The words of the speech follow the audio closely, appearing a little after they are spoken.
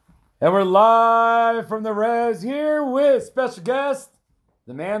And we're live from the Rez here with special guest,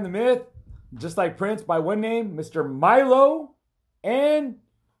 the man, the myth, just like Prince by one name, Mr. Mylo, and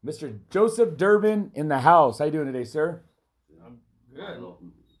Mr. Joseph Durbin in the house. How you doing today, sir? I'm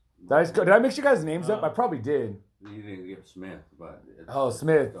good. Did I mix you guys' names up? I probably did. You didn't get Smith, but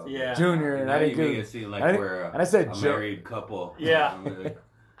Smith, yeah, Junior, and I didn't make it seem like we're and I said a married couple. Yeah. You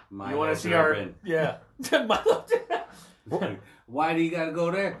want to see our Why do you got to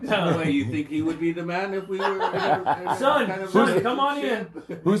go there? Why, you think he would be the man if we were son? kind of Son, come on in.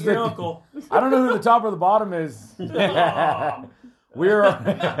 Who's your the uncle? I don't know who the top or the bottom is. We're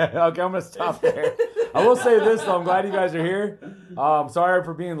okay. I'm gonna stop there. I will say this though. I'm glad you guys are here. Sorry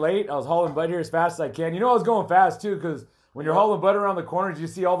for being late. I was hauling butt here as fast as I can. You know I was going fast too because when you're hauling butt around the corners, you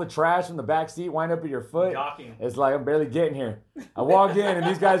see all the trash from the back seat wind up at your foot. Docking. It's like I'm barely getting here. I walk in and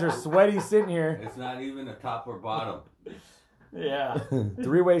these guys are sweaty sitting here. It's not even a top or bottom. Yeah.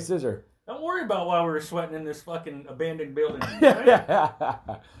 Three-way scissor. Don't worry about why we were sweating in this fucking abandoned building.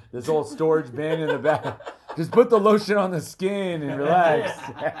 Right? This old storage bin in the back. Just put the lotion on the skin and relax.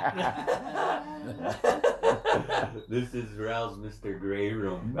 This is Ral's Mr. Gray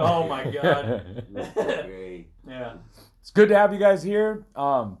room. Oh my God. Mr. Gray. Yeah. It's good to have you guys here.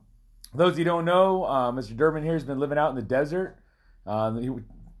 Those of you who don't know, Mr. Durbin here has been living out in the desert.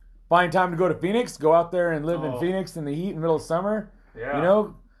 Find time to go to Phoenix, go out there and live in Phoenix in the heat in the middle of summer. Yeah. You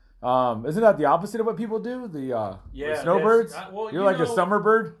know, isn't that the opposite of what people do? The snowbirds? You're like a summer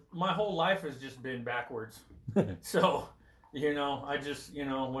bird? My whole life has just been backwards. So, I just,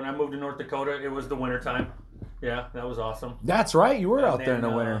 when I moved to North Dakota, it was the wintertime. Yeah, that was awesome. That's right. You were out there in the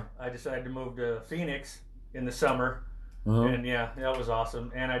winter. I decided to move to Phoenix in the summer. Uh-huh. And yeah, that was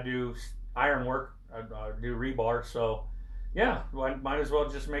awesome. And I do iron work. I do rebar. So, yeah, might as well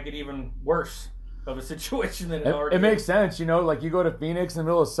just make it even worse of a situation than it already is. Makes sense, like you go to Phoenix in the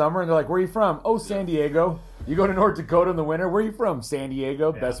middle of summer and they're like, where are you from? Oh, San Diego. You go to North Dakota in the winter, where are you from? San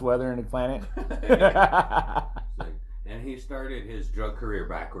Diego, best weather in the planet. And he started his drug career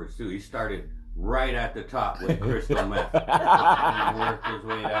backwards too. He started right at the top with crystal meth and worked his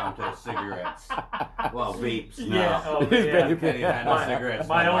way down to cigarettes. Well, vapes now. Yeah, Can't even handle cigarettes.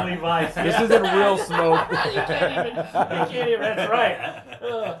 My only vice. This isn't real smoke. You can't even, that's right.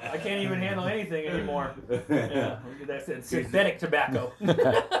 I can't even handle anything anymore. Yeah, that's synthetic tobacco.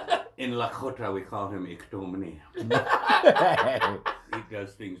 In Lakota, we call him Iktomani. He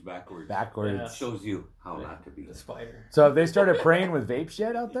does things backwards. Yeah. It shows you how not to be. The spider. So have they started praying with vape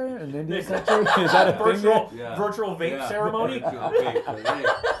shit out there in Indian country? Is that a thing yet? Virtual vape ceremony? Virtual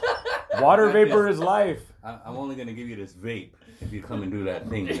vape. Water vapor is life. I'm only going to give you this vape if you come and do that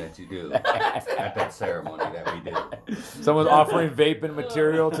thing that you do at that ceremony that we did. Someone's offering vaping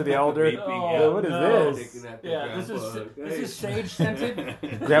material to the elder. What is this? Yeah, this is sage scented.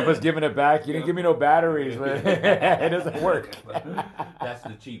 Grandpa's giving it back. You didn't give me no batteries. It doesn't work. That's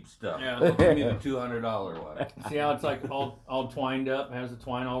the cheap stuff. Yeah. Give me the $200 one. See how it's like all twined up, has the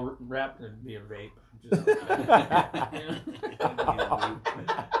twine all wrapped? It'd be a vape.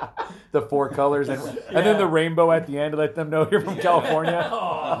 The four colors and then the rainbow at the end to let them know you're from California.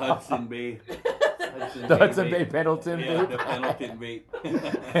 Hudson Bay. The Hudson Bay Pendleton vape. The Pendleton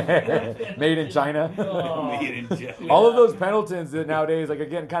vape. Made in China. Made in China. All of those Pendletons that nowadays are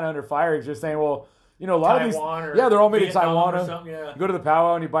getting kind of under fire. It's just saying, well, a lot Taiwan of these, they're all made in Taiwan. Yeah. You go to the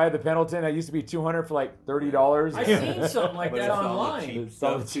powwow and you buy the Pendleton that used to be $200 for like $30. I seen something like that online.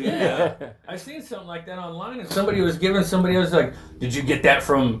 I seen something like that online, and somebody was giving somebody else like, "Did you get that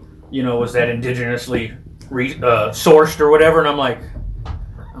from? Was that indigenously sourced or whatever?" And I'm like,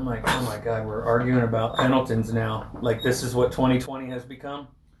 oh my God, we're arguing about Pendletons now. Like this is what 2020 has become.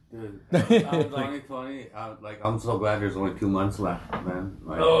 Dude, 2020, I'm so glad there's only 2 months left, man.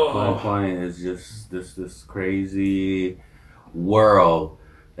 2020 is just this crazy world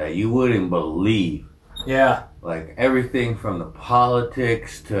that you wouldn't believe. Yeah. Like everything from the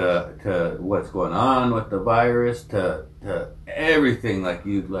politics to what's going on with the virus to everything. Like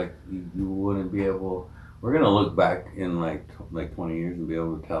you wouldn't be able. We're gonna look back in like 20 years and be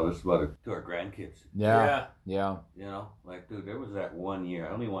able to tell us about it to our grandkids. Yeah. Dude, there was that 1 year. I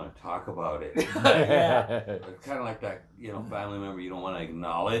don't even want to talk about it. Yeah. It's kind of like that, family member you don't want to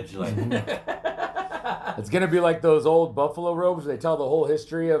acknowledge. Like, it's gonna be like those old buffalo robes. They tell the whole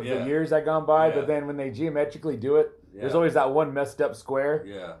history of the years that gone by, but then when they geometrically do it, there's always that one messed up square.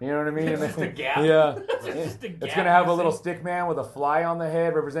 Yeah. You know what I mean? It's just a gap. Yeah. It's just a gap. It's gonna have a little stick man with a fly on the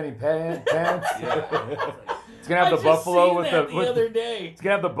head representing pants. It's gonna have the buffalo with the other day. It's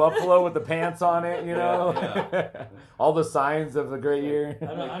gonna have the buffalo with the pants on it, you know. Yeah. All the signs of the great year.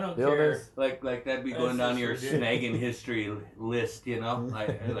 I don't care. Like that'd be going down your snagging history list, you know,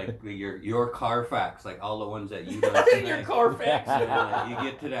 like your Carfax, like all the ones that you don't snag. Your Carfax. You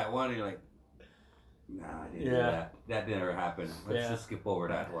get to that one, and you're like, nah, I didn't do that. That didn't happen. Let's just skip over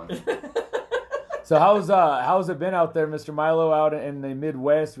that one. So how's it been out there, Mr. Mylo, out in the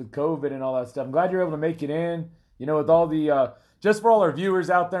Midwest with COVID and all that stuff? I'm glad you're able to make it in. You know, with all the just for all our viewers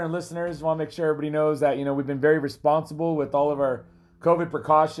out there and listeners, I want to make sure everybody knows that, you know, we've been very responsible with all of our COVID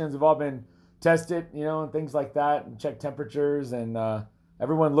precautions. We've all been tested, you know, and things like that, and checked temperatures, and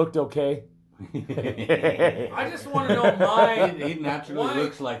everyone looked okay. I just want to know he naturally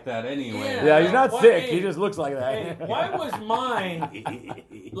looks like that anyway. Yeah, he's not sick. He just looks like that. Hey, why was mine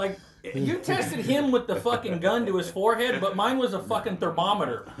like you tested him with the fucking gun to his forehead, but mine was a fucking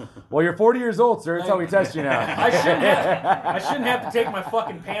thermometer. Well, you're 40 years old, sir. That's how we test you now. I shouldn't have to take my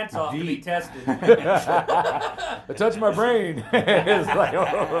fucking pants off to be tested. I touched my brain. It's like,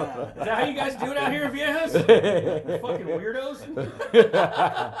 oh. Is that how you guys do it out here in Viejas? Fucking weirdos.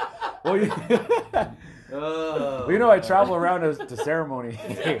 Well, you know, I travel around to ceremony,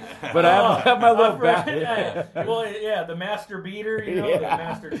 but I have my little bag. Well, yeah, the master beater, you know, the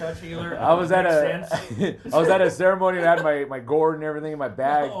master touch healer. I was at a ceremony and I had my gourd and everything in my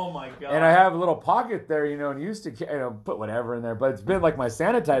bag. Oh my god! And I have a little pocket there, you know, and used to put whatever in there, but it's been like my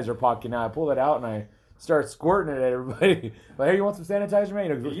sanitizer pocket now. I pull it out and I start squirting it at everybody. Like, hey, you want some sanitizer, man?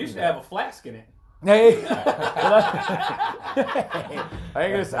 You used to have a flask in it. Hey,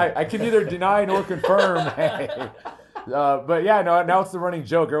 I can neither deny nor confirm. But yeah, no, now it's the running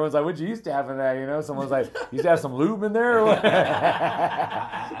joke. Everyone's like, "What'd you used to have in that?" You know, someone's like, "You used to have some lube in there." Or what? I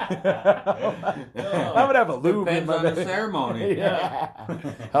would have a lube in my on the ceremony. Yeah.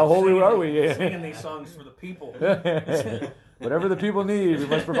 How holy are we? Singing these songs for the people. Whatever the people need, we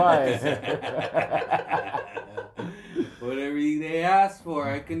must provide. Whatever they ask for,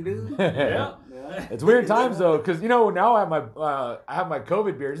 I can do. Yeah. It's weird times though, because you know now I have my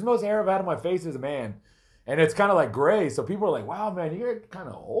COVID beard. It's the most hair I've had on my face as a man, and it's kind of like gray. So people are like, "Wow, man, you're kind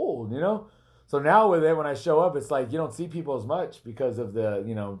of old," you know. So now with it, when I show up, it's like you don't see people as much because of the,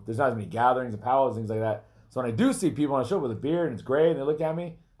 you know, there's not as many gatherings and powwows, things like that. So when I do see people, when I show up with a beard and it's gray and they look at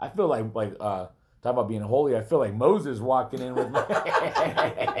me, I feel like talk about being holy. I feel like Moses walking in with me. What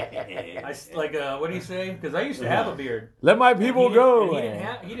do you say? Because I used to have a beard. Let my people go. He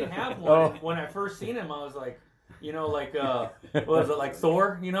didn't have one. Oh. When I first seen him, I was like, you know, like what was it, like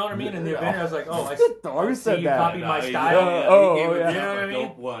Thor? You know what I mean? In the event, I was like, oh, Thor said you that. Copied my style. You know what I mean?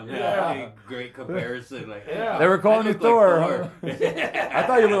 Dope one. Yeah. Great comparison. Like, they were calling you Thor. I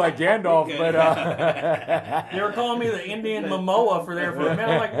thought you looked like Gandalf, but they were calling me the Indian Momoa for a minute.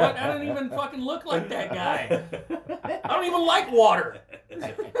 I'm like, what? I don't even fucking look like that guy. I don't even like water.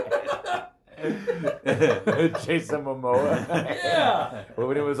 Jason Momoa. Yeah. Well,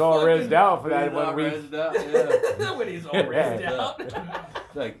 when it was all rezzed out for that 1 week. When he's all rezzed out. It's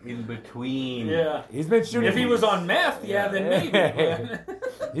like in between. Yeah. He's been shooting. If he was on meth, then maybe.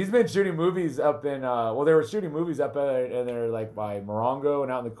 He's been shooting movies up in, they were shooting movies up and they're like by Morongo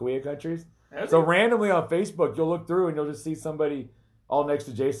and out in the Cahuilla countries. So randomly on Facebook, you'll look through and you'll just see somebody all next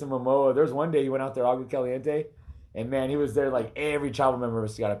to Jason Momoa. There's one day he went out there, Agua Caliente, and man, he was there like every tribal member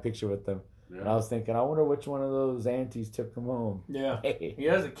has got a picture with them. Yeah. And I was thinking, I wonder which one of those aunties took him home. Yeah. Hey. He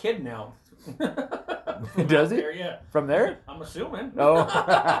has a kid now. Does he? There, yeah. From there? I'm assuming. Oh.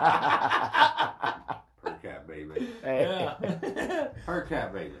 Per cat baby. Yeah. Per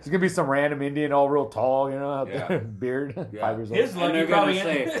cat baby. There's going to be some random Indian all real tall, you know, out there. Beard. Yeah. 5 years old. His luck, they're going to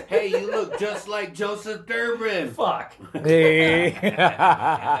say, hey, you look just like Joseph Durbin. Fuck. Hey.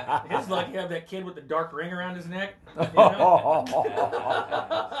 His luck, you have that kid with the dark ring around his neck. You know?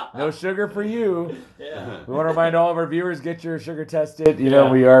 No sugar for you. Yeah. We want to remind all of our viewers, get your sugar tested. You know,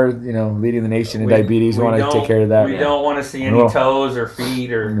 we are, leading the nation in diabetes. We want to take care of that. We don't want to see any toes or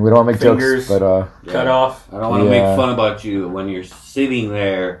feet or we don't make fingers jokes, but cut off. I don't want to make fun about you when you're sitting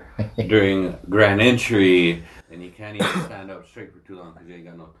there during grand entry and you can't even stand up straight for too long because you ain't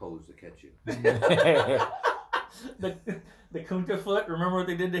got no toes to catch you. The Kunta foot, remember what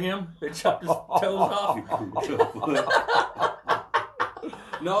they did to him? They chopped his toes off.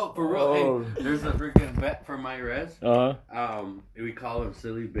 No, for real. Hey, there's a freaking vet from my res. We call him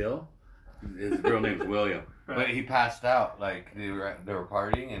Silly Bill. His real name's William. Right. But he passed out. Like, they were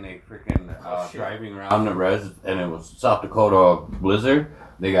partying and they freaking driving around the res. And it was South Dakota blizzard.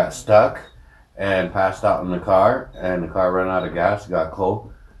 They got stuck and passed out in the car. And the car ran out of gas, got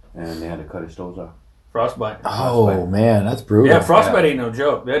cold. And they had to cut his toes off. Frostbite. Oh, man, that's brutal. Yeah, frostbite ain't no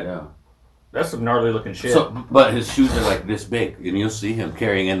joke. That's some gnarly looking shit. So, but his shoes are like this big, and you'll see him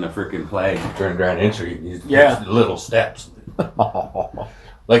carrying in the freaking flag. Turn around entry. He's little steps.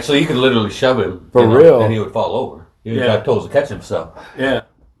 Like, so you could literally shove him for real, and he would fall over. He would have toes to catch himself. Yeah.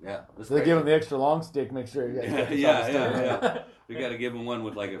 So they give him the extra long stick. Make sure you guys yeah. We got to give him one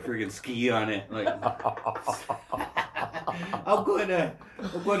with like a friggin' ski on it. Like, I'm going to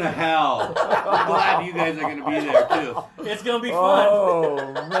hell. I'm glad you guys are going to be there too. It's going to be fun. Oh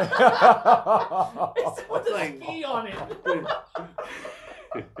man! What's a ski on it?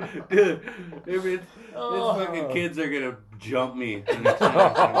 Dude, these fucking kids are going to jump me the next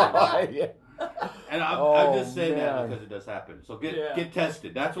time. And I'm just saying that because it does happen. So get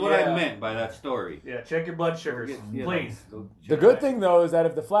tested. That's what I meant by that story. Yeah, check your blood sugars, please. The good thing though is that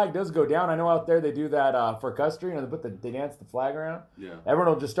if the flag does go down, I know out there they do that for custody. They dance the flag around. Yeah.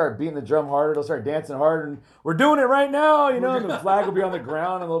 Everyone will just start beating the drum harder. They'll start dancing harder, and we're doing it right now. And the flag will be on the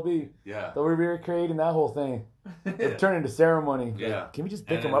ground, and they'll be recreating that whole thing. It'll turn into ceremony. Yeah. Like, can we just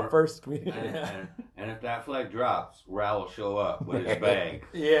pick them up first? And if that flag drops, Ral will show up with his bag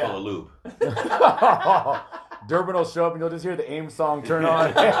full of loop. Durbin will show up and you'll just hear the AIM song turn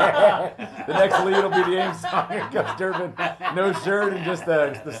on. The next lead will be the AIM song. Here comes Durbin. No shirt and just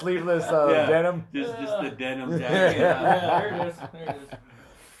the sleeveless denim. Just the denim jacket. There it is.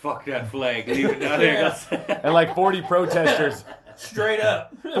 Fuck that flag. Leave it down there. And like 40 protesters. Straight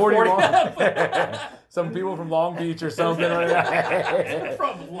up. 40 some people from Long Beach or something like that.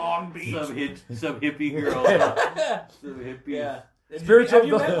 From Long Beach. Some hippie girl. Some hippie. Yeah. Spiritual. Have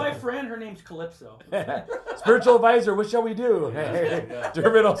you met my friend? Her name's Calypso. Spiritual advisor, what shall we do?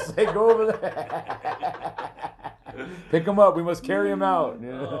 Durbin will say, go over there. Pick him up. We must carry him out.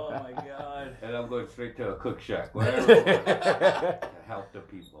 Oh, my God. And I'm going straight to a cook shack. Whatever. To help the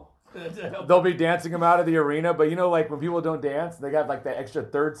people. They'll be dancing them out of the arena, but like when people don't dance, they got like that extra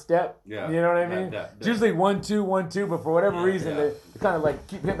third step. Yeah. You know what I mean? It's usually 1, 2, 1, 2, but for whatever reason, they kind of like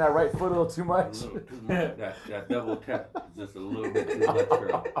keep hitting that right foot a little too much. A little too much. That double tap is just a little bit too much for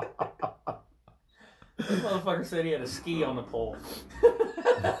him. This motherfucker said he had a ski on the pole.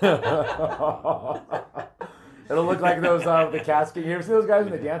 It'll look like those the casket. You ever see those guys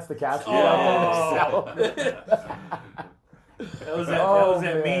when they dance the casket? Oh. That was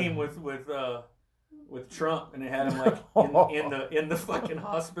that meme with Trump, and it had him like in the fucking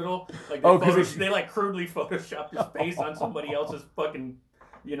hospital. Like they like crudely photoshopped his face on somebody else's fucking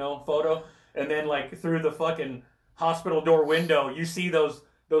photo, and then like through the fucking hospital door window, you see those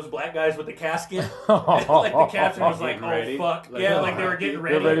black guys with the casket. Like the caption was like, "Oh fuck, like they were getting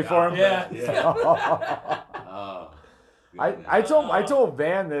ready." They're ready for him. Yeah. I told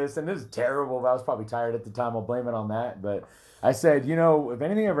Van this, and this is terrible. But I was probably tired at the time. I'll blame it on that, but. I said, if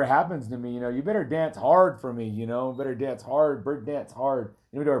anything ever happens to me, you better dance hard for me, better dance hard, bird dance hard.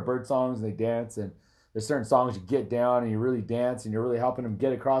 We do our bird songs and they dance, and there's certain songs you get down and you really dance and you're really helping them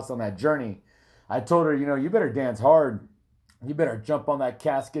get across on that journey. I told her, you better dance hard. You better jump on that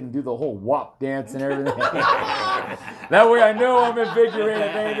casket and do the whole WAP dance and everything. That way I know I'm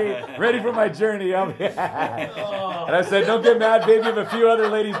invigorated, baby. Ready for my journey. And I said, don't get mad, baby, if a few other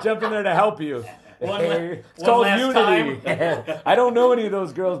ladies jump in there to help you. It's called Unity. I don't know any of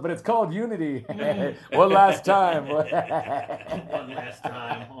those girls, but it's called Unity. One last time. One last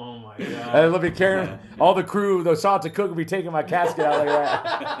time. Oh my God. And they'll be carrying all the crew, the shot to cook will be taking my casket out like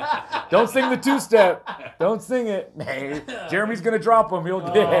that. Don't sing the two-step. Don't sing it. Jeremy's gonna drop him.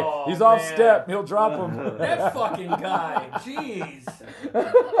 He's off step. He'll drop him. That fucking guy. Jeez.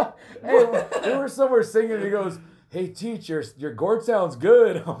 Hey, we were somewhere singing and he goes, "Hey, teacher, your gourd sounds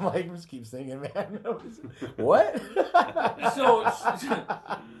good." I'm like, just keep singing, man. What? So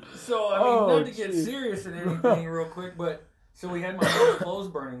I mean, not to get serious and anything real quick, but so we had my mom's clothes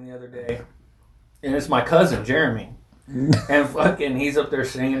burning the other day, and it's my cousin, Jeremy. And fucking, he's up there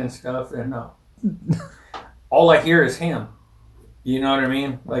singing and stuff, and all I hear is him. You know what I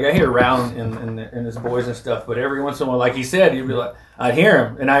mean? Like, I hear Round and his boys and stuff, but every once in a while, like he said, he'd be like, I'd hear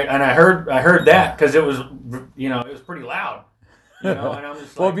him, and I heard that because it was, it was pretty loud, and I'm just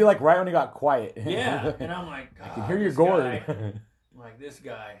like, well, it'd be like right when he got quiet. Yeah, and I'm like, I can hear your gourd. I'm like, this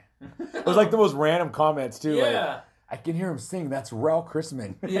guy. It was like the most random comments too. Yeah. Like, I can hear him sing. That's Ralph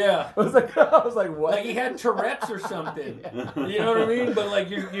Chrisman. Yeah. I was like, what? Like he had Tourette's or something. Yeah. You know what I mean? But like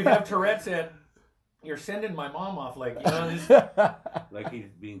you have Tourette's at. You're sending my mom off, like, like he's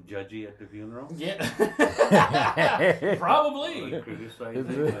being judgy at the funeral? Yeah. Probably. Like,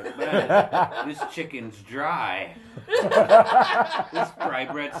 man, this chicken's dry. This fry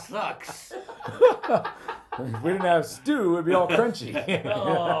bread sucks. If we didn't have stew, it'd be all crunchy.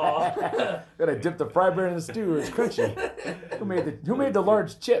 Gotta dip the fry bread in the stew. It's crunchy. Who made the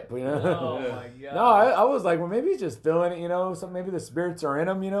large chip? You know. Oh my god. No, I was like, well, maybe he's just feeling it. You know, maybe the spirits are in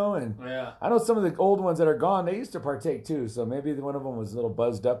him. You know, and I know some of the old ones that are gone. They used to partake too. So maybe one of them was a little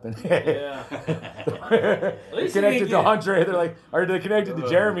buzzed up and connected to Andre. They're like, or they're connected to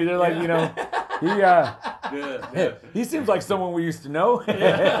Jeremy. They're like, you know, he seems like someone we used to know.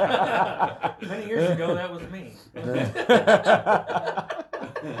 Many years ago, that was me.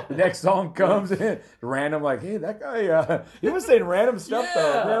 The next song comes in random, like, hey, that guy. He was saying random stuff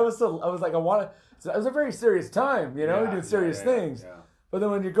though. Man, I was like, it was a very serious time, you know, doing serious things. Yeah. But then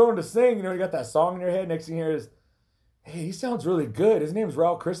when you're going to sing, you know, you got that song in your head. Next thing you hear is, hey, he sounds really good. His name's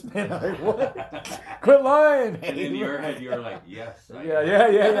Raul Crispin. I'm like, what? Quit lying. And in your head, you're like, yes.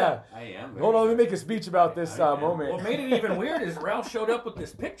 Yeah. I am. Hold on, let me make a speech about this moment. What made it even weird is Raul showed up with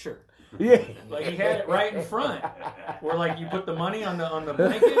this picture. Yeah. Like he had it right in front. Where like you put the money on the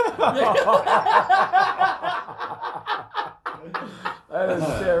blanket. That is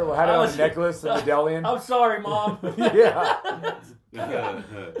terrible. Had it on a necklace, a medallion. I'm sorry, Mom. Yeah.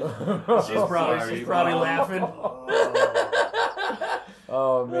 She's probably laughing.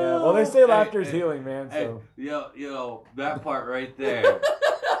 Oh man. Well, they say laughter is healing, man. So yo, that part right there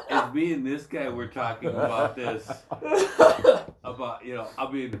is me and this guy were talking about this. About, you know,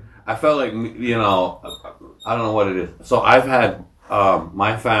 I mean, I felt like, you know, I don't know what it is. So I've had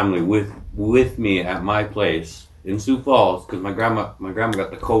my family with me at my place in Sioux Falls because my grandma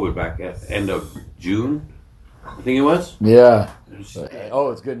got the COVID back at the end of June, I think it was. Yeah.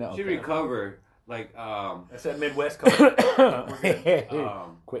 It's good now. She recovered. Like that's that Midwest cough.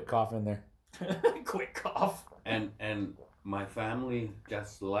 Quick cough in there. Quick cough. And my family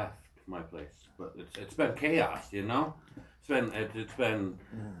just left my place, but it's been chaos, you know. It's been.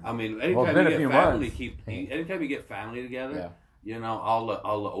 I mean, anytime you get family together, you know, all the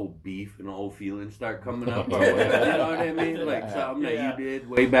old beef and old feelings start coming up. You know what I mean? Like something that you did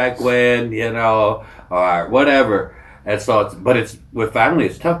way back when, you know, or whatever. And so, it's with family,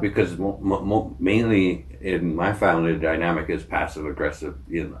 it's tough because mainly in my family, the dynamic is passive aggressive.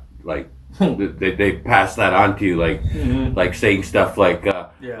 You know, like they pass that on to you, like saying stuff like,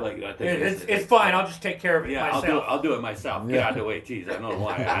 it's fine. I'll just take care of it myself. I'll do it myself. Get out of the way. Jeez, I don't know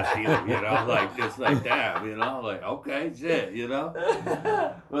why I asked you. You know, like it's like damn. You know, like okay, shit. You know,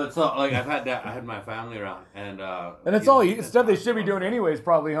 but so like I've had that. I had my family around, and it's all stuff they should be doing anyways,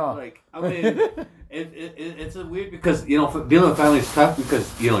 probably, huh? Like I mean. It's a weird because, you know, dealing with family is tough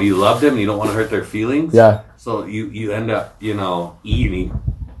because, you know, you love them and you don't want to hurt their feelings. Yeah. So you end up, you know, eating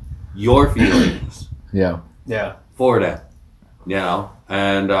your feelings. Yeah. For them, you know,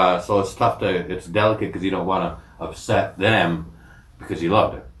 and so it's tough it's delicate because you don't want to upset them because you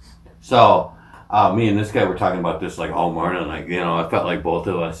love them. So me and this guy were talking about this like all morning, like, you know, I felt like both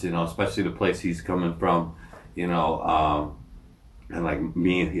of us, you know, especially the place he's coming from, you know, and like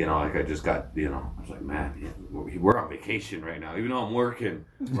me, you know, like I just got, you know, I was like, man, we're on vacation right now. Even though I'm working,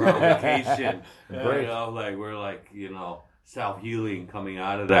 we're on vacation. You know, like we're like, you know, self-healing coming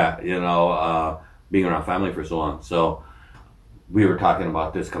out of that, you know, being around family for so long. So we were talking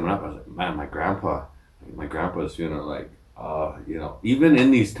about this coming up. I was like, man, my grandpa's, you know, like, you know, even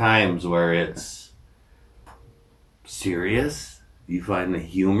in these times where it's serious, you find the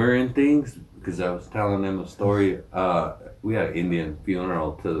humor in things. Because I was telling them a story. We had an Indian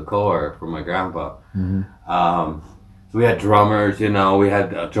funeral to the core for my grandpa. Mm-hmm. So we had drummers, you know, we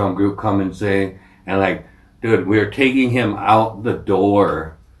had a drum group come and sing. And like, dude, we were taking him out the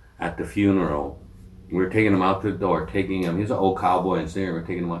door at the funeral. We were taking him out the door, he's an old cowboy and singer, we're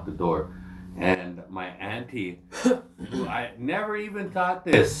taking him out the door. And my auntie, who I never even thought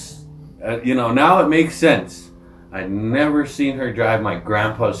this, you know, now it makes sense. I'd never seen her drive my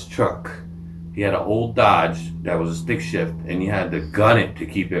grandpa's truck. He had an old Dodge that was a stick shift, and you had to gun it to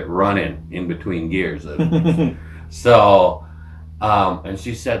keep it running in between gears. So, and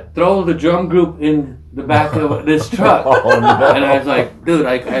she said, throw the drum group in the back of this truck. No. And I was like, dude,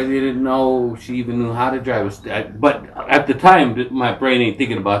 I didn't know she even knew how to drive. But at the time, my brain ain't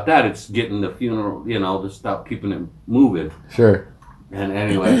thinking about that. It's getting the funeral, you know, to stop keeping it moving. Sure. And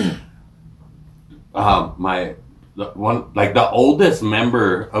anyway, the oldest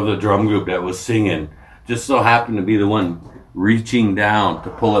member of the drum group that was singing just so happened to be the one reaching down to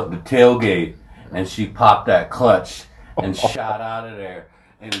pull up the tailgate, and she popped that clutch and shot out of there,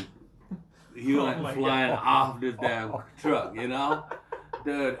 and he went flying off this damn truck, you know,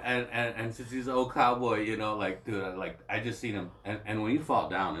 dude. And since he's an old cowboy, you know, like, dude, I just seen him, and when you fall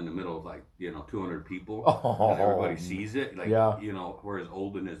down in the middle of like, you know, 200 people, and everybody sees it, like, you know, we're as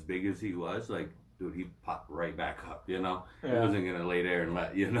old and as big as he was, like. dude, he popped right back up, you know? He Yeah. wasn't going to lay there and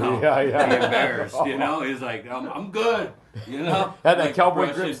let, you know, Yeah. be embarrassed, you know? He's like, I'm good, you know? Had that Like, cowboy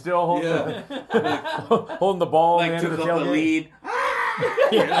brushing- grip still holding, Yeah. holding the ball. Like, in the took end up of the tailgate. lead.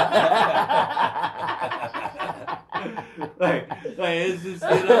 like it's just,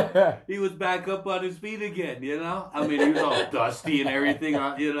 you know, he was back up on his feet again, you know? I mean, he was all dusty and everything,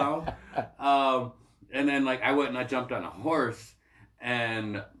 you know? And then, like, I went and I jumped on a horse,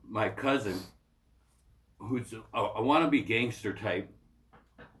 and my cousin, who's a wannabe gangster type,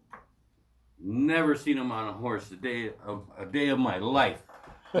 never seen him on a horse a day of my life.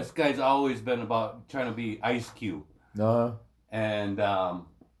 This guy's always been about trying to be Ice Cube. No. And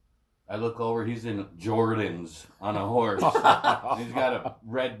I look over, he's in Jordans on a horse. He's got a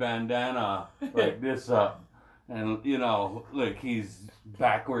red bandana like this up. And, you know, like, he's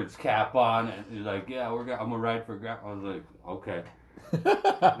backwards cap on. And he's like, yeah, I'm going to ride for Grandpa. I was like, okay.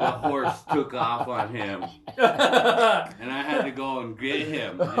 The horse took off on him. And I had to go and get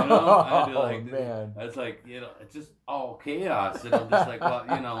him, you know? I had to, like, man. I was like, you know, it's just all chaos. And I'm just like, well,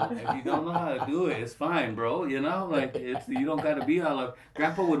 you know, if you don't know how to do it, it's fine, bro. You know, like, you don't got to be all of.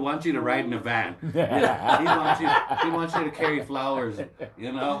 Grandpa would want you to ride in a van. Yeah, he wants you to carry flowers,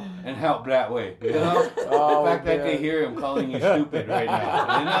 you know, and help that way, you know? Oh, in fact, I man. can hear him calling you stupid right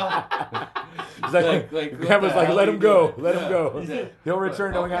now, you know? He's like Grandpa's like, let him go. Let him go. He'll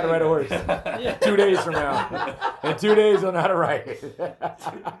return knowing how to ride a horse. 2 days from now. In 2 days, he'll know how to ride it.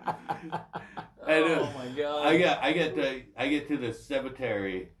 Oh my god! I get to the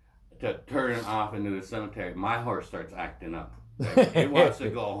cemetery to turn off into the cemetery. My horse starts acting up. Like, he wants to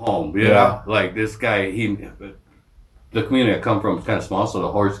go home. You know? Like, this guy, the community I come from is kind of small, so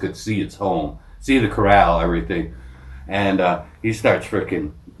the horse could see its home, see the corral, everything, and he starts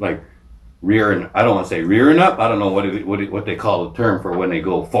freaking like rearing. I don't want to say rearing up. I don't know what they call the term for when they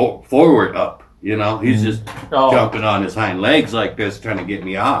go forward up. You know, he's just jumping on his hind legs like this, trying to get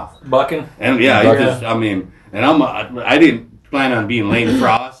me off. Bucking. And yeah, he just, I mean, and I didn't plan on being Lane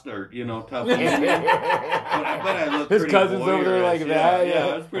Frost or, you know, tough. But I bet I look His pretty cousin's over there like boyish. that. Yeah,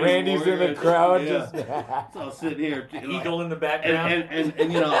 Yeah, it's pretty Randy's in the boyish. crowd. Yeah. Just So I'll sit here. Eagle in the background. And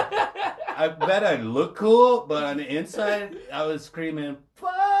you know, I bet I look cool, but on the inside, I was screaming,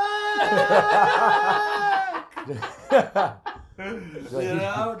 fuck! You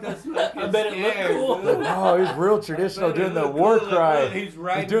know, just I bet it looked cool. dude. oh, he's real traditional doing the war cry. He's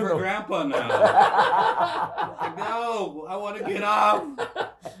riding doing for the- Grandpa now. Like, no, I want to get off.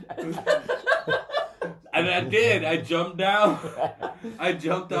 And I did. I jumped down. I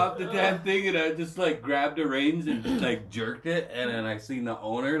jumped off the damn thing, and I just like grabbed the reins and like jerked it. And then I seen the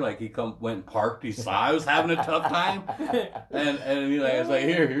owner, like he went and parked. He saw I was having a tough time, and I was like,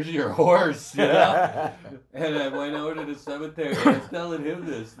 here's your horse, you know. And I went over to the cemetery, and I was telling him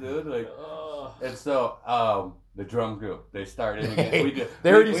this, dude, like. And so, the drum group, they started again.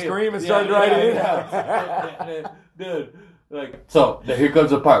 They heard you scream and started riding in. Dude, like, so here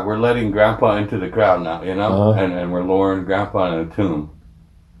comes the part. We're letting Grandpa into the crowd now, you know? And we're lowering Grandpa in a tomb.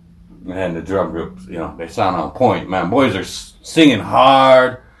 And the drum groups, you know, they sound on point. Man, boys are singing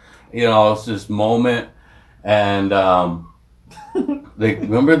hard. You know, it's this moment. And, they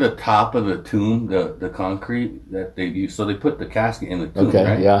remember the top of the tomb, the concrete that they use. So they put the casket in the tomb,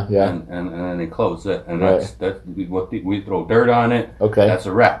 right? Yeah. And then they close it, and Right. that's what we throw dirt on it. Okay. That's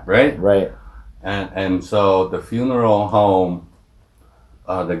a wrap, right? Right. And so the funeral home,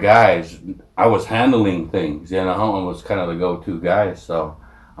 the guys, I was handling things. You know, I was kind of the go-to guy. So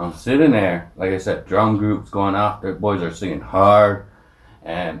I'm sitting there, like I said, drum groups going off. The boys are singing hard,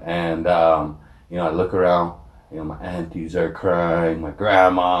 and you know, I look around. You know, my aunties are crying, my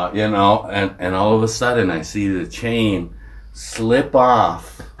grandma, you know, and all of a sudden I see the chain slip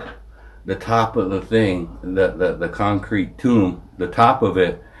off the top of the thing, the concrete tomb, the top of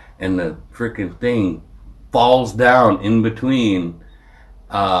it, and the freaking thing falls down in between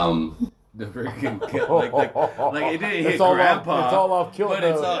the freaking like it didn't hit Grandpa. It's all off kilter. But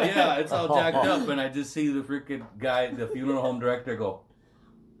it's all jacked up, and I just see the freaking guy, the funeral home director, go.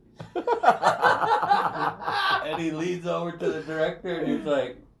 And he leads over to the director, and he's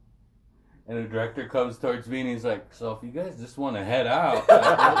like, and the director comes towards me, and he's like, so if you guys just want to head out,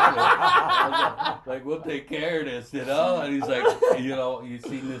 like we'll take care of this, you know? And he's like, you know, you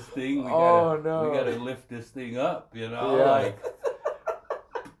seen this thing? We gotta lift this thing up, you know? Yeah. Like,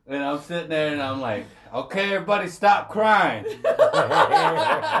 and I'm sitting there, and I'm like, okay, everybody, stop crying. You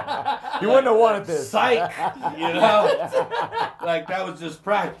wouldn't have wanted this. Psych, you know? Like, that was just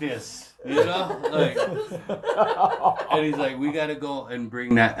practice. You know, like, and he's like, we gotta go and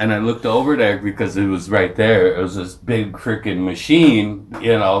bring that. And I looked over there because it was right there. It was this big freaking machine,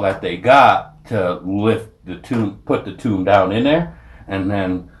 you know, that they got to lift the tomb, put the tomb down in there, and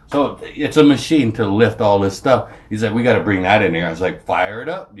then so it's a machine to lift all this stuff. He's like, we got to bring that in here. I was like, fire it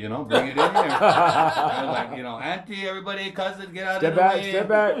up, bring it in here. I was like, auntie, everybody, cousin, get out of the way. Step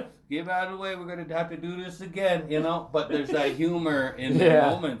back. Get out of the way. We're gonna have to do this again, But there's that humor in the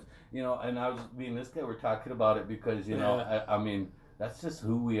moments, And I was this guy. We're talking about it because I mean. That's just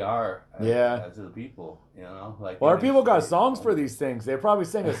who we are as a people, Like, well, our people got songs for these things. They probably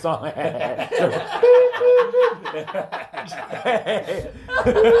sing a song.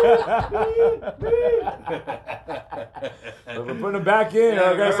 We're putting them back in.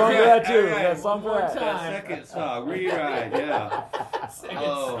 I got a song for that, too. We got a song for that. Second song, rewrite, Second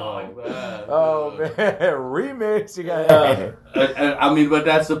song. Man. Oh, man. Remix. You got I mean, but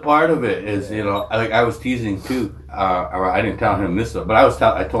that's the part of it is, like I was teasing, too. Or I didn't tell him this, but I was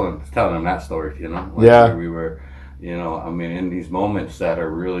telling him that story, Like we were, I mean, in these moments that are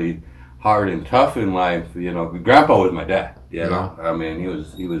really hard and tough in life, Grandpa was my dad, I mean, he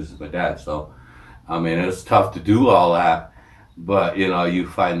was my dad, so, I mean, it was tough to do all that, but, you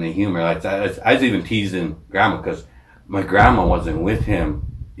find the humor. Like I was even teasing Grandma because my grandma wasn't with him,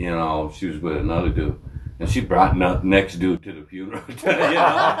 she was with another dude. And she brought next dude to the funeral.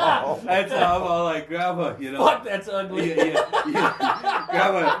 That's how I'm all like, Grandma, Fuck, that's ugly.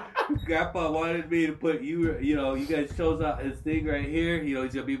 Grandpa wanted me to put you, you guys chose out his thing right here. He's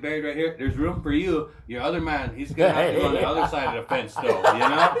going to be buried right here. There's room for you. Your other man, he's going to have to go on the other side of the fence, though,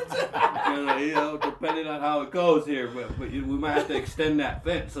 depending on how it goes here. But we might have to extend that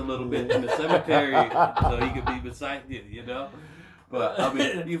fence a little bit in the cemetery so he could be beside you, But, I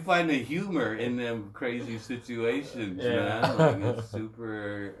mean, you find the humor in them crazy situations, man. Like, it's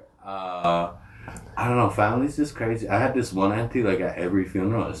super, I don't know, family's just crazy. I had this one auntie, like, at every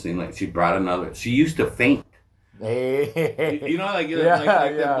funeral, it seemed like she brought another. She used to faint. Hey. Like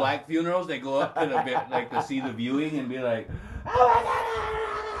the black funerals, they go up to the bit, like, to see the viewing and be like, oh, my God.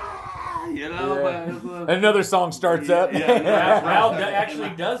 Another song starts up. Ralph actually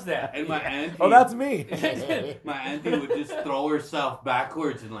does that. And my auntie. Oh, that's me. My auntie would just throw herself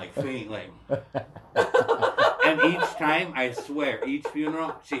backwards and like faint, like. And each time, I swear, each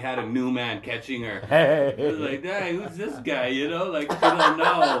funeral, she had a new man catching her. It was like, hey, who's this guy? Like, you don't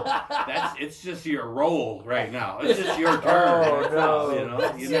know. It's just your role right now. It's just your turn.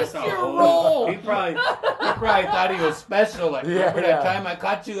 It's just your role. He probably thought he was special. Like, remember that time I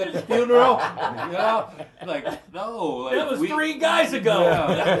caught you at his funeral? Like, no. Like, that was 3 guys ago.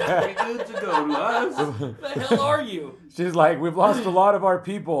 Yeah, 3 dudes ago to us. What the hell are you? She's like, we've lost a lot of our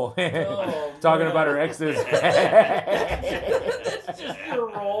people. Talking about her exes. It's just your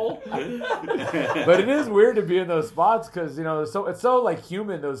role. But it is weird to be in those spots because, it's so like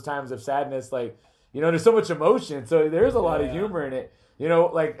human, those times of sadness. Like, there's so much emotion. So there's a lot of humor in it.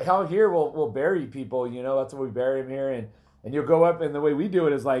 Like how here we'll bury people, that's what we bury them here. And you'll go up and the way we do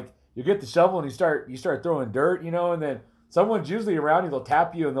it is like, you get the shovel and you start throwing dirt, and then someone's usually around you, they'll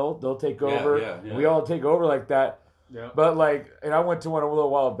tap you and they'll take over. Yeah. We all take over like that. Yeah. But and I went to one a little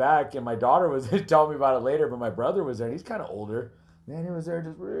while back, and my daughter was telling me about it later. But my brother was there, and he's kind of older. Man, he was there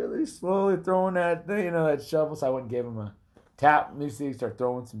just really slowly throwing that thing, that shovel. So I went and gave him a tap. And you see, he start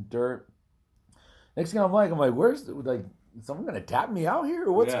throwing some dirt. Next thing I'm like, where's like is someone gonna tap me out here?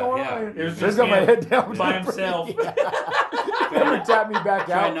 Or what's going on? He's just got my head down by himself. Gonna tap me back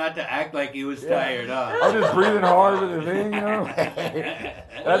out. Try not to act like he was tired. Huh? I was just breathing hard with the thing,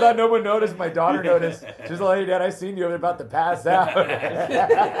 And I thought no one noticed. My daughter noticed. She's like, "Hey, Dad, I seen you. You're about to pass out."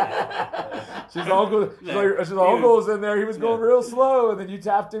 Uncle was in there. He was going real slow, and then you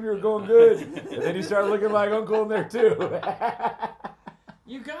tapped him. You were going good, and then you started looking like Uncle in there too.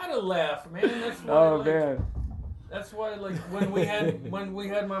 You gotta laugh, man. That's why, man. That's why, like, when we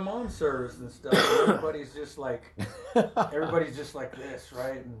had my mom's service and stuff, everybody's just like this,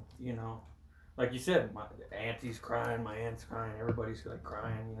 right? And like you said, my auntie's crying, my aunt's crying, everybody's like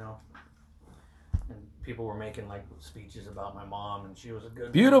crying, And people were making like speeches about my mom, and she was a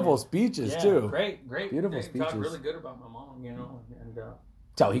good beautiful speeches too. Great, beautiful speeches. Talked really good about my mom, and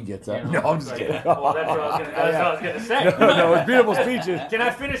that's how he gets up. No, I'm just kidding. Well, that's what I was going to say. No, it's beautiful speeches. Can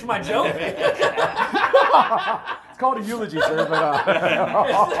I finish my joke? It's called a eulogy, sir. But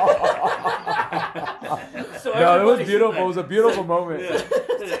no, it was beautiful. It was a beautiful moment.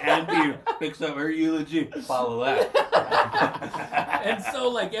 Auntie picks up her eulogy. Follow that. And so,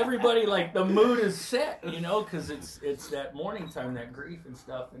 like, everybody, like, the mood is set, because it's that morning time, that grief and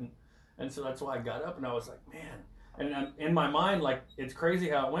stuff, and so that's why I got up and I was like, man. And in my mind, like, it's crazy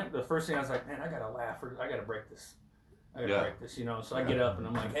how it went. The first thing I was like, man, I gotta laugh, or I gotta break this. Break this, So I get up and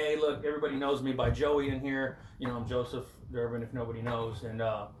I'm like, hey, look, everybody knows me by Joey in here. I'm Joseph Durbin, if nobody knows. And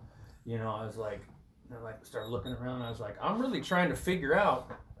you know, I started looking around. I was like, I'm really trying to figure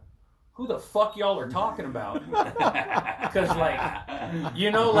out who the fuck y'all are talking about. Because, like, you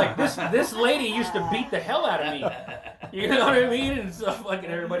know, like, this lady used to beat the hell out of me. You know what I mean? And so fucking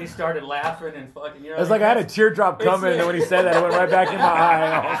everybody started laughing and fucking, you know. It's like I had a teardrop coming, and when he said that, it went right back in my eye.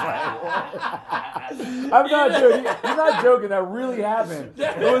 And I was like, I'm not joking. He's not joking. That really happened.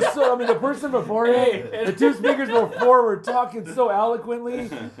 It was so, I mean, the person before him, the two speakers before were talking so eloquently,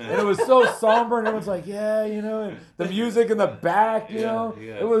 and it was so somber, and everyone's like, yeah, you know, and the music in the back, you know.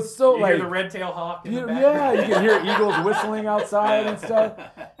 Yeah. It was so, you like. hear the red-tailed hawk in the back. Yeah, you can hear eagles whistling outside and stuff.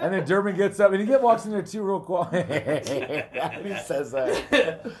 And then Durbin gets up, and he walks in there too real quiet. He says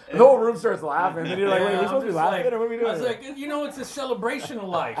that. The whole room starts laughing, and you're like, wait, we're supposed to be laughing, or what are we doing? I was like, you know, it's a celebration of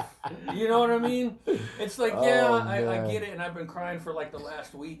life. You know what I mean? It's like, I get it, and I've been crying for like the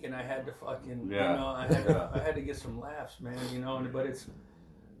last week, and I had to fucking, you know, I had to get some laughs, man, you know, but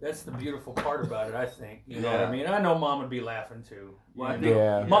that's the beautiful part about it, I think. You know what I mean? I know Mom would be laughing too.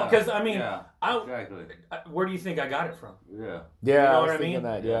 Because, I mean, exactly. Where do you think I got it from? Yeah. Yeah, you know I what was I mean? thinking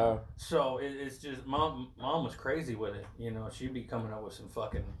that, yeah. So it's just, Mom was crazy with it. You know, she'd be coming up with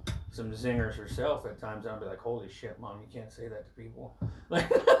some zingers herself at times. I'd be like, holy shit, Mom, you can't say that to people. Like,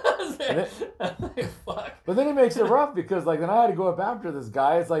 fuck. But then it makes it rough because, like, then I had to go up after this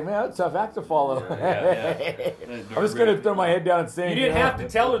guy. It's like, man, that's a tough act to follow. I'm just going to throw my head down and sing. You didn't have to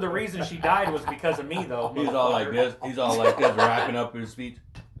tell her the reason she died was because of me, though. He's all like this, wrapping up his speech.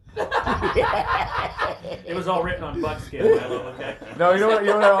 It was all written on buckskin, Mylo, okay? No, you know what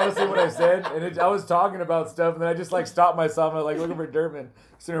honestly what I said? And I was talking about stuff, and then I just, like, stopped myself, and I was, like, looking for Durbin.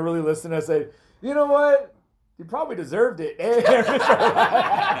 So I really listened, I said, you know what? You probably deserved it.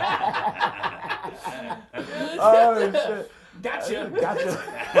 Oh, shit. Gotcha.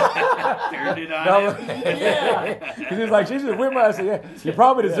 Turned it on him. Yeah. Because he's like, she just whipped my ass. I said, yeah, you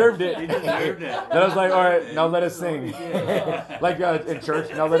probably deserved it. He deserved it. Then I was like, all right, now let us sing. Like in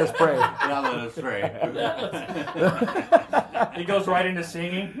church, now let us pray. Now let us pray. He goes right into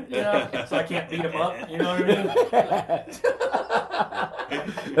singing, you know, so I can't beat him up, you know what I mean?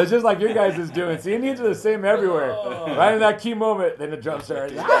 It's just like your guys is doing. See, it needs the same everywhere. Right in that key moment, then the drum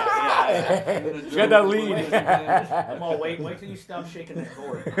starts. You got that lead. Come on, wait till you stop shaking that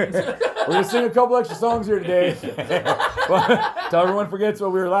board. We're going to sing a couple extra songs here today. Till everyone forgets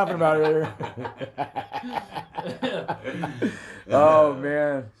what we were laughing about earlier. Oh,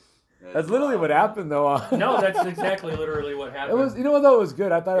 man. That's literally what happened, though. No, that's exactly literally what happened. It was, you know what, though? It was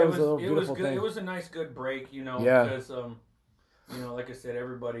good. I thought it was a beautiful good. thing. It was a nice, good break, you know, Yeah. because, you know, like I said,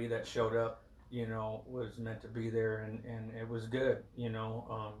 everybody that showed up, you know, was meant to be there, and it was good, you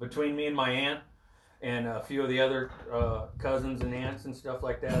know. Between me and my aunt and a few of the other cousins and aunts and stuff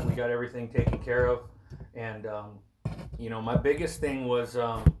like that, we got everything taken care of. And, you know, my biggest thing was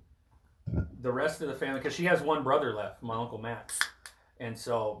the rest of the family, because she has one brother left, my Uncle Matt. And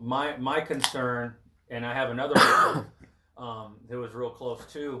so my concern, and I have another uncle that was real close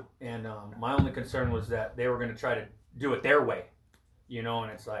too, and my only concern was that they were going to try to do it their way, you know,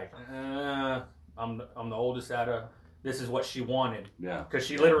 and it's like, I'm the oldest out of, this is what she wanted. Yeah. Because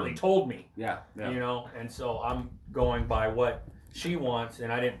she literally told me. Yeah. You know, and so I'm going by what she wants,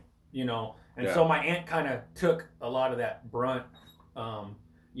 and I didn't, you know, and so my aunt kind of took a lot of that brunt,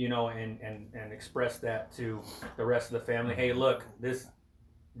 you know, and expressed that to the rest of the family. Hey, look,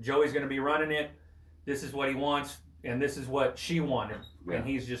 Joey's going to be running it. This is what he wants, and this is what she wanted, and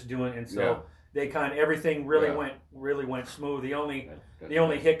he's just doing. And so they kind of, everything really went smooth. The only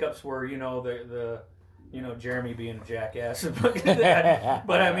hiccups were, you know, the you know, Jeremy being a jackass. But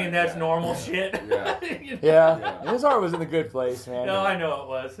I mean, that's normal shit. You know? Yeah. His heart was in a good place, man. No, I know it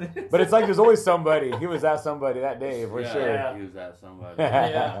was. But it's like there's always somebody. He was that somebody that day, for sure. Yeah. He was that somebody.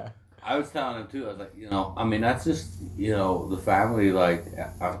 Yeah. I was telling him too. I was like, you know, I mean, that's just, you know, the family. Like,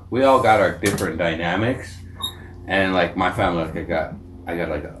 we all got our different dynamics, and like my family, like I got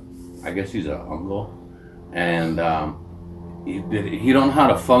like I guess he's an uncle, and he don't know how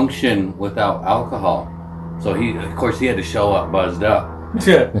to function without alcohol. So of course, he had to show up buzzed up,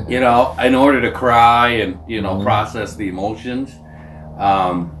 you know, in order to cry and, you know, process the emotions,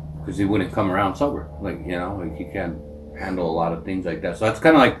 because he wouldn't come around sober. Like, you know, like he can't handle a lot of things like that. So that's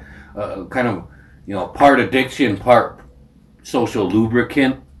kind of like, you know, part addiction, part social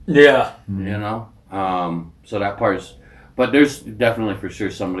lubricant. Yeah. You know, so that part's But there's definitely for sure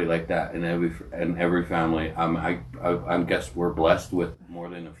somebody like that in every family. I guess we're blessed with more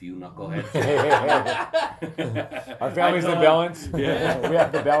than a few knuckleheads. Our family's in balance. Yeah. We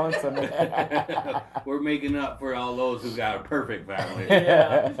have the balance. We're making up for all those who got a perfect family.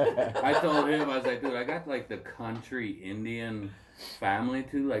 Yeah. I told him, I was like, dude, I got like the country Indian family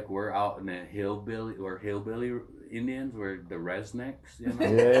too. Like we're out in the hillbilly Indians. We're the Resnicks, you know.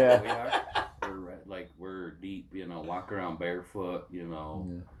 Yeah. We are. We're deep, you know. Walk around barefoot, you know.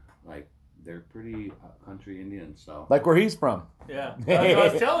 Yeah. Like they're pretty country Indians. So like where he's from. Yeah. That's what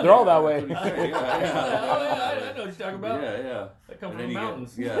I was telling They're you. all that way. I know what you're talking about. Yeah. They come from the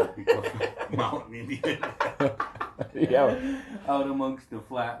mountains. Mountain Indian. Yeah. Out amongst the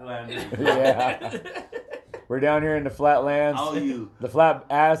flatlanders. Yeah. We're down here in the flatlands. All you. The flat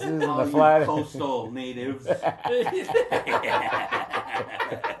asses and the flat. Coastal natives.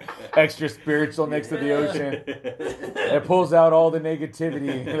 Extra spiritual next to the ocean. It pulls out all the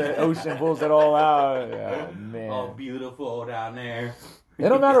negativity. The ocean pulls it all out. Oh, man. All beautiful down there. It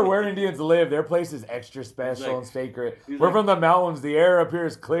don't matter where Indians live. Their place is extra special and sacred. We're from the mountains. The air up here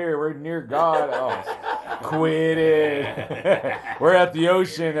is clear. We're near God. Oh, quit it. We're at the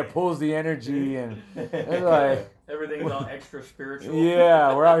ocean that pulls the energy. And it's like... Everything's all extra spiritual.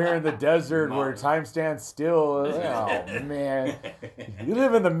 Yeah, we're out here in the desert where time stands still. Oh, man. You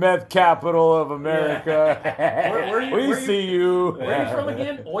live in the meth capital of America. Yeah. We see you. Where are you from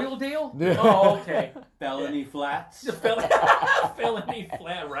again? Oildale? Oh, okay. Felony Flats. Felony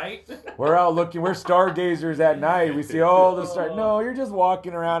Flat, right? We're out looking. We're stargazers at night. We see all the stars. No, you're just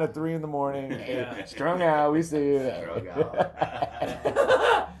walking around at 3 a.m. Yeah. Strung out. We see you. Strung out.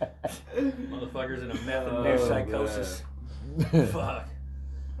 Motherfuckers in a meth-induced psychosis. Fuck.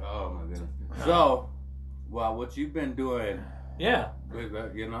 Oh my goodness. So, well, what you've been doing? Yeah.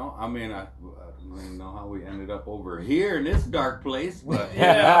 You know, I mean, I don't even know how we ended up over here in this dark place, but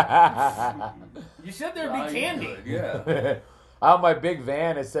yeah. You said there'd be candy. Yeah. On my big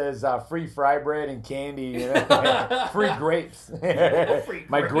van, it says free fry bread and candy. You know? Free grapes.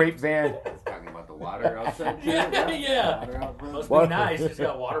 My grape van. Talking about the water outside. Yeah. Must be nice. It's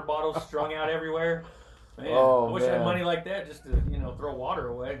got water bottles strung out everywhere. Man, I wish I had money like that just to, throw water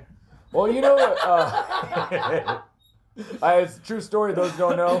away. Well, you know what? It's a true story. Those who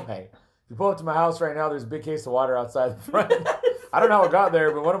don't know. Hey, if you pull up to my house right now, there's a big case of water outside the front. I don't know how it got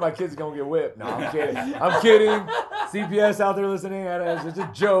there, but one of my kids is going to get whipped. No, I'm kidding. I'm kidding. CPS out there listening. It's just a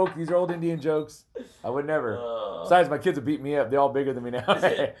joke. These are old Indian jokes. I would never. Besides, my kids will beat me up. They're all bigger than me now.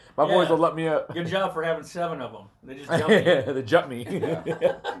 My boys will let me up. Good job for having 7 of them. They just jumped you. They jumped me.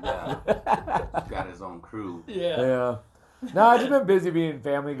 Yeah. Got his own crew. Yeah. No, I've just been busy being a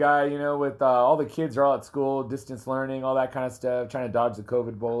family guy, with all the kids are all at school, distance learning, all that kind of stuff, trying to dodge the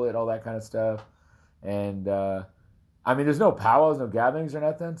COVID bullet, all that kind of stuff. And, there's no powwows, no gatherings or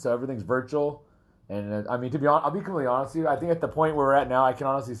nothing, so everything's virtual. And, to be honest, I'll be completely honest with you, I think at the point where we're at now, I can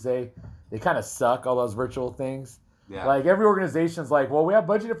honestly say they kind of suck, all those virtual things. Yeah. Like, every organization's like, well, we have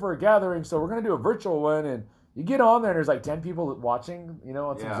budgeted for a gathering, so we're going to do a virtual one. And you get on there, and there's like 10 people watching,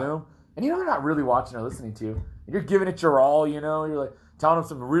 on some Zoom. And they're not really watching or listening to you. You're giving it your all, You're like telling them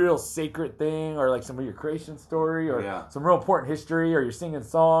some real sacred thing or like some of your creation story or some real important history or you're singing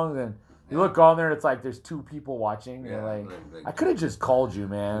songs and you look on there and it's like there's 2 people watching. Yeah, and like, I could have just called you,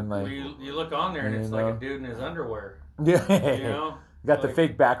 man. Like you look on there and it's like a dude in his underwear. Yeah. You got the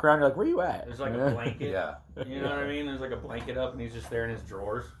fake background. You're like, where you at? There's like a blanket. You know what I mean? There's like a blanket up and he's just there in his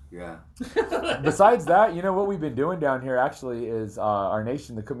drawers. Yeah. Besides that, what we've been doing down here actually is our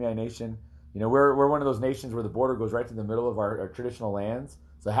nation, the Kumeyaay Nation. We're one of those nations where the border goes right to the middle of our traditional lands.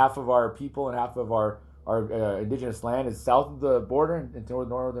 So half of our people and half of our indigenous land is south of the border in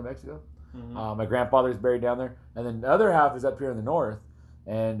northern Mexico. Mm-hmm. My grandfather's buried down there. And then the other half is up here in the north.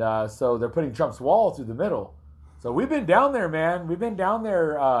 And so they're putting Trump's wall through the middle. So we've been down there, man. We've been down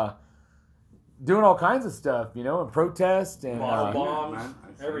there doing all kinds of stuff, and protest and bombs,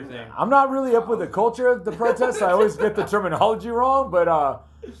 everything. I'm not really up with the culture of the protests. I always get the terminology wrong, but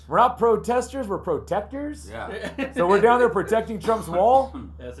we're not protesters. We're protectors. Yeah. So we're down there protecting Trump's wall.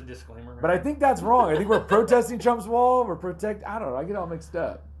 That's a disclaimer. But I think that's wrong. I think we're protesting Trump's wall. I don't know. I get all mixed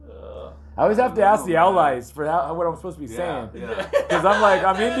up. I always have to ask the allies for what I'm supposed to be saying. Because I'm like,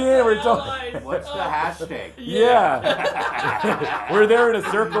 I'm Indian. We're talking. What's the hashtag? Yeah. We're there in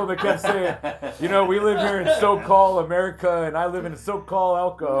a circle that kept saying, you know, we live here in SoCal America, and I live in SoCal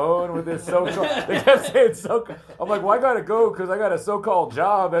El Cajon with this SoCal. They kept saying SoCal. I'm like, well, I got to go because I got a SoCal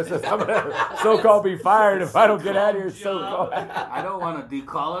job. That says I'm going to SoCal be fired if I don't get out of here SoCal. I don't want to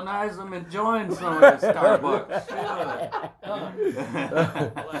decolonize them and join some of the Starbucks.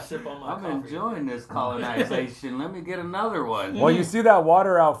 I'm enjoying this colonization. Let me get another one. Well, you see that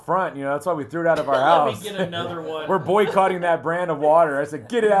water out front, you know, that's why we threw it out of our house. Let me get another one. We're boycotting that brand of water. I said,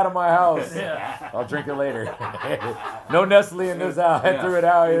 get it out of my house. Yeah. I'll drink it later. No Nestle in this house. I threw it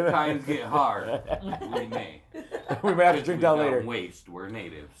out. If times get hard, we may. We may have to drink that later. Waste. We're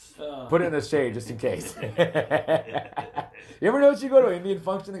natives. Put it in the shade just in case. You ever notice you go to an Indian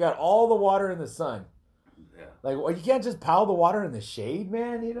function, they got all the water in the sun. Yeah. Like, well, you can't just pile the water in the shade,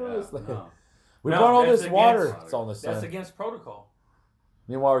 man. You know, it's like, we brought all this water. It's all in the sun. That's against protocol.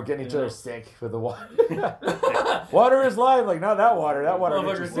 Meanwhile, we're getting each other sick with the water. Water is life. Like, not that water. That water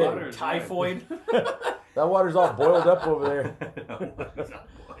makes you sick. Typhoid. That water's all boiled up over there.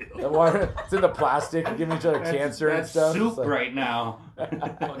 That water, it's in the plastic, giving each other cancer and stuff. Soup like, right now.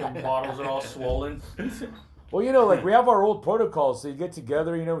 Fucking bottles are all swollen. Well, you know, like we have our old protocols. So you get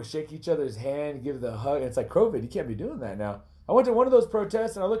together, you know, we shake each other's hand, give the hug. And it's like COVID. You can't be doing that now. I went to one of those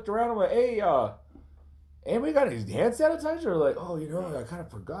protests and I looked around. I'm like, hey, anybody got any hand sanitizer? Like, oh, you know, I kind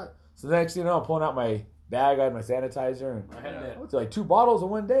of forgot. So the next thing you know, I'm pulling out my bag. I had my sanitizer. And I went to like 2 bottles in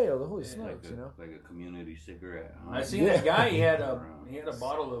one day. I was like, holy smokes, you know. Like a community cigarette. Huh? I seen that guy. He had a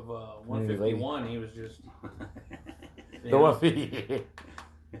bottle of 151. He was just the 150.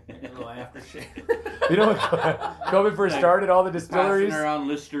 A little aftershave. You know when COVID first started, all the distilleries passing around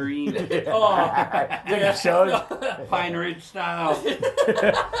Listerine. Pine Ridge style.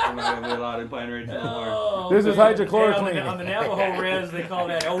 I'm not gonna be allowed in Pine Ridge anymore. This is hydrochloroquine. On the Navajo Rez, they call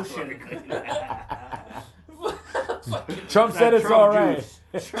that ocean. Trump said it's all right.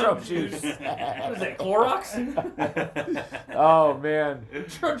 Trump juice. What is that, Clorox? Oh, man.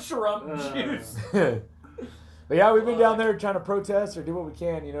 Trump juice. But yeah, we've been down there trying to protest or do what we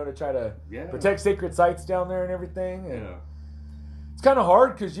can, you know, to try to protect sacred sites down there and everything. And it's kind of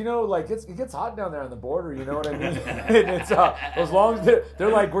hard because, you know, like it gets hot down there on the border, you know what I mean? And it's as long as they're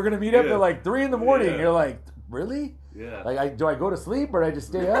like, we're going to meet up at like 3 in the morning. Yeah. You're like, really? Yeah. Like, do I go to sleep or I just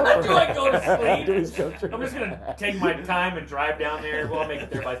stay up? Do I go to sleep? I'm just going to take my time and drive down there. Well, I'll make it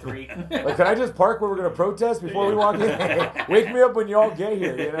there by 3. Like, can I just park where we're going to protest before we walk in? Wake me up when you all get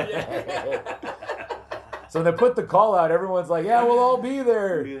here, you know? So when they put the call out, everyone's like, yeah, we'll all be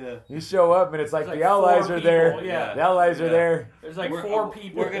there. Yeah. You show up, and it's like the allies are there. Yeah. The allies are there. There's like 4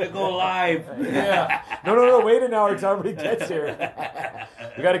 people. We're going to go live. Yeah. No, wait an hour until everybody gets here.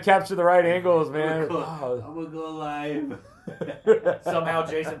 We got to capture the right angles, man. I'm going to go live. Somehow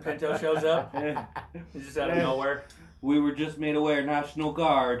Jason Pinto shows up. He's just out of nowhere. We were just made aware National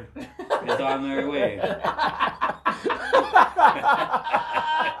Guard is on their way.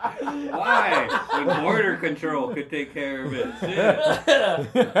 Why? When Border Control could take care of it.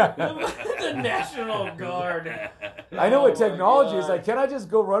 The National Guard. I know what technology is like. Can I just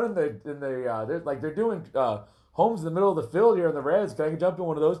go run in the they're doing homes in the middle of the field here in the Rez. Can I jump in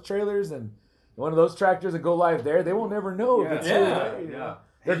one of those trailers and one of those tractors and go live there? They will never know if it's here.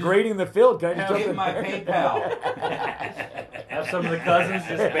 They're grading the field. Can I just jump in my PayPal? Have some of the cousins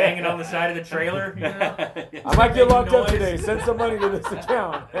just banging on the side of the trailer. You know? I might get locked up today. Send some money to this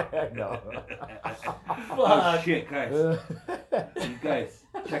account. No. Oh shit, guys! You guys,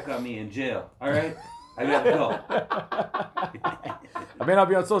 check on me in jail. All right, I gotta go. I may not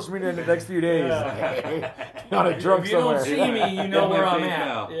be on social media in the next few days. On a drunk somewhere. If you don't see me, you know where I'm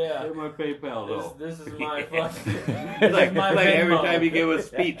at. Yeah. Hit my PayPal though. This is my fucking. It's like every time you give a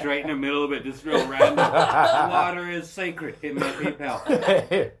speech, right in the middle of it, just real random. Water is sacred. Hit my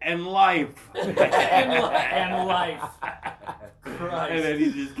PayPal. And life. and life. Christ. And then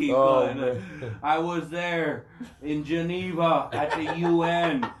you just keep going. Man. I was there in Geneva at the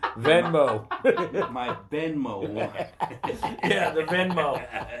UN. Venmo. My Venmo. Yeah, the Venmo.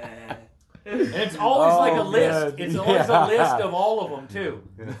 And it's always like a list. It's always a list of all of them too.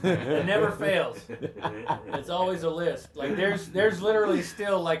 It never fails. It's always a list. Like there's literally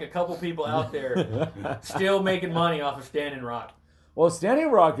still like a couple people out there still making money off of Standing Rock. Well,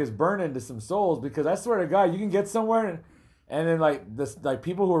 Standing Rock is burning to some souls because I swear to God, you can get somewhere and then like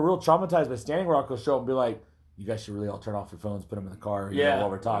people who are real traumatized by Standing Rock will show up and be like, "You guys should really all turn off your phones, put them in the car, while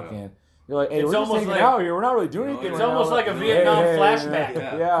we're talking." You're like, hey, It's we're just almost hanging like- out here. We're not really doing anything. It's right almost now. like a Vietnam flashback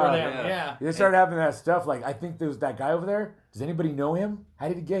Yeah. for them. Yeah. They started having that stuff. Like, I think there's that guy over there. Does anybody know him? How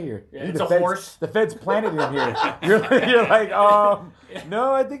did he get here? Yeah, I think it's the a horse. The feds planted him here. You're like,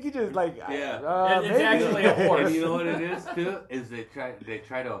 no, I think he just like, It's maybe. actually a horse. And you know what it is too? Is they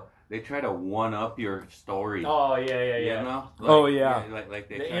try to one up your story. Oh yeah. You know? Like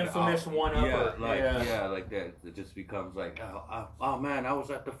they The try infamous to, one-upper. like that. It just becomes like, oh man, I was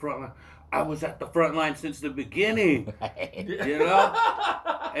at the front line. I was at the front line since the beginning. You know?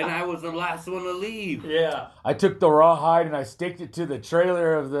 And I was the last one to leave. Yeah. I took the rawhide and I staked it to the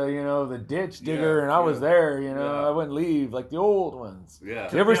trailer of the ditch digger, and I was there. I wouldn't leave like the old ones.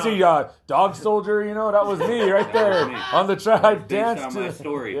 Yeah. You ever see Dog Soldier? That was me right there on the tribe dance to my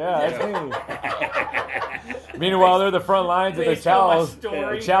story. Yeah, that's me. Meanwhile, they're the front lines of the Based on my chow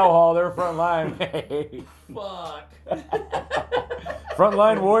story. hall. They're front line. Fuck.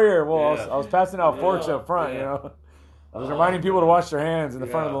 Frontline warrior. Well, Yeah. I was passing out forks up front. I was reminding people to wash their hands in the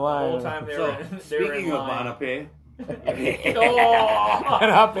front of the The line. whole time they were in Speaking of line. Manapi, Oh!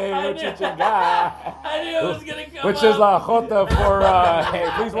 Manapi, I chichanga. knew it was gonna come Which up. is la jota for, hey,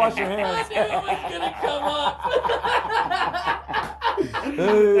 please wash your I hands. knew it was gonna come up.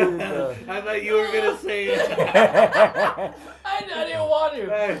 I thought you were gonna say it. I didn't want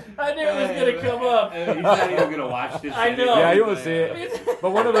to. I knew it was gonna come up. He's not even gonna watch this. I know. Yeah, you won't see it.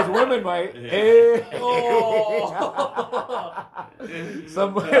 But one of those women might. Hey. Oh. He's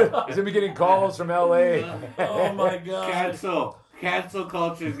gonna be getting calls from LA. Oh my god. Cancel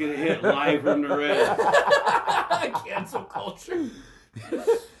culture is gonna hit live from the red. Cancel culture.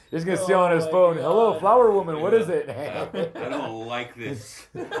 He's gonna see on his my phone. God. Hello, flower woman. What is it? I don't like this.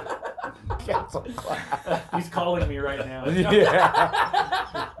 Cancel. He's calling me right now.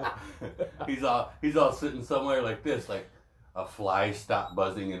 Yeah. He's all sitting somewhere like this, like a fly stopped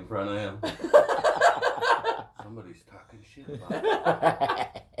buzzing in front of him. Somebody's talking shit about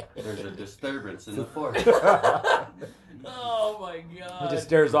it. There's a disturbance in the forest. Oh my He god. just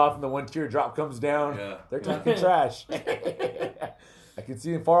stares off, and the one teardrop comes down. Yeah. They're talking trash. I can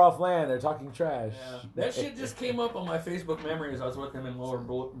see in far off land. They're talking trash. Yeah. That shit just came up on my Facebook memories. I was with him in Lower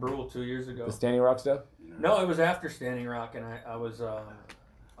Brule 2 years ago. The Standing Rock stuff. No, it was after Standing Rock, and I was in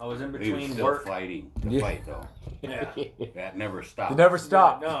He was between still work. fighting the Yeah. fight though. Yeah. That never stopped. They never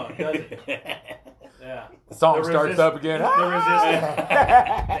stop. No, it doesn't. Yeah. The song The starts up again. The resistance.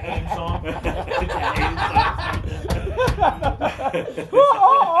 The aim song.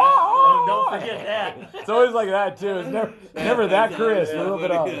 Oh, don't forget that. It's always like that too. It's never that crisp. A little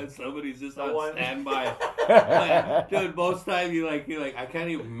bit off. Somebody's just The on one- standby. Like, dude, most times you're like, I can't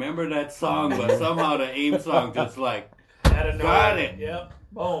even remember that song, but somehow the aim song just like, Out of nowhere. got it. Yep.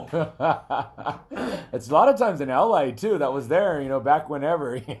 Boom. It's a lot of times in LA too. That was there, back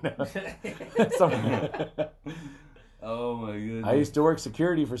whenever. Oh my goodness. I used to work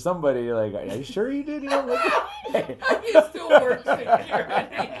security for somebody. Like, are you sure you did? Like, I used to work security.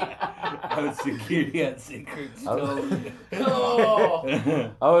 I was security at Secret Stove.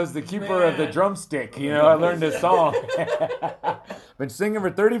 Oh. I was the keeper of the Man. drumstick. I learned this song. Been singing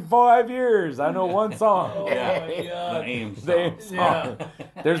for 35 years. I know one song. Oh Yeah. my The god. aim song. The aim song. Yeah.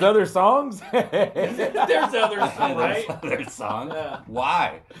 There's other songs. There's others, right? Their song? Yeah.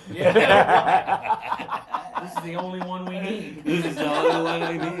 Why? Yeah. This is the only one we need. This is the only one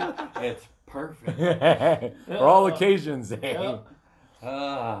I need. It's perfect. For all occasions. Yep.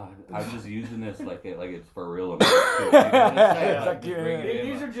 I'm just using this like it's for real. These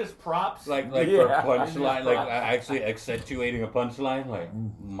are just props. Like Yeah. for punchline, like actually accentuating a punchline, like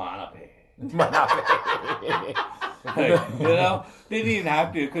Manapi. Like, didn't even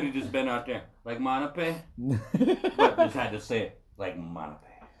have to. It could have just been out there like Manapi, but just had to say it like Manapi.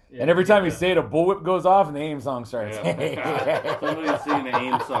 And every time you say it, a bullwhip goes off and the aim song starts. Yeah. Somebody's singing the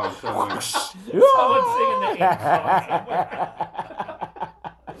aim song somewhere. Someone's singing the aim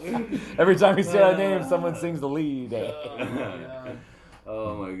song. Every time you say that name, someone sings the lead. Oh, my God.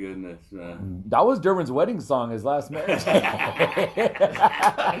 Oh my goodness, man. That was Durbin's wedding song, his last marriage. And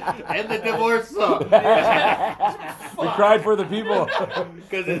the divorce song. He cried for the people.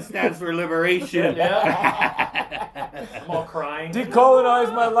 Because it stands for liberation. Yeah. I'm all crying.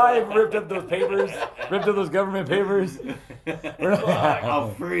 Decolonize my life. Ripped up those papers. Ripped up those government papers.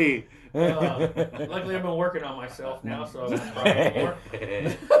 I'm free. Luckily, I've been working on myself now, so I'm not crying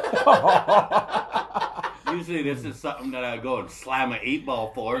anymore. Usually this is something that I go and slam an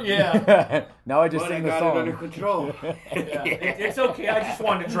 8-ball for. Yeah. Now I just But sing I the got song. it under control. It's okay. I just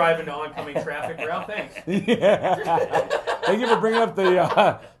wanted to drive into oncoming traffic route. Thanks. Yeah. Thank you for bringing up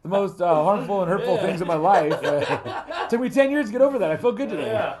the most harmful and hurtful things in my life. Took me 10 years to get over that. I feel good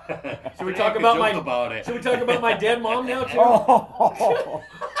today. Yeah. Should we talk about it. Should we talk about my dead mom now too? Oh.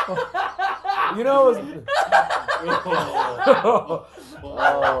 You know, it was,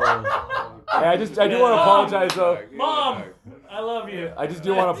 yeah, I do want to apologize though. Mom, I love you. I just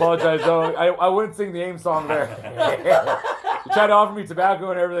do want to apologize though. I wouldn't sing the AIM song there. You tried to offer me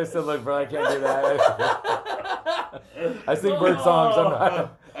tobacco and everything. I said, look, bro, I can't do that. I sing bird songs.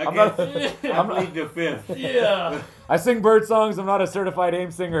 I'm pleading the fifth. Yeah. I sing bird songs. I'm not a certified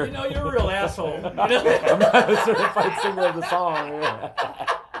AIM singer. You know, you're a real asshole. You know? I'm not a certified singer of the song.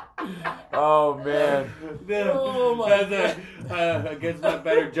 Oh man. Oh my God. Against my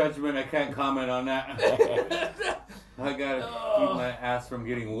better judgment, I can't comment on that. I gotta keep my ass from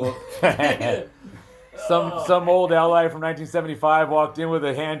getting whooped. Some old ally from 1975 walked in with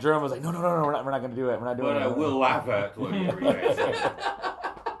a hand drum. Was like, no, we're not gonna do it. We're not doing it. But I will laugh at whatever you guys say.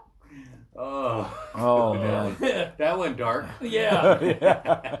 Oh man. That went dark. Yeah.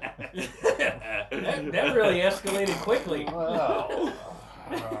 Yeah. That really escalated quickly. Wow.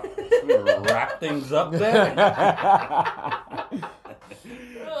 Wrap things up there.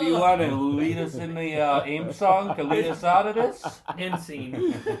 Do you want to lead us in the AIM song to lead us out of this? End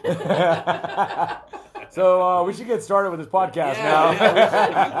scene. So we should get started with this podcast now. Yeah, we should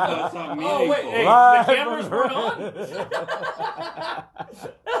talk about something meaningful. Oh wait, hey, Live the cameras from weren't on.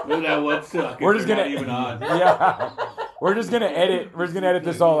 Look, that would suck. We're just gonna not even on. Yeah. We're just gonna edit. We're just gonna edit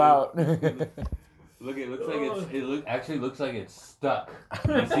this all out. Look, it looks like actually looks like it's stuck.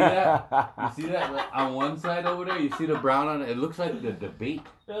 You see that? You see that like, on one side over there? You see the brown on it? It looks like the debate.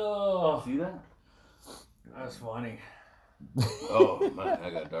 Oh, See that? that's funny. Oh man,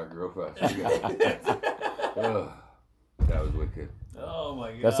 I got dark real fast. Ugh, that was wicked. Oh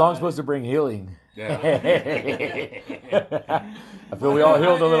my God. That song's supposed to bring healing. Yeah. I feel we all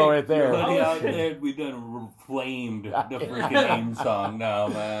healed a little right there. Everybody out there, we done flamed the freaking AIM song now,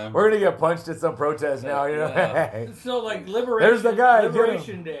 man. We're gonna get punched at some protest now, you know. Yeah. So like Liberation. There's the guy, get him.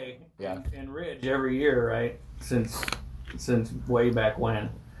 Liberation Day. Yeah. In Ridge every year, right? Since way back when,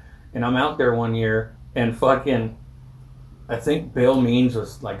 and I'm out there one year and fucking, I think Bill Means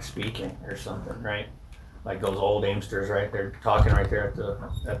was like speaking or something, right? Like those old Aimsters, right? They're talking right there at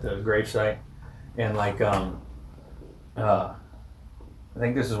the gravesite, and like I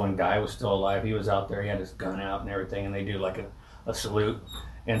think this is when Guy was still alive. He was out there. He had his gun out and everything, and they do like a salute.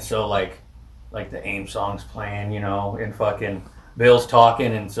 And so like the AIM song's playing, you know, and fucking Bill's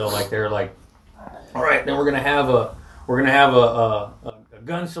talking, and so like they're like, all right, then we're gonna have a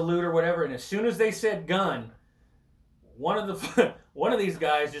gun salute or whatever. And as soon as they said gun, one of these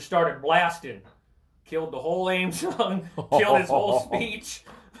guys just started blasting, killed the whole AIM song, killed his whole speech.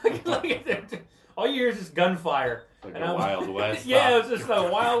 All you hear is just gunfire. Like And the I was- Wild West. Yeah, it was just the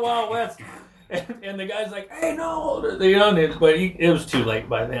wild, wild west. And the guy's like, "Hey, no!" You know, but it was too late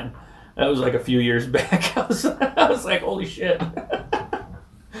by then. That was like a few years back. I was like, "Holy shit!"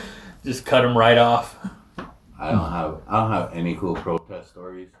 Just cut him right off. I don't have any cool protest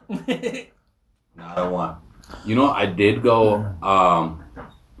stories. Not one. You know, I did go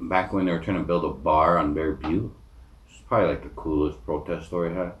back when they were trying to build a bar on Bear Butte. It's probably like the coolest protest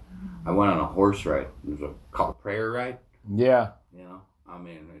story I had. I went on a horse ride. It was called a prayer ride. Yeah. You know, I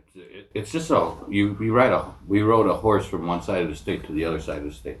mean, it's just we rode a horse from one side of the state to the other side of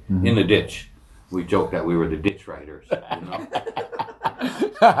the state in the ditch. We joked that we were the ditch riders. You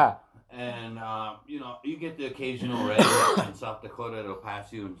know. And you know, you get the occasional redneck in South Dakota that'll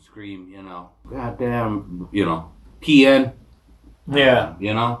pass you and scream, you know, goddamn, you know, PN. Yeah.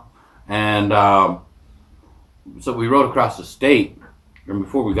 You know, and so we rode across the state. And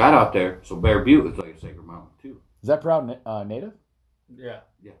before we got out there, so Bear Butte was like a sacred mountain too. Is that proud native? Yeah.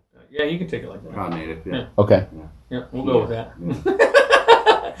 Yeah. Yeah, you can take it like that. Proud native, yeah. Okay. Yeah, we'll go with that.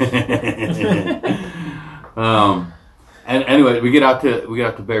 And anyway, we get out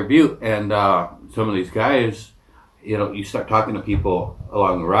to Bear Butte, and some of these guys, you know, you start talking to people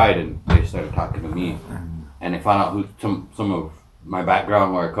along the ride, and they started talking to me, and they found out who some of my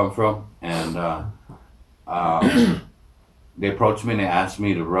background, where I come from, and they approached me and they asked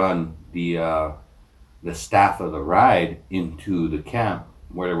me to run the staff of the ride into the camp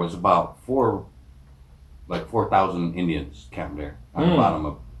where there was about 4,000 Indians camped there on the bottom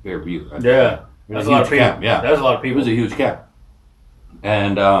of Bear Butte. Yeah. That's a lot of people. Camp, yeah. That's a lot of It people. was a huge camp.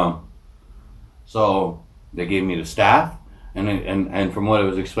 And so they gave me the staff, And from what it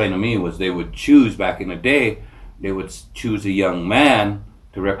was explained to me was they would choose back in the day, they would choose a young man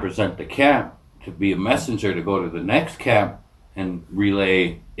to represent the camp, to be a messenger to go to the next camp and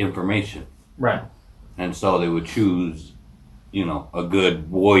relay information. Right. And so they would choose, a good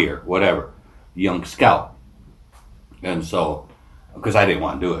warrior, whatever, young scout. And so, because I didn't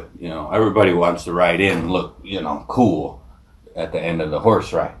want to do it, everybody wants to ride in and look, cool at the end of the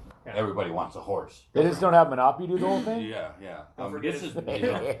horse ride. Yeah. Everybody wants a horse. They just don't have Manapi do the whole thing? Yeah. This is,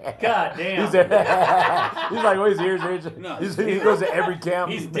 God damn. He's like, well, he's here. No, he goes to every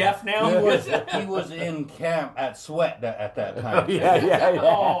camp. He's deaf now? He was in camp at Sweat at that time. Yeah.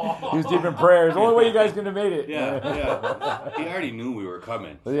 Oh. He was deep in prayers. The only way you guys could have made it. Yeah. He already knew we were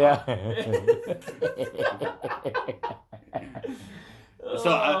coming. So. Yeah. So,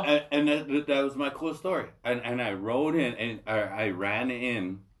 that was my cool story. And I rode in, and I ran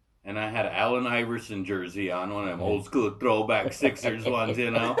in, and I had an Allen Iverson jersey on, one of them old school throwback Sixers ones,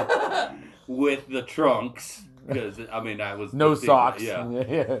 with the trunks. Because, I was... No socks. Yeah.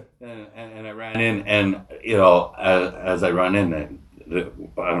 And I ran in, and, as I run in, I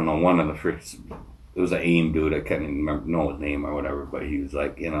don't know, one of the freaks, it was an AIM dude, I can't even know his name or whatever, but he was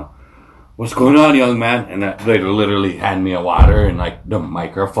like, what's going on, young man? And they literally hand me a water and like the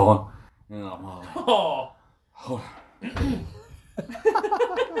microphone.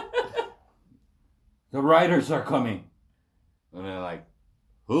 The writers are coming. And they're like,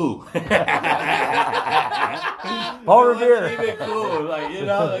 who? Paul Revere. Even cool. Like, I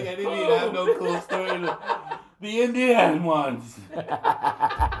didn't even have no cool story. The Indian ones.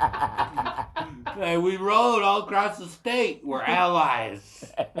 And we rode all across the state. We're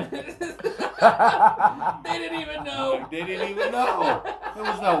allies. They didn't even know. There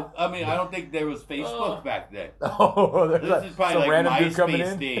was no. I don't think there was Facebook back then. This is probably like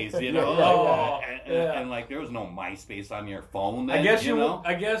MySpace days, And like there was no MySpace on your phone. Then, I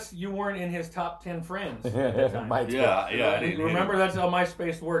guess you weren't in his top 10 friends at the time. Yeah. Remember, that's how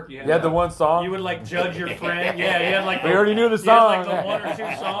MySpace worked. You had the one song. You would like judge your friend. Yeah, you had like. We already knew the song. You had like the one or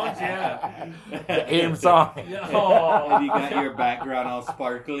two songs. Yeah. The AIM song. And you got your background all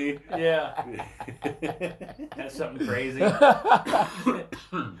sparkly. Yeah. That's something crazy.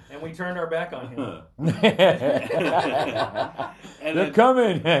 And we turned our back on him. And they're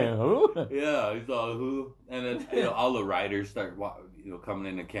coming. Who? Yeah, he's all who. And then all the riders start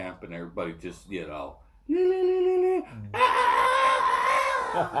coming into camp, and everybody just they're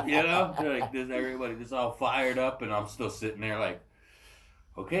like this. Everybody just all fired up, and I'm still sitting there like,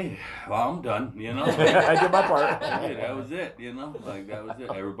 okay, well, I'm done, I did my part. Yeah, that was it, like that was it.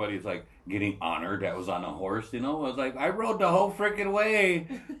 Everybody's like getting honored that was on a horse, I was like, I rode the whole freaking way.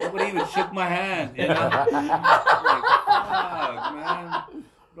 Nobody even shook my hand, Like, fuck, man.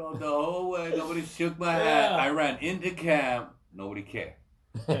 Rode the whole way, nobody shook my hand. I ran into camp, nobody cared.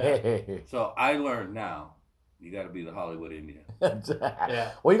 So I learned now, you got to be the Hollywood Indian.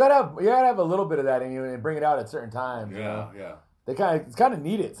 Yeah. Well, you gotta have a little bit of that in you and bring it out at certain times. Yeah. It's kind of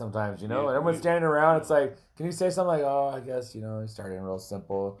need it sometimes, and everyone's standing around. It's like, can you say something like, oh, I guess, starting real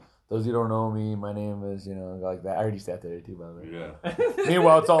simple. Those who don't know me, my name is, like that. I already sat there too, by the way. Yeah.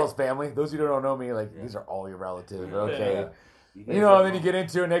 Meanwhile, it's all his family. Those who don't know me, like, these are all your relatives. Okay. Yeah. And then you get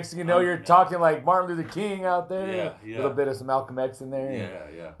into it. Next thing you know, you're talking like Martin Luther King out there. Yeah. A little bit of some Malcolm X in there.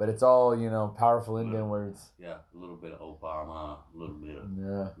 Yeah. But it's all, powerful Indian words. Yeah, a little bit of Obama, a little bit of... Yeah.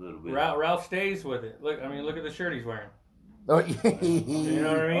 A little bit Ralph stays with it. Look at the shirt he's wearing. Oh, you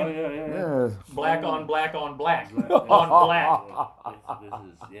know what I mean? Oh, yeah. Black on black on black. On black.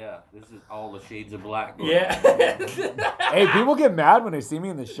 This is all the shades of black. Yeah. Hey, people get mad when they see me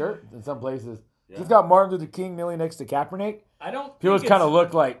in this shirt in some places. Yeah. It's got Martin Luther King kneeling next to Kaepernick. People just kind of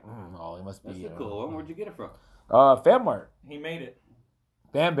look like, he must be. That's a cool one. Where'd you get it from? FanMart. He made it.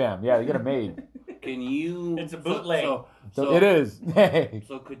 Bam Bam. Yeah, they get it made. Can you... It's a bootleg. So it is.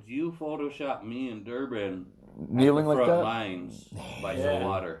 So could you Photoshop me and Durbin kneeling like that? Lines by some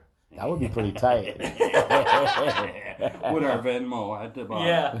water. That would be pretty tight. With our Venmo at the bottom.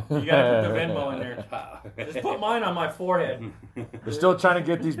 Yeah, you gotta put the Venmo in there. Just put mine on my forehead. They're still trying to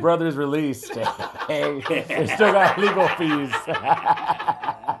get these brothers released. They still got legal fees.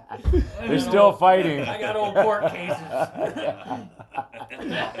 They're still fighting. I got old court cases.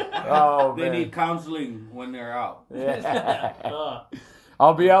 Oh, they need counseling when they're out. Yeah.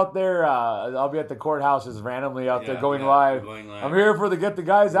 I'll be out there. I'll be at the courthouse just randomly out there going live. I'm here for get the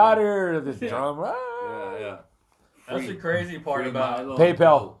guys out of here. This drum. Yeah. That's the crazy part about Mylo.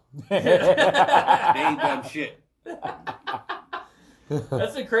 PayPal. They ain't done shit.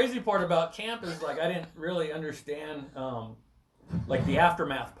 That's the crazy part about camp is like I didn't really understand like the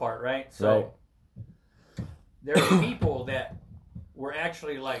aftermath part, right? So there are people that were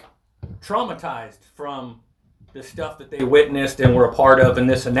actually like traumatized from the stuff that they witnessed and were a part of and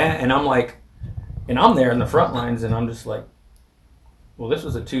this and that. And I'm like, and I'm there in the front lines and I'm just like, well, this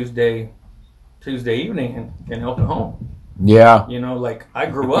was a Tuesday evening in El Cajon. Yeah. You know, like I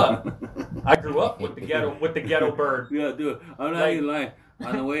grew up with the ghetto bird. Yeah, dude. I'm not even lying.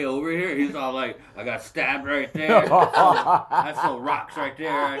 On the way over here, he's all like, I got stabbed right there. I saw rocks right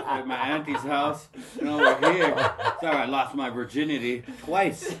there at my auntie's house. And over here, sorry, I lost my virginity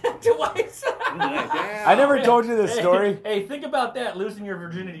twice. Twice. Like, I never told you this story. Hey, think about that, losing your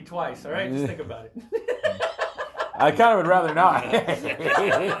virginity twice, all right? Just think about it. I kind of would rather not.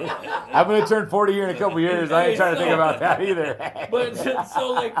 I'm going to turn 40 here in a couple years. I ain't trying to think about that either. But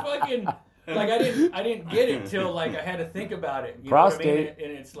so like fucking... Like I didn't get it till like I had to think about it. You prostate. Know what I mean?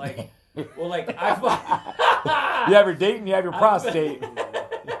 And it's like, well, like you have your date and you have your prostate.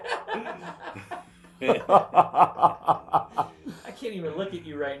 I can't even look at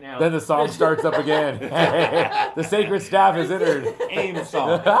you right now. Then the song starts up again. The sacred staff is entered. Aim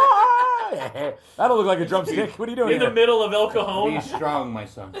song. That'll look like a drumstick. What are you doing in the middle of El Cajon? Be strong, my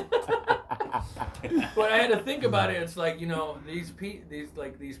son. But I had to think about it. It's like, you know, these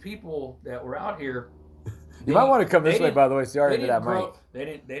people that were out here. You might want to come this way, by the way, so you are into that mic.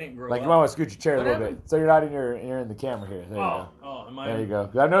 They didn't grow up. Like, you might want to scoot your chair a little bit. So you're not you're in the camera here. There you go. Am I? There you go.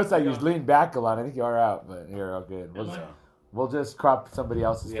 I noticed that you lean back a lot. I think you are out, but you're all good. We'll just crop somebody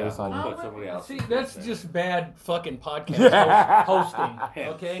else's face on you. Put somebody else. See, that's just bad fucking podcast hosting.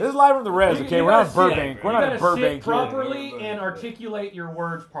 Okay. This is live from the Rez. Okay, we're not in Burbank. We're not in Burbank sit here. properly and articulate your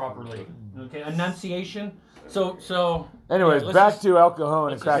words properly. Okay, enunciation. So. Anyways, back to El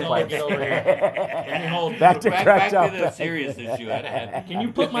Cajon and crack pipes. Back to the serious issue at hand. Can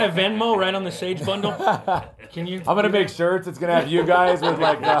you put my Venmo right on the Sage bundle? Can you? I'm gonna make shirts. It's gonna have you guys with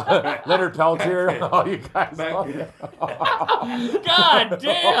like Leonard Peltier. All you guys. God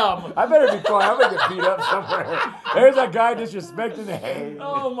damn! I better be quiet. I'm gonna get beat up somewhere. There's that guy disrespecting the hay.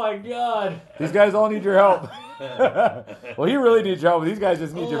 Oh my God! These guys all need your help. Well, he really needs your help. These guys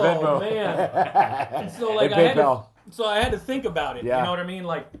just need your Venmo. Oh man! And so like hey, I had to think about it. Yeah. You know what I mean?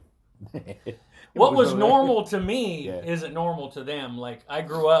 Like, what was normal to me isn't normal to them. Like, I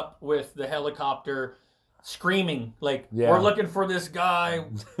grew up with the helicopter screaming, like, we're looking for this guy,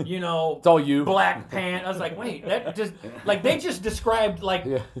 you know. It's all you. Black pants. I was like, wait, that just, like, they just described, like,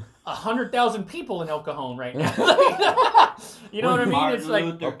 100,000 people in El Cajon right now. You know what I mean? Martin It's like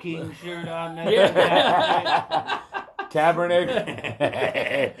Luther King shirt on there. Yeah. Kaepernick.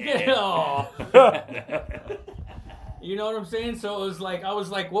 You know what I'm saying? So it was like, I was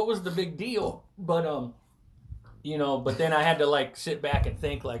like, what was the big deal? But you know, but then I had to like sit back and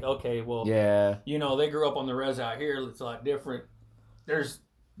think like, okay, well, you know, they grew up on the res out here. It's a lot different. There's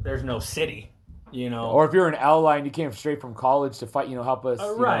no city, you know. Or if you're an ally and you came straight from college to fight, help us.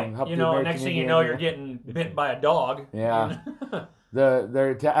 Right. Help you know, the next thing Indian, you know, you're getting bit by a dog. Yeah.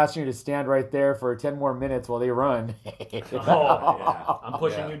 They're asking you to stand right there for 10 more minutes while they run. I'm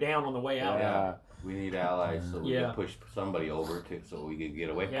pushing you down on the way out. Yeah. We need allies so we can push somebody over so we can get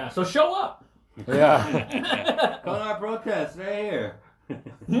away. Yeah. So show up. Yeah. Come on our protest right here.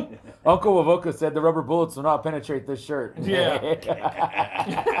 Uncle Wavoka said the rubber bullets will not penetrate this shirt. Yeah.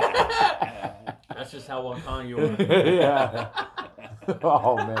 That's just how on you are. Yeah.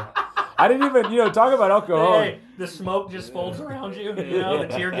 Oh man. I didn't even, talk about El Cajon. Hey, the smoke just folds around you, the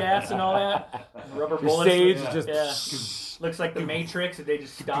tear gas and all that. Rubber bullets. Sage just looks like the Matrix, and they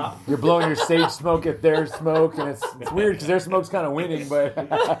just stop. You're blowing your sage smoke at their smoke, and it's weird because their smoke's kind of winning, but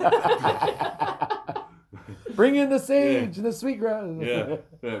bring in the sage and the sweetgrass. Yeah,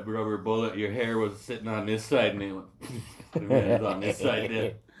 that rubber bullet. Your hair was sitting on this side, and it went on this side.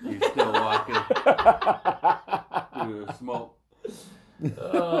 There, you're still walking through the smoke.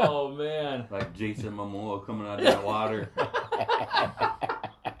 Oh man! Like Jason Momoa coming out of that water.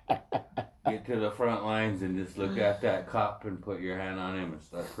 Get to the front lines and just look at that cop and put your hand on him and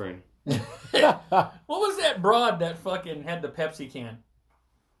start praying. What was that broad that fucking had the Pepsi can?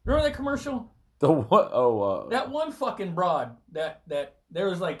 Remember that commercial? The what? Oh, that one fucking broad that there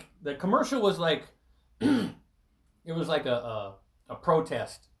was like the commercial was like it was like a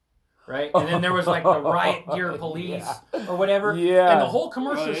protest. Right? And then there was like the riot gear police or whatever. Yeah. And the whole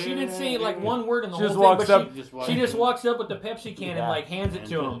commercial, she didn't say like one word in the whole thing, but she just walks up with the Pepsi can and like hands it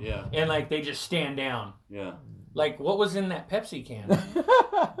to them. Yeah. And like they just stand down. Yeah. Like, what was in that Pepsi can?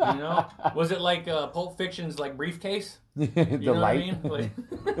 You know? Was it like Pulp Fiction's like briefcase? You know light. what I mean?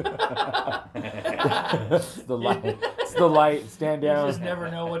 The light. It's the light. Stand down. You just never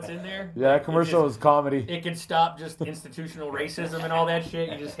know what's in there. Yeah, that commercial was comedy. It could stop just institutional racism and all that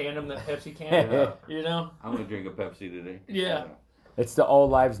shit. You just hand them the Pepsi can. You know? I'm going to drink a Pepsi today. Yeah. It's the All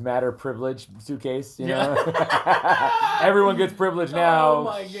Lives Matter privilege suitcase, you know? Everyone gets privilege now. Oh,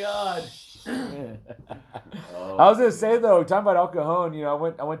 my God. I was gonna say though, talking about El Cajon, you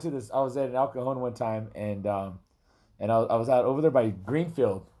know, I went to this. I was at El Cajon one time, and I was out over there by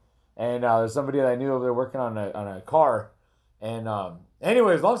Greenfield, and there's somebody that I knew over there working on a car, and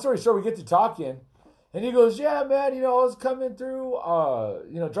anyways, long story short, we get to talking, and he goes, yeah, man, you know, I was coming through,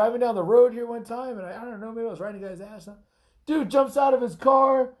 you know, driving down the road here one time, and I don't know, maybe I was riding a guy's ass. Dude jumps out of his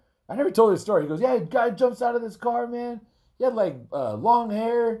car. I never told this story. He goes, yeah, a guy jumps out of this car, man. He had like long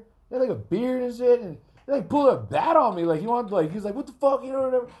hair. He had like a beard and shit, and he like pulled a bat on me. Like he wanted, like he's like, what the fuck, you know,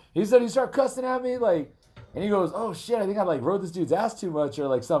 whatever. He said he started cussing at me, like, and he goes, oh shit, I think I like rode this dude's ass too much or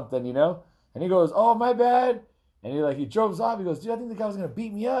like something, you know. And he goes, oh my bad. And he drove off. He goes, dude, I think the guy was gonna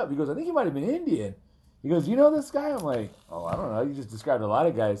beat me up. He goes, I think he might have been Indian. He goes, you know this guy? I'm like, oh, I don't know. You just described a lot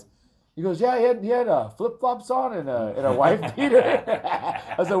of guys. He goes, yeah, he had flip flops on and a wife beater.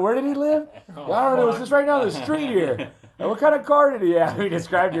 I was like, where did he live? I don't know. It was just right down the street here. And what kind of car did he have? He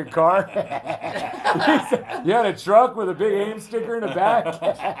described your car. He said, you had a truck with a big AIM sticker in the back.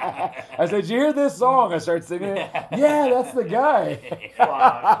 I said, did you hear this song? I started singing it. Yeah, that's the guy.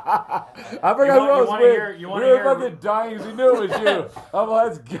 I forgot who I was with. We were fucking dying because we knew it was you. I'm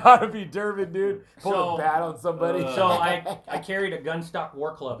like, that's got to be Durbin, dude. Pull a bat on somebody. So I carried a Gunstock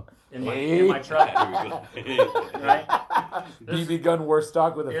War Club in my truck. Right? BB gun war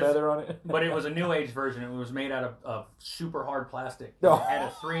stock with a feather on it. But it was a new age version. It was made out of super hard plastic. No. It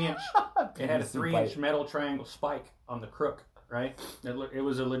had a 3-inch metal triangle spike on the crook, right? It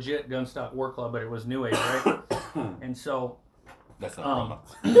was a legit Gunstock War Club, but it was new age, right? And so that's not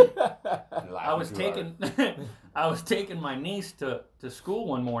I was taking my niece to school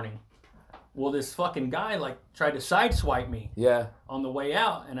one morning. Well, this fucking guy like tried to sideswipe me. Yeah. On the way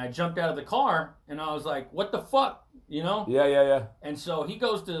out, and I jumped out of the car, and I was like, "What the fuck?" You know? Yeah. And so he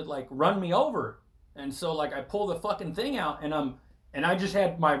goes to like run me over, and so like I pull the fucking thing out, and I just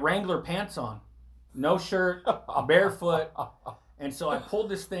had my Wrangler pants on, no shirt, barefoot, and so I pulled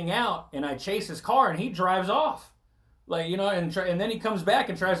this thing out, and I chase his car, and he drives off, like, you know, and then he comes back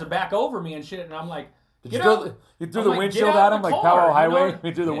and tries to back over me and shit, and I'm like. You threw the windshield at him like Powell Highway?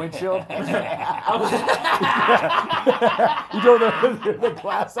 You threw the windshield? You threw the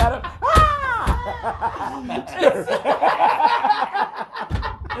glass at him?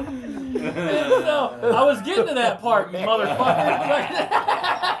 So, I was getting to that part, you motherfucker.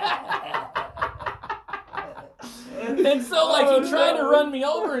 And so, like, he tried to run me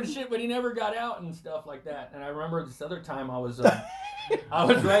over and shit, but he never got out and stuff like that. And I remember this other time I was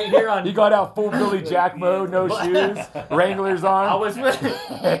right here on. He got out full Billy Jack mode, no shoes, Wranglers on. I was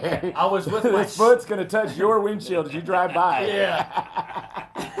with my. His foot's gonna touch your windshield as you drive by. Yeah.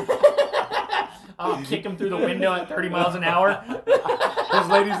 I'll kick him through the window at 30 miles an hour. His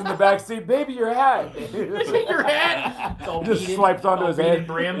lady's in the back seat. Baby, your hat. Your hat. Just swipes onto his head.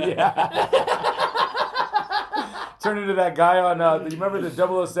 Brim. Yeah. Turn into that guy on, you remember the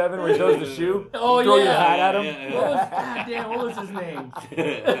 007 where he throws the shoe? Oh, you throw your hat at him? Yeah. What was his name?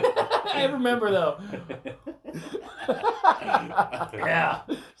 I remember, though. Yeah.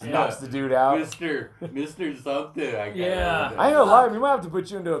 Knocks the dude out. Mr. something. I ain't gonna lie, we might have to put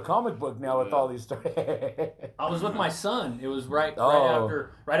you into a comic book now with all these stories. I was with my son. It was right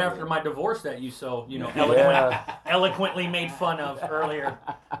after my divorce that you so eloquently made fun of earlier.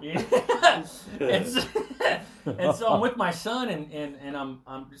 And so I'm with my son, and I'm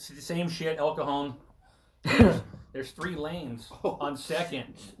same shit, El Cajon. There's 3 lanes on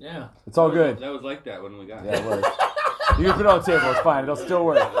Second. Yeah. It's all good. That was like that when we got it. Yeah, it was. You can put it on the table. It's fine. It'll still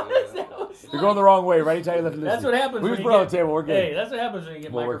work. You're going the wrong way. Right? That's what happens. We can put it on the table. We're good. Hey, that's what happens when you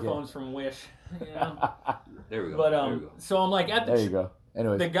get microphones from Wish. You know? There we go. But so I'm like at the. There you go.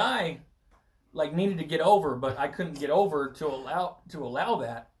 Anyways. The guy, like, needed to get over, but I couldn't get over to allow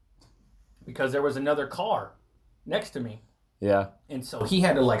that because there was another car next to me. Yeah. And so he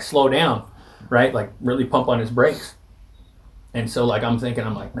had to like slow down, right? Like really pump on his brakes. And so like I'm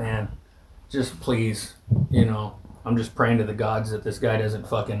like, man, just please, you know, I'm just praying to the gods that this guy doesn't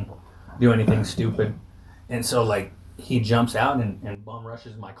fucking do anything stupid. And so like he jumps out and bum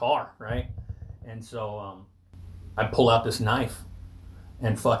rushes my car, right? And so I pull out this knife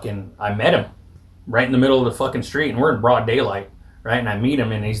and fucking I met him right in the middle of the fucking street, and we're in broad daylight, right? And I meet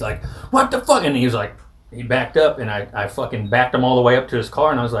him and he's like, what the fuck? And he's like, he backed up, and I fucking backed him all the way up to his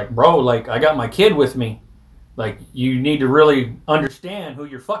car, and I was like, bro, like, I got my kid with me. Like, you need to really understand who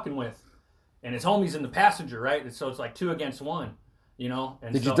you're fucking with. And his homie's in the passenger, right? And so it's like 2 against 1, you know?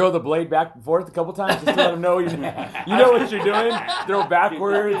 And Did you throw the blade back and forth a couple times just to let him know you know what you're doing? Throw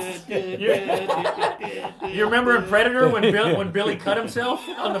backwards. You remember in Predator when Billy cut himself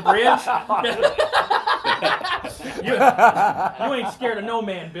on the bridge? You ain't scared of no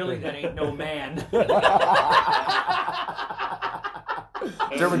man, Billy. That ain't no man.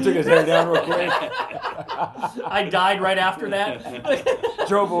 Durbin took his hair down real quick. I died right after that.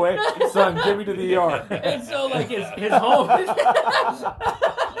 Drove away. Son, get me to the ER. And so, like, his home...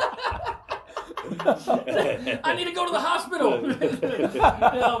 I need to go to the hospital.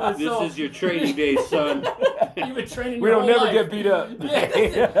 This is your training day, son. You've been training we your don't whole never life. get beat up.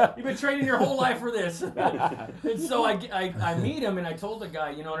 Yeah. You've been training your whole life for this. And so I meet him, and I told the guy,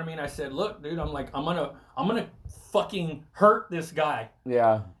 you know what I mean? I said, look, dude, I'm gonna fucking hurt this guy.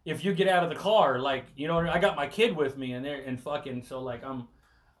 Yeah. If you get out of the car, like, you know, I got my kid with me, and fucking, so like I'm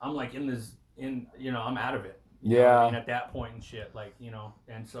like I'm out of it. You know what I mean, at that point and shit, like, you know,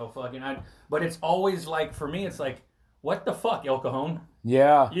 and so fucking but it's always like, for me, it's like, what the fuck, El Cajon?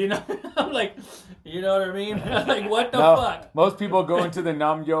 Yeah. You know, I'm like, you know what I mean? Like, what the fuck? Most people go into the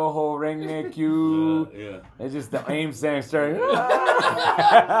Nam Yo Ho Reng Ne Kyu. Yeah. It's just the aim saying starting.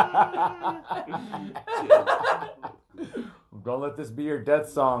 Don't let this be your death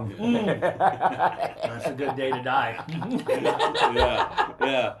song. That's a good day to die.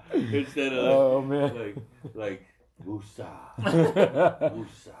 yeah. Instead of like woosah.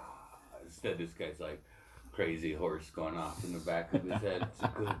 Woosah. Instead, this guy's like crazy horse going off in the back of his head. It's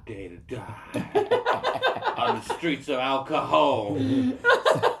a good day to die. On the streets of Al Cajon.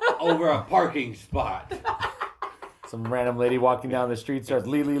 Over a parking spot. Some random lady walking down the street starts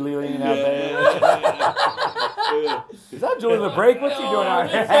leaning out there. Is that Julie LeBreak? What's she doing out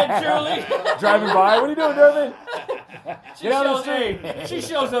here? Is that Julie? Driving by? What are you doing, Durbin? Get out of the street. She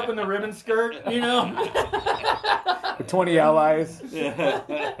shows up in the ribbon skirt, you know? With 20 allies.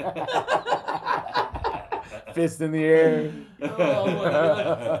 Fist in the air.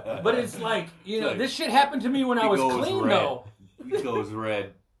 But it's like, you know, this shit happened to me when I was clean, though. He goes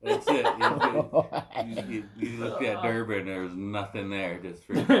red. That's it. You looked at Durbin, there was nothing there. Just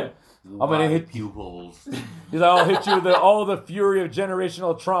for I'm gonna hit pupils. He's like, I'll hit you with all the fury of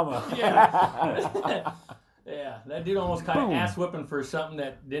generational trauma. Yeah. Yeah, that dude almost kind of ass whipping for something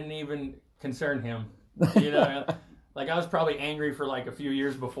that didn't even concern him. You know, like I was probably angry for like a few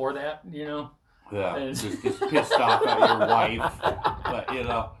years before that. You know. Yeah. Just pissed off at your wife, but you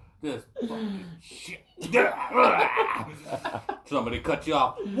know. This fucking shit. Somebody cut you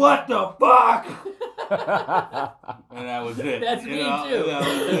off. What the fuck? And that was it. That's me too.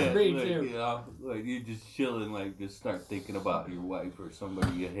 That's me too. You know, like you just chilling, like just start thinking about your wife or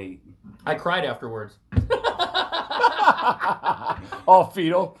somebody you hate. I cried afterwards. All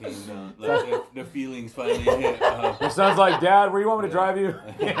fetal. Came down. Like the feelings finally hit. Your son's like, Dad, where you want me to drive you?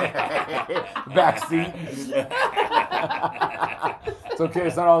 Back seat. It's okay,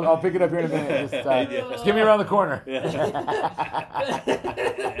 son. I'll pick it up here in a minute. Just give me around the corner.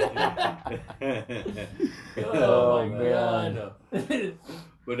 Oh my God.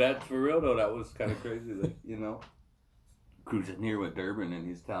 But that's for real though. That was kind of crazy. Like, you know, cruising here with Durbin, and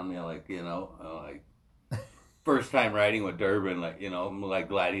he's telling me like, you know, like first time riding with Durbin, like, you know, I'm like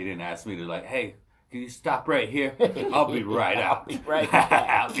glad he didn't ask me to like, hey, can you stop right here? I'll be right out.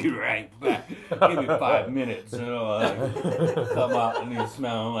 I'll be right back. Give me 5 minutes. You know, like, come out and he's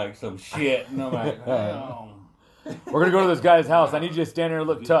smelling like some shit. And I'm like, oh. We're going to go to this guy's house. I need you to stand there and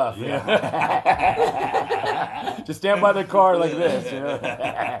look tough. Yeah. Just stand by the car like this. You know?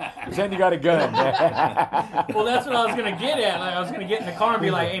 Pretend you got a gun. Well, that's what I was going to get at. Like, I was going to get in the car and be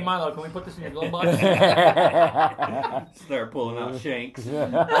like, hey, Mylo, can we put this in your glove box? Start pulling out shanks.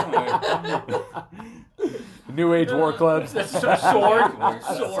 New Age war clubs. Sword.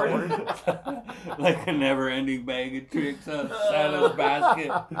 Like a never-ending bag of tricks on Santa's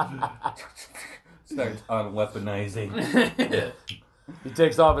basket. Starts on weaponizing. He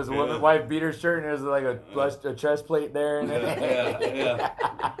takes off his wife beater shirt and there's like a chest plate there. Yeah.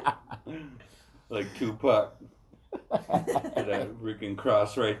 Like Tupac. That freaking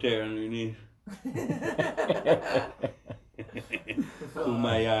cross right there underneath.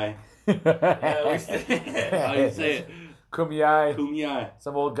 Kumayai. How do you say it? Kumyai. Kumyai.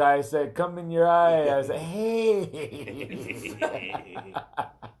 Some old guy said, "Come in your eye." I said, "Hey."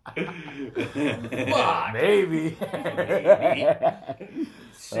 Maybe.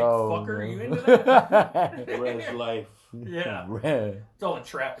 Sick fucker, are you into that? Rez life. Yeah. Red. It's all a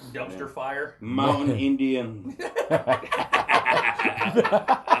trap dumpster fire. Mountain Indian.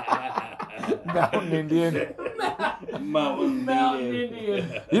 Mountain Indian. Mountain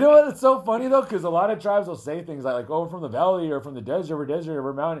Indian. You know what? It's so funny though, because a lot of tribes will say things like "oh, from the valley" or "from the desert"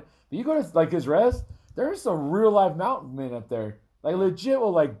 or mountain. But you go to like his res, there's some real life mountain men up there. Like legit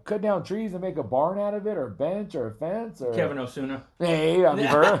will like cut down trees and make a barn out of it, or a bench, or a fence, or Kevin Osuna. Hey, I'm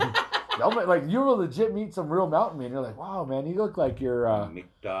heard. Like you will legit meet some real mountain men. You're like, wow, man, you look like you're. Mick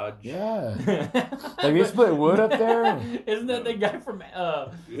Dodge. Yeah. Like they split wood up there. Isn't that the guy from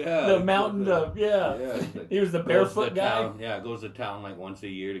Yeah, the mountain? He was the barefoot guy. Goes to town like once a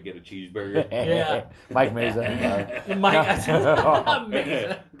year to get a cheeseburger. Yeah. Mike Mesa. Mike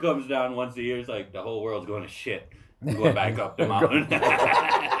Mesa. Comes down once a year. It's like the whole world's going to shit. Going back up the mountain.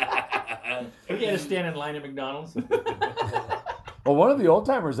 He had to stand in line at McDonald's. Well, one of the old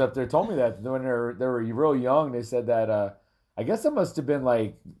timers up there told me that when they were real young, they said that I guess it must have been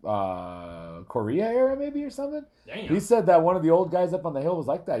like Korea era maybe or something. Damn. He said that one of the old guys up on the hill was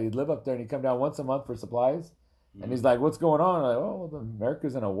like that. He'd live up there and he'd come down once a month for supplies. And he's like, "What's going on?" I'm like, "Oh, well,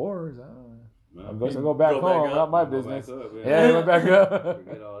 America's in a war." I'll go back home. Not my business. He went back up.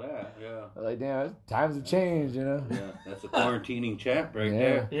 Forget all that. Yeah. Like, damn, times have changed, you know. Yeah, that's a quarantining champ right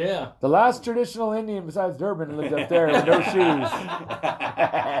there. Yeah. The last traditional Indian besides Durbin lived up there with no shoes.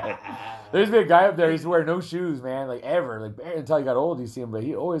 There's been a guy up there. He used to wear no shoes, man, like ever, like until he got old. You see him, but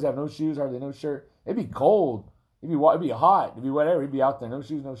he always have no shoes, hardly no shirt. It'd be cold. It'd be hot. It'd be whatever. He'd be out there, no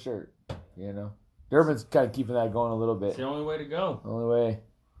shoes, no shirt. You know, Durbin's kind of keeping that going a little bit. It's the only way to go. Only way.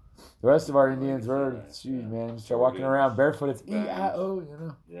 The rest of our Indians, we're shoes, man. Just start walking around barefoot. It's E-I-O, you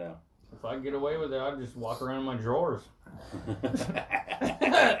know. Yeah. If I get away with it, I'd just walk around in my drawers.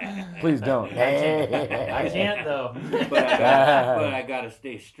 Please don't. I can't though. But I gotta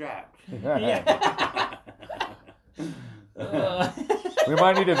stay strapped. Yeah. We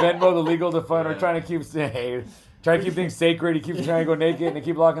might need to Venmo the legal to fund. We're trying to keep things sacred. He keeps trying to go naked and they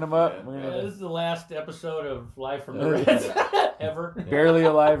keep locking him up. This is the last episode of Live from the Rez ever. Barely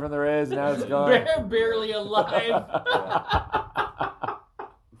alive from the Rez, now it's gone. Barely alive.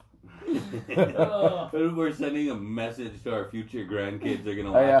 We're sending a message to our future grandkids. They're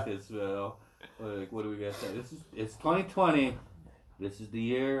gonna watch this. What do we got to say? It's 2020. This is the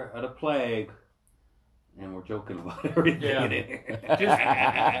year of the plague. And we're joking about everything. Yeah.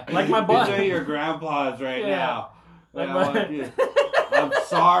 Just, like my boss. These are your grandpas right now. Like I'm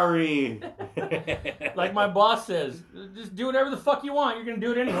sorry. Like my boss says, just do whatever the fuck you want. You're gonna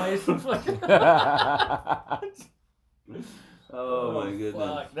do it anyways. Oh my goodness.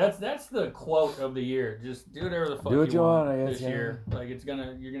 Fuck. That's the quote of the year. Just do whatever the fuck do what you want, I guess, this year. Like you're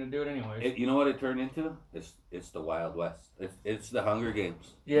gonna do it anyways. You know what it turned into? It's the Wild West. It's the Hunger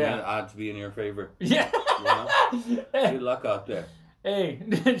Games. Yeah. The odds be in your favor. Yeah. You know? Good luck out there. Hey,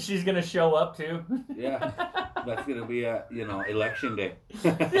 she's gonna show up too. Yeah. That's gonna be election day.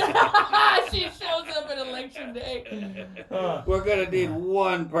 She shows up at election day. We're gonna need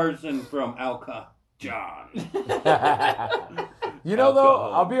one person from Alca. John. You know,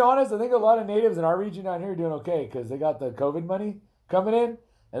 though, I'll be honest, I think a lot of natives in our region down here are doing okay because they got the COVID money coming in.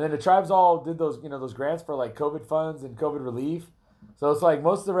 And then the tribes all did those grants for like COVID funds and COVID relief. So it's like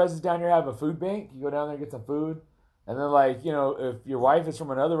most of the residents down here have a food bank. You go down there and get some food. And then if your wife is from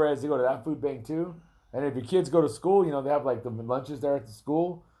another res, you go to that food bank too. And if your kids go to school, they have like the lunches there at the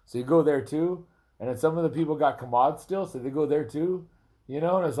school. So you go there too. And then some of the people got commods still, so they go there too. And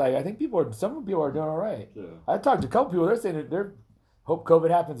it's like, I think some people are doing all right. Yeah. I talked to a couple people, they're saying that they're hope COVID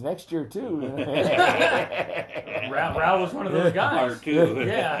happens next year too. Raul was one of those guys.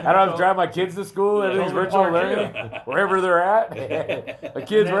 Yeah. I don't have to drive my kids to school. Everything's virtual learning. Wherever they're at. The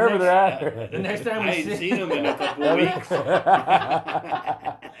kids, wherever they're at. The next time I ain't seen them in a couple of weeks.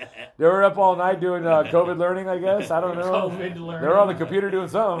 They were up all night doing COVID learning, I guess. I don't know. COVID learning. They were on the computer doing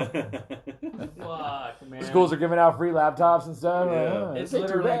something. Fuck, man. Schools are giving out free laptops and stuff. Yeah. It's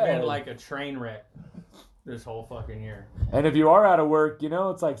literally been like a train wreck this whole fucking year. And if you are out of work,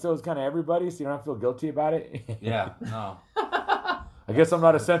 it's like, so it's kind of everybody, so you don't have to feel guilty about it. Yeah, no. I guess I'm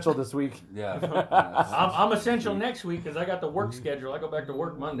not essential this week. Yeah. I'm essential next week because I got the work schedule. I go back to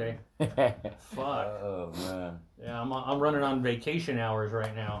work Monday. Fuck. Oh, man. Yeah, I'm running on vacation hours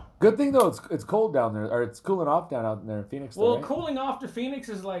right now. Good thing, though, it's cold down there, or it's cooling off down out there in Phoenix. Well, right? Cooling off to Phoenix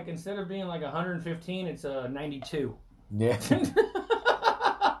is like, instead of being like 115, it's 92. Yeah.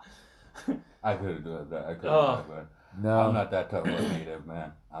 I could do that. I could do that, but no. I'm not that tough of a native,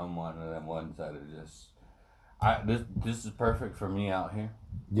 man. I'm one of them ones that are just... This is perfect for me out here.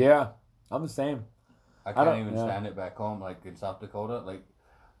 Yeah, I'm the same. I can't even stand it back home, like in South Dakota. Like,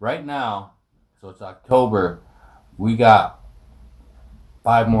 right now, so it's October, we got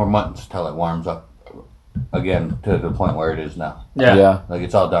 5 more months till it warms up again to the point where it is now. Yeah. Like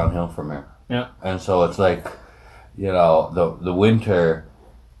it's all downhill from here. Yeah. And so it's like, you know, the winter,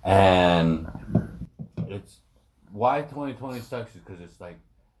 and it's why 2020 sucks is because it's like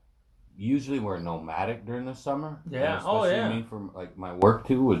usually we're nomadic during the summer. Yeah. Especially me from like my work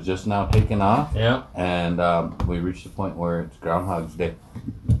too was just now taking off. Yeah. And we reached the point where it's Groundhog's Day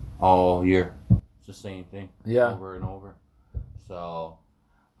all year. It's the same thing. Yeah. Over and over. So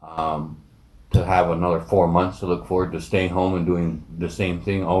to have another 4 months to look forward to staying home and doing the same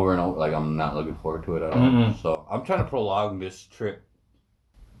thing over and over, like I'm not looking forward to it at all. Mm-hmm. So I'm trying to prolong this trip.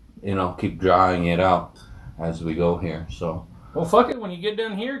 You know, keep drawing it out as we go here. So. Well, fuck it. When you get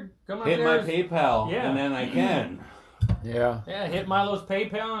done here, come out Hit there. my PayPal, Yeah. and then I can. Yeah. Yeah, hit Mylo's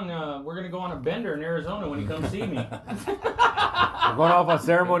PayPal, and we're going to go on a bender in Arizona when he comes see me. We're going off on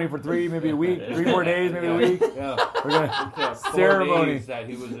ceremony for 3, maybe a week, 3, 4 days, maybe a week. Yeah. We're gonna 4 ceremony. days that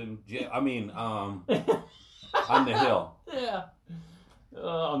he was in jail. I mean, on the hill. Yeah.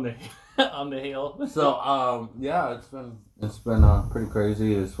 On the hill. So, yeah, it's been pretty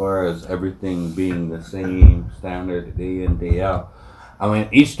crazy as far as everything being the same standard day in, day out. I mean,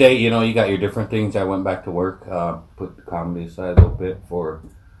 each day, you know, you got your different things. I went back to work, put the comedy aside a little bit for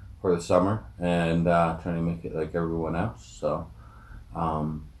the summer, and trying to make it like everyone else. So,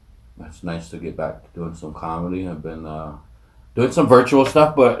 it's nice to get back to doing some comedy. I've been doing some virtual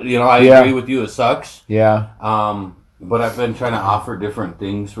stuff, but, you know, I agree with you, it sucks. Yeah. But I've been trying to offer different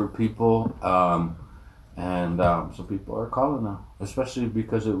things for people, and some people are calling now, especially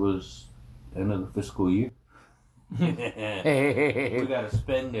because it was end of the fiscal year. We gotta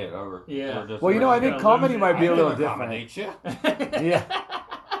spend it, or just well, you know, I think comedy might be a little different. Accommodate you. Yeah.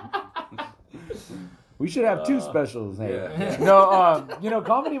 We should have 2 specials. Hey. Yeah. No, you know,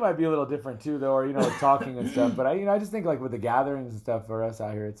 comedy might be a little different too, though, or you know, talking and stuff. But I just think like with the gatherings and stuff for us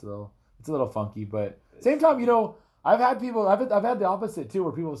out here, it's a little funky. But same time, you know, I've had the opposite too,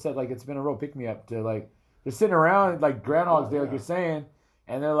 where people have said like it's been a real pick me up to like they're sitting around like Groundhog's Day, like you're saying,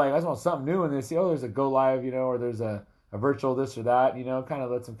 and they're like, I just want something new, and they see, oh, there's a go live, you know, or there's a virtual this or that, you know, kind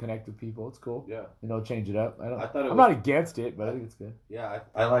of lets them connect with people. It's cool. Yeah. You know, change it up. I'm not against it, but I think it's good. Yeah,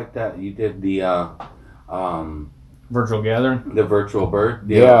 I like that you did the virtual gathering, the virtual bird.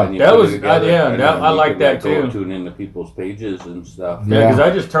 Yeah, and that was I like that too. Tune into people's pages and stuff. Yeah, because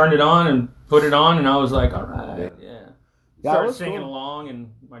I just turned it on and put it on, and I was like, all right, started singing along,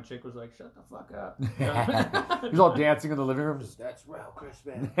 and my chick was like, shut the fuck up. He was all dancing in the living room. That's real, Chris,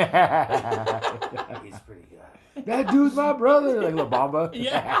 man. He's pretty good. That dude's my brother. Like La Bamba.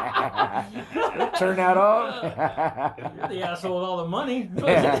 Yeah. Turn that off. You're the asshole with all the money.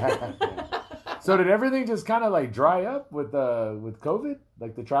 So did everything just kind of like dry up with COVID?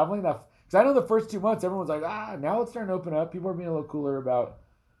 Like the traveling? Because I know the first 2 months, everyone's like, now it's starting to open up. People are being a little cooler about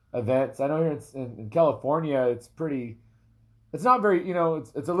events. I know here in California, it's not very, you know,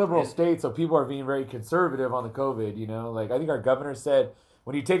 it's a liberal state, so people are being very conservative on the COVID, you know. Like I think our governor said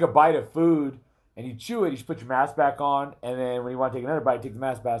when you take a bite of food and you chew it, you should put your mask back on, and then when you want to take another bite, take the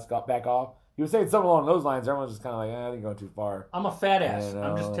mask back off. He was saying something along those lines. Everyone's just kind of like, I think you're going too far. I'm a fat ass.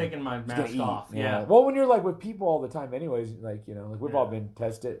 I'm just taking my mask off. Yeah. Well, when you're like with people all the time anyways, like, you know, like we've all been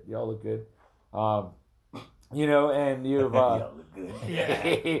tested. You all look good. You know, and you've... you all look good.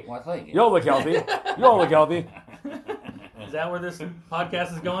 Yeah. Well, thank you. You all look healthy. You all look healthy. Is that where this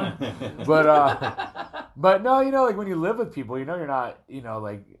podcast is going? But no, you know, like when you live with people, you know, you're not, you know,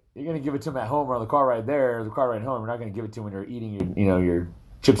 like you're going to give it to them at home or on the car ride there or the car ride home. You're not going to give it to them when you're eating your, you know, your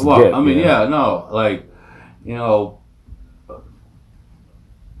chips and dip. I mean, you know? yeah, no, like, you know,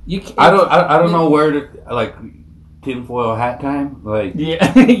 You can't, I don't know where to, like, tinfoil hat time, like,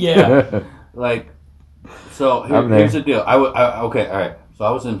 yeah. like, so here's the deal. Okay, all right. So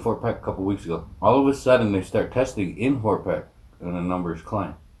I was in Fort Peck a couple weeks ago. All of a sudden, they start testing in Fort Peck, and the numbers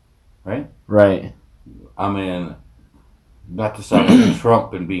climb, right? Right. I mean, not to sound like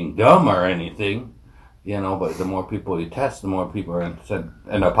Trump and being dumb or anything, you know, but the more people you test, the more people are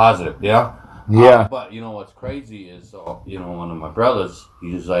and are positive, yeah? Yeah. But, you know, what's crazy is, you know, one of my brothers,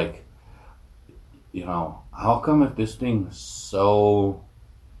 he's like, you know, how come if this thing's so,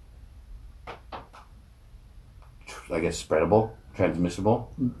 I guess, spreadable,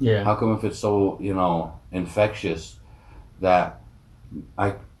 transmissible? Yeah. How come if it's so, you know, infectious that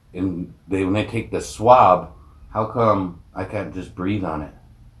when they take the swab, how come I can't just breathe on it?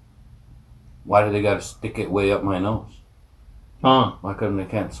 Why do they got to stick it way up my nose? Huh. Why come they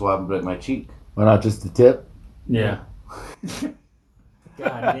can't swab it at my cheek? Why not just the tip? Yeah.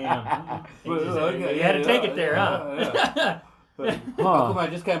 God damn. You had to take it there, huh? How come I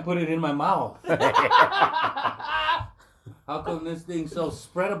just can't put it in my mouth? How come this thing's so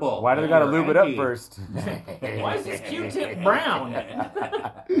spreadable? Why do they gotta lube it up first? Why is this Q-tip brown?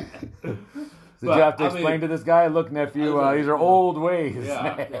 Did you have to explain to this guy? Look, nephew, these are old ways.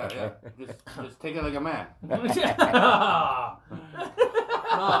 Yeah. Just take it like a man.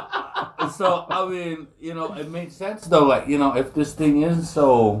 So, I mean, it made sense, though. Like, if this thing is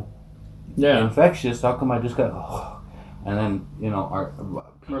so infectious, how come I just got... and then,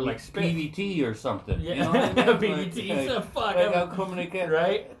 or like PVT or something. Yeah. You know what I mean? PVT. So fuck. How come they can't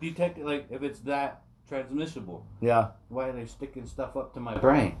detect it, like, if it's that transmissible? Yeah. Why are they sticking stuff up to my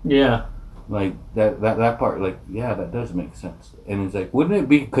brain? Yeah. Like, that part, like, yeah, that does make sense. And it's like, wouldn't it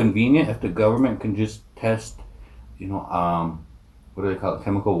be convenient if the government can just test, what do they call it,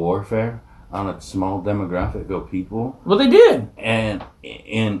 chemical warfare on a small demographic of people? Well, they did. And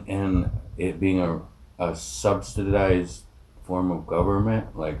it being a subsidized form of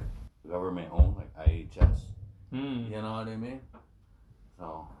government, like government owned, like IHS. You know what I mean?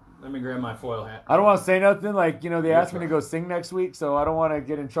 So let me grab my foil hat. I don't want to say nothing. Like, they asked me to go sing next week, so I don't want to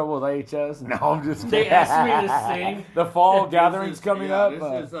get in trouble with IHS. No, I'm just kidding. They asked me to sing. The fall gathering's coming up.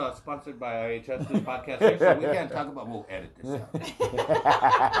 This is sponsored by IHS, this podcast here, so we can't talk about, we'll edit this out.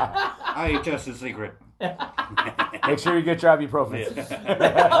 IHS is secret. Make sure you get your ibuprofen.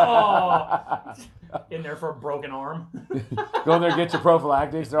 In there for a broken arm. Go in there, get your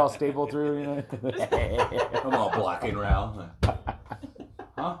prophylactics. They're all stable through, I'm all black and round.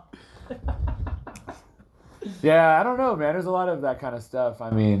 Huh? Yeah, I don't know, man. There's a lot of that kind of stuff. I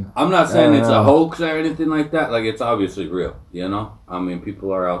mean, I'm not saying it's a hoax or anything like that. Like, it's obviously real, I mean,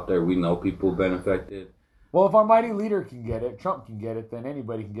 people are out there. We know people been affected. Well, if our mighty leader can get it, Trump can get it, then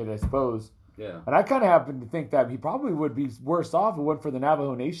anybody can get it, I suppose. Yeah. And I kind of happen to think that he probably would be worse off if it wasn't for the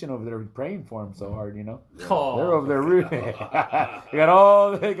Navajo Nation over there praying for him so hard, Oh. They're over there rooting. They got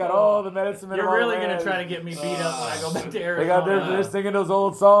all the medicine men. You're really going to try to get me beat up when I go back to Arizona. They're singing those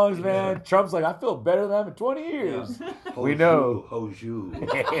old songs, man. Trump's like, I feel better than them in 20 years. Yeah. We know. Hoju.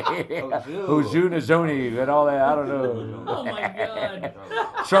 Hoju Najoni and all that. I don't know. Oh, my God.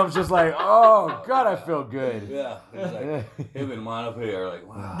 Trump's just like, oh, God, I feel good. Yeah. It's like, him and Manapi are like,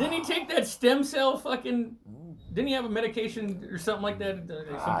 wow. Didn't he take that stem cell fucking... Didn't he have a medication or something like that?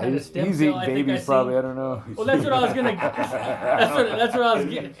 Some kind of stem he's cell? eating babies, probably. I don't know. Well, that's what I was gonna. That's what I was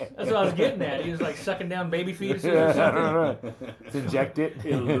getting. That's what I was getting at. He was like sucking down baby fetuses or something. I don't know. It's injected.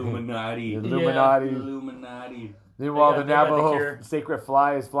 Illuminati. Illuminati. Meanwhile, the Navajo sacred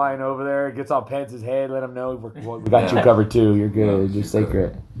fly is flying over there. It gets on Pence's head. Let him know we got you covered too. You're good. You're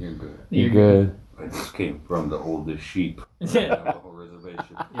sacred. You're good. You're good. I just came from the oldest sheep. Navajo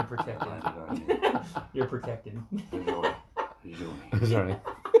reservation. You're protected. You're protected.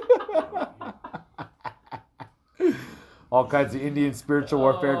 All kinds of Indian spiritual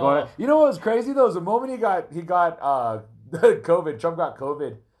warfare going on. You know what was crazy though? Is the moment he got COVID, Trump got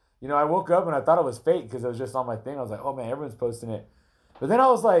COVID. I woke up and I thought it was fake because it was just on my thing. I was like, oh man, everyone's posting it. But then I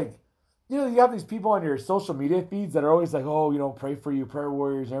was like, you have these people on your social media feeds that are always like, oh, pray for you, prayer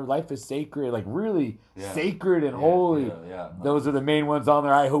warriors, and life is sacred, like really sacred and holy. Those are the main ones on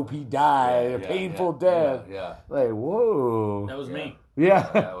there. I hope he died, a painful death. Like, whoa. That was me. Yeah.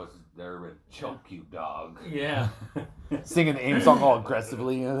 That was Durbin. Choke you, dog. Yeah. Singing the aim song all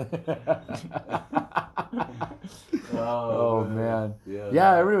aggressively. Oh man.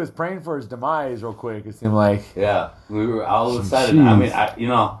 Yeah, everybody was praying for his demise real quick, it seemed like. Yeah. We were all of a sudden, I mean,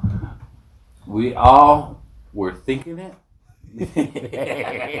 we all were thinking it.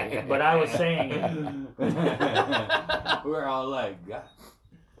 But I was saying it. We were all like,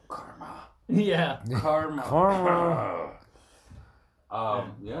 karma. Yeah. Karma.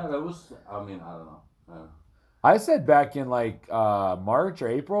 Yeah, that was, I don't know. I said back in like March or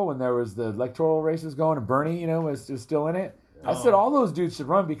April when there was the electoral races going and Bernie, was still in it. I said all those dudes should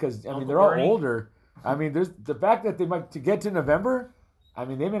run because, I mean, they're all older. I mean, there's the fact that they might, to get to November, I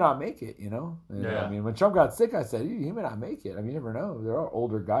mean, they may not make it, I mean, when Trump got sick, I said, he may not make it. I mean, you never know. They're all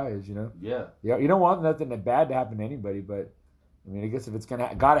older guys, Yeah. You don't want nothing bad to happen to anybody, but, I mean, I guess if it's got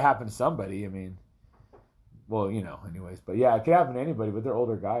to happen to somebody, I mean, well, anyways. But, yeah, it could happen to anybody, but they're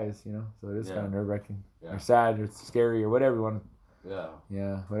older guys, so it is kind of nerve-wracking. Yeah. Or sad or scary or whatever you want. Yeah.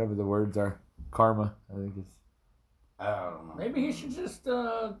 Yeah, whatever the words are. Karma, I think it's. I don't know. Maybe he should just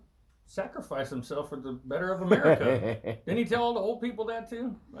sacrifice himself for the better of America. Didn't he tell all the old people that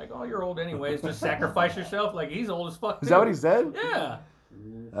too? Like, oh, you're old anyways. Just sacrifice yourself. Like, he's old as fuck too. Is that what he said? Yeah.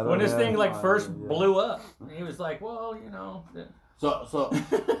 When this thing first blew up, he was like, well, So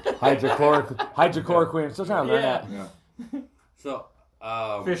hydrochloroquine. Still trying to learn that. Yeah. So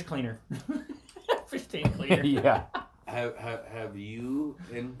fish cleaner. Fish tank cleaner. Yeah. Have you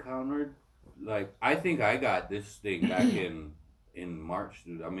encountered like I think I got this thing back in March.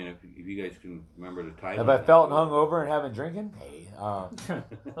 I mean, if you guys can remember the time. Have I felt hungover and haven't drinking? Hey, that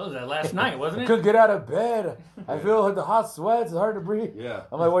was that last night, wasn't it? Couldn't get out of bed. I feel like the hot sweats. It's hard to breathe. Yeah.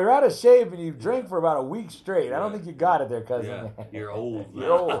 I'm like, well, you're out of shape and you drank for about a week straight. I don't think you got it there, cousin. Yeah. You're old.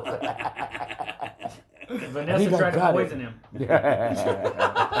 You're old. Vanessa tried to poison him.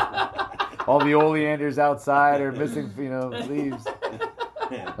 All the oleanders outside are missing, leaves.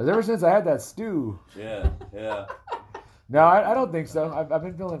 Ever since I had that stew. Yeah. No, I don't think so. I've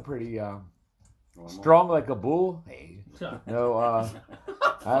been feeling pretty strong like a bull. Hey. No,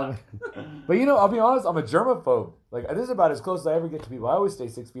 but I'll be honest, I'm a germaphobe. Like, this is about as close as I ever get to people. I always stay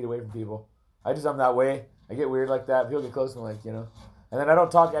 6 feet away from people. I'm that way. I get weird like that. People get close and I'm like, and then I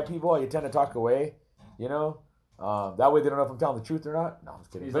don't talk at people. I tend to talk away, that way they don't know if I'm telling the truth or not. No, I'm just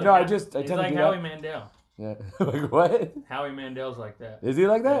kidding. He's but like, I tend to like do Howie that. Mandel. Yeah. Like what? Howie Mandel's like that. Is he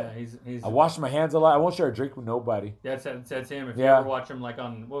like that? Yeah, he's I wash my hands a lot. I won't share a drink with nobody. That's him. If you ever watch him, like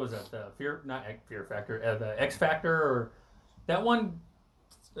on what was that? The Fear Factor, the X Factor, or that one,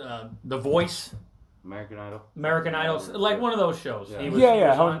 The Voice. American Idol, like one of those shows. Yeah. He was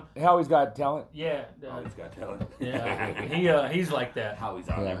Howie's got talent. Yeah, Howie's got talent. Yeah, he's like that. Howie's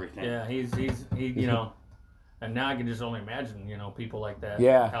on everything. Yeah, he and now I can just only imagine, people like that.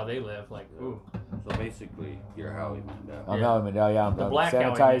 Yeah. How they live, like, ooh. So basically, you're Howie Mandel. I'm Howie Mandel. Yeah, I'm black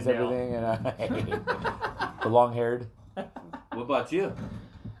sanitize Howie everything and the long haired. What about you?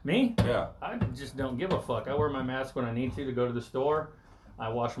 Me? Yeah. I just don't give a fuck. I wear my mask when I need to go to the store. I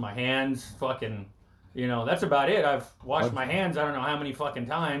wash my hands. Fucking. That's about it. I've washed my hands I don't know how many fucking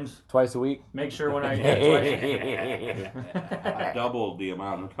times. Twice a week. Make sure when I I doubled the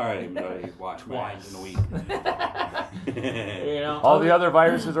amount of time that I wash my hands in a week. All the other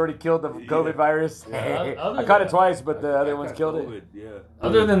viruses already killed the COVID virus. I caught it twice, but the other ones killed it. Yeah.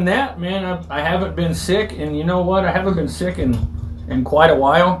 Other than that, man, I haven't been sick, and you know what? I haven't been sick in quite a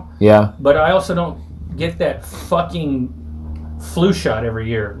while. Yeah. But I also don't get that fucking flu shot every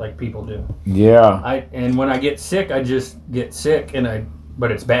year like people do. Yeah. And when I get sick, I just get sick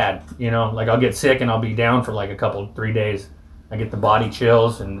but it's bad, like I'll get sick and I'll be down for like 3 days. I get the body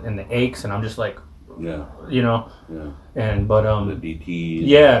chills and the aches and I'm just like, yeah. And but the DTs.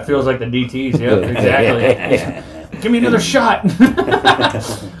 Yeah, it feels like the DTs. Yeah, exactly. Give me another shot.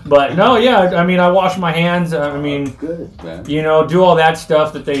 But no, yeah, I mean I wash my hands. Good, man. Do all that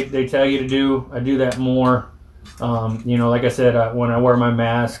stuff that they tell you to do. I do that more. Like I said, when I wear my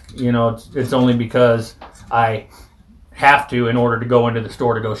mask, it's only because I have to in order to go into the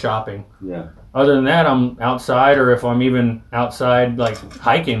store to go shopping. Yeah. Other than that, I'm outside, or if I'm even outside, like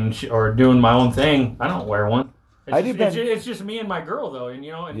hiking or doing my own thing, I don't wear one. It's just me and my girl, though, and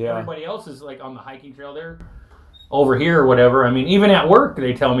everybody else is like on the hiking trail there, over here or whatever. I mean, even at work,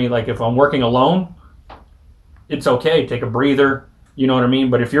 they tell me like if I'm working alone, it's okay, take a breather. You know what I mean?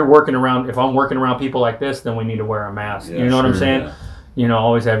 But if I'm working around people like this, then we need to wear a mask. Yeah, you know what I'm saying? Yeah.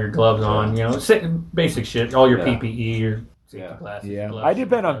 Always have your gloves on. Basic shit. All your PPE, your safety glasses. Yeah. Gloves, I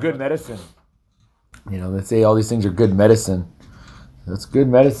depend on good medicine. They say all these things are good medicine. That's good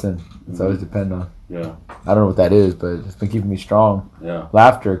medicine. That's always depend on. Yeah. I don't know what that is, but it's been keeping me strong. Yeah.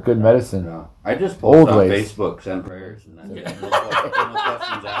 Laughter, good medicine. Yeah. I just post Old on ways. Facebook, send prayers, and no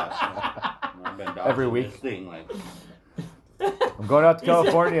questions asked. I've been Every week. This thing, like. I'm going out to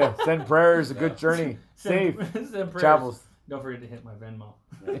California. Send prayers. A good journey. Safe. Send travels. Don't forget to hit my Venmo.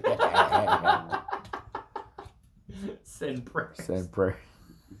 Send prayers. Send prayers.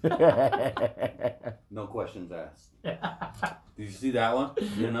 No questions asked. Did you see that one?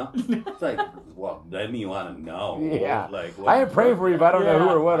 It's like, well, then you want to know. Yeah. Like, I am praying for you, but I don't know who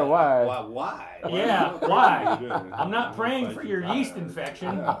or what or why. Why? Yeah, why? I'm not praying for your yeast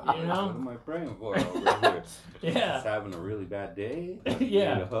infection, What am I praying for over here? Yeah. Just having a really bad day?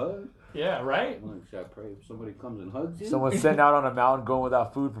 Yeah. Need a hug? Yeah, right? Should I pray if somebody comes and hugs you? Someone's sitting out on a mountain going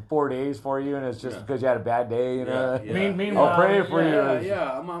without food for 4 days for you, and it's just because you had a bad day, Meanwhile, I'll pray for you.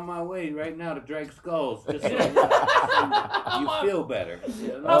 Yeah, I'm on my way right now to drag skulls. Just so you feel better.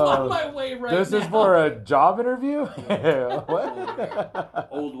 I'm on my way right now. This is for a job interview? What?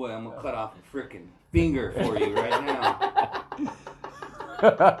 Old way, I'm going to cut off a freaking finger for you right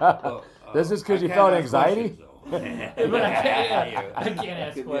now. This is because you felt anxiety? But I can't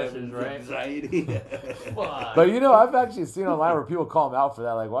ask questions, right? Anxiety. But I've actually seen online where people call them out for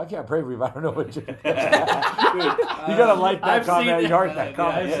that. Like, well, I can't pray for you if I don't know what you're doing. You gotta like that comment. You heart that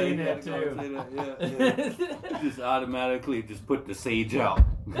comment. I've seen that too. Yeah. Just automatically just put the sage out.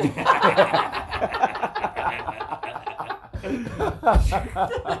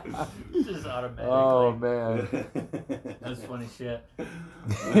 Just automatically. Oh man. That's funny shit.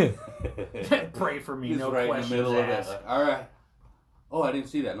 Pray for me, He's no right questions in the middle asked. of it. All right. Oh, I didn't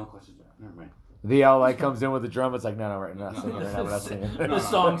see that. No questions asked. Never mind. The L like comes in with the drum. It's like, no, we're not singing right now. We're not singing. The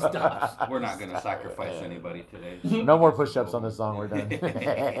song stops. We're not going to sacrifice anybody today. No more push-ups on this song. We're done.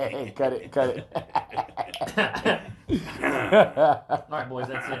 Cut it. All right, boys,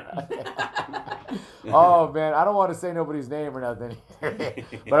 that's it. Oh man, I don't want to say nobody's name or nothing,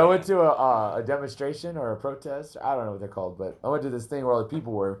 but I went to a demonstration or a protest. I don't know what they're called, but I went to this thing where all the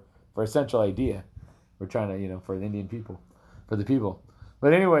people were for a central idea. We're trying to, for the Indian people, for the people.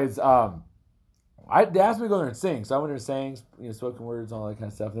 But anyways, they asked me to go there and sing, so I went there and sang, spoken words, all that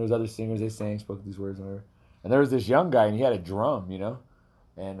kind of stuff. And there was other singers, they sang, spoke these words, and whatever. And there was this young guy, and he had a drum,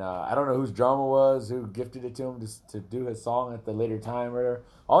 And I don't know whose drum it was, who gifted it to him to do his song at the later time or whatever.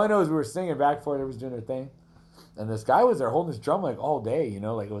 All I know is we were singing back before they was doing their thing. And this guy was there holding his drum like all day,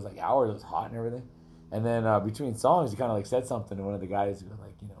 like it was like hours, it was hot and everything. And then between songs, he kind of like said something to one of the guys,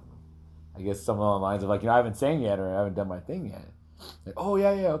 like, I guess something along the lines of like, I haven't sang yet or I haven't done my thing yet. Like, oh,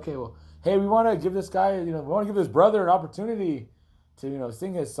 yeah, okay, well, hey, we want to give this guy, we want to give this brother an opportunity to,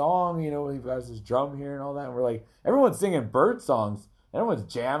 sing his song, he has his drum here and all that. And we're like, everyone's singing bird songs. Everyone's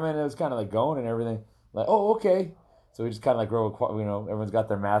jamming. It was kind of like going and everything. Like, oh, okay. So we just kind of like everyone's got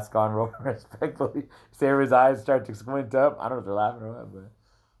their mask on real respectfully. See everybody's eyes start to squint up. I don't know if they're laughing or what, but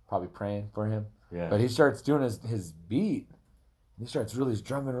probably praying for him. Yeah. But he starts doing his beat. He starts really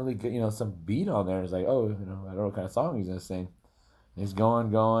drumming really good, some beat on there. And it's like, oh, I don't know what kind of song he's going to sing. And he's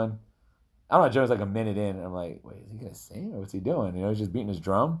going. I don't know, Joe's like a minute in. And I'm like, wait, is he going to sing or what's he doing? He's just beating his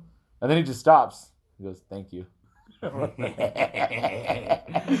drum. And then he just stops. He goes, thank you. We're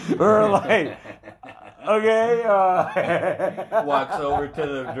like, okay. Walks over to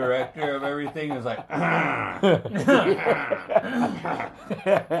the director of everything and is like,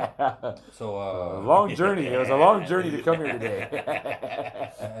 so, long journey. It was a long journey to come here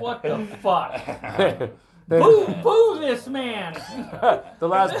today. What the fuck? Boo this man. The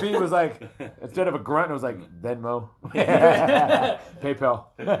last beat was like, instead of a grunt, it was like Venmo. PayPal.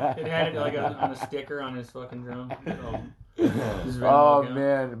 It had it like on a sticker on his fucking drum. Oh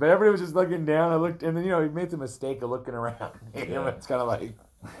man. But everybody was just looking down. I looked, and then, he made the mistake of looking around. It's kind of like,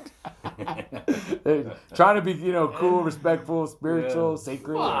 trying to be, cool, respectful, spiritual,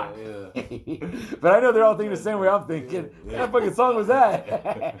 sacred. But I know they're all thinking the same way I'm thinking. What kind of fucking song was that?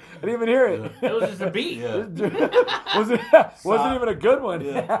 I didn't even hear it. It was just a beat. Wasn't even a good one.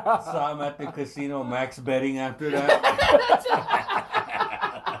 Saw him at the casino, max betting after that.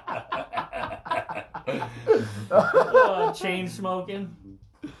 Chain smoking.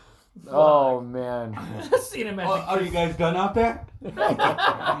 Oh man. Seen him at are you guys done out there?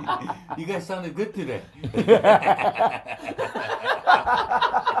 You guys sounded good today.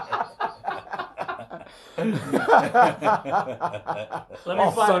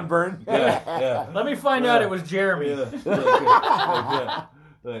 All sunburned. Let me find out it was Jeremy.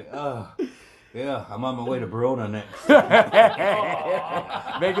 Yeah, I'm on my way to Verona next.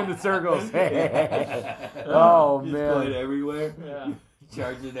 Making the circles. Oh just man. going everywhere. Yeah.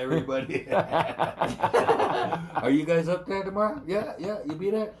 Charging everybody. Are you guys up there tomorrow? Yeah, you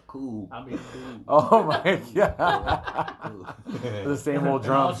be there? Cool. I'll be cool. Oh my god. Cool. The same old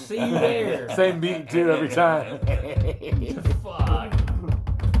drum. I'll see you there. Same beat too every time. Fuck.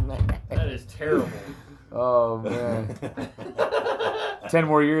 That is terrible. Oh man. 10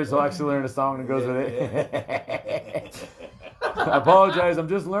 more years he'll actually learn a song that goes with it. I apologize, I'm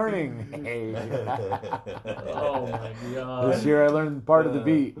just learning. Oh my god. This year I learned part of the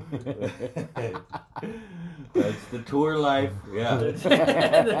beat. That's the tour life. Yeah.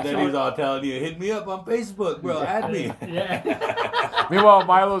 Then he's all telling you, hit me up on Facebook, bro. Add me. Yeah. Meanwhile,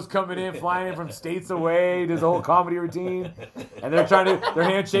 Mylo's coming in, flying in from states away, does a whole comedy routine, and they're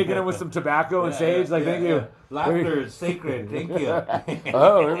handshaking him with some tobacco and sage. Like, thank you. Laughter is sacred. Thank you.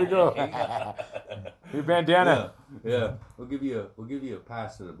 Oh, here we go. Your bandana. Yeah. We'll give you a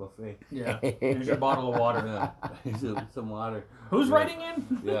pass to the buffet. Yeah. Here's your bottle of water. Yeah. Here's some water. Who's writing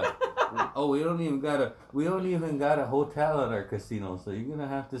in? Yeah. Oh, we don't even got a hotel at our casino, so you're gonna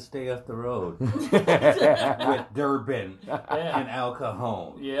have to stay up the road with Durbin and Al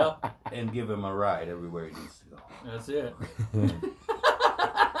Cajon. Yep. And give him a ride everywhere he needs to go. That's it.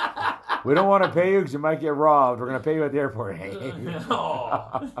 We don't want to pay you because you might get robbed. We're gonna pay you at the airport.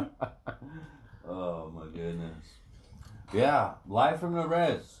 Oh my goodness. Yeah, live from the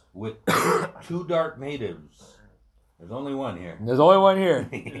Rez with two dark natives There's only one here. There's only one here.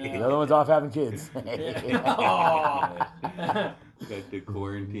 The other one's off having kids. Got the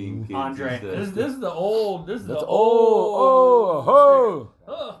quarantine kids. Andre, this is the old. This is the old.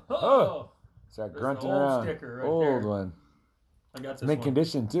 Start There's grunting the old around. sticker right Old there. one. I got this Mint one.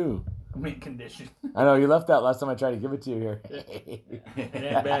 condition too. Mint condition. I know you left that last time I tried to give it to you here. It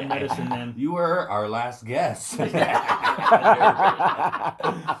ain't bad medicine, then. You were our last guest.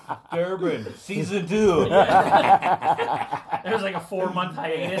 Durbin, season 2. There's like a 4-month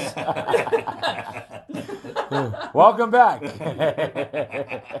hiatus. Welcome back.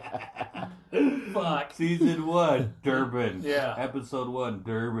 Fuck. Season 1, Durbin. Yeah. Episode 1,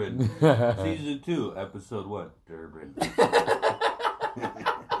 Durbin. Season 2, Episode 1, Durbin.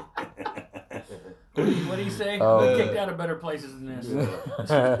 What do you say? Oh. We kicked out of better places than this.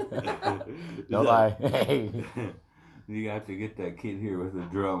 Don't lie. Hey. You have to get that kid here with a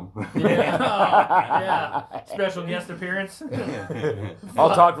drum. Yeah. Special guest appearance.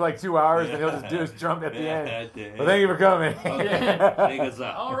 I'll talk for like 2 hours and he'll just do his drum at the end. Well, thank you for coming. Take us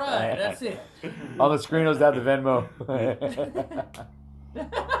out. All right, that's it. On the screen was that the Venmo.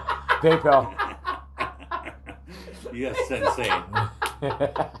 PayPal. Yes, sensei.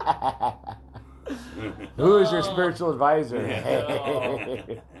 Who is your spiritual advisor?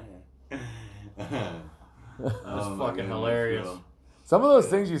 That's fucking hilarious. Some of those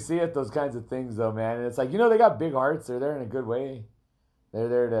things you see at those kinds of things, though, man, and it's like, they got big hearts. They're there in a good way. They're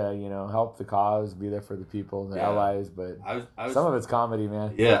there to, help the cause, be there for the people, the allies. But I was, some of it's comedy,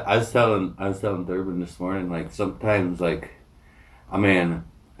 man. Yeah, I was telling Durbin this morning, like, sometimes, like, I mean,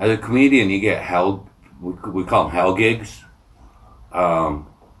 as a comedian, you get hell, we call them hell gigs.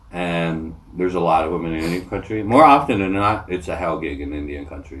 And there's a lot of them in Indian country. More often than not, it's a hell gig in Indian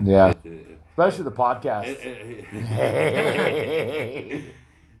country. Yeah. Especially the podcast.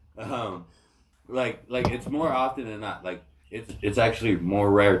 Like it's more often than not. Like it's actually more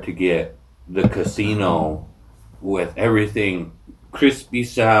rare to get the casino with everything crispy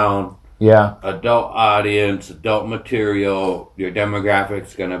sound. Yeah. Adult audience, adult material. Your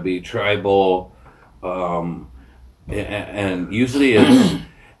demographic's gonna be tribal, and usually it's.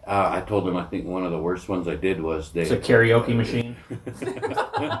 I told him I think one of the worst ones I did was It's a karaoke machine.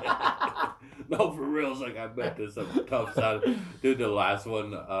 No, for real. It's like I bet there's some tough sound. Dude, the last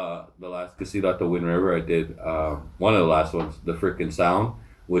one, the last casino at the Wind River I did, one of the last ones, the freaking sound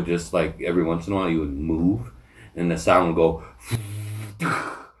would just like every once in a while you would move and the sound would go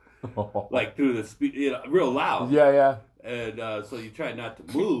like through the speed, real loud. Yeah. And so you try not to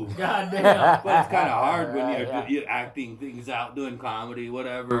move. God damn. But it's kind of hard when you're acting things out, doing comedy,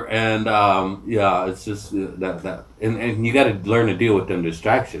 whatever. And it's just that. And you got to learn to deal with them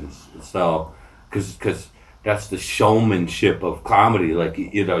distractions. So, because that's the showmanship of comedy. Like,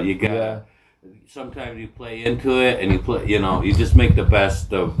 you got to, sometimes you play into it and you just make the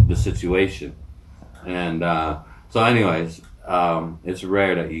best of the situation. And so anyways, it's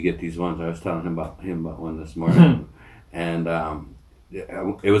rare that you get these ones. I was telling him about one this morning. And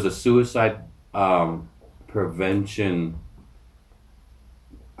it was a suicide prevention,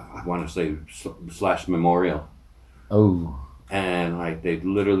 I want to say, / memorial. Oh. And like they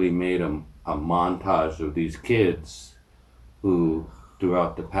literally made a montage of these kids who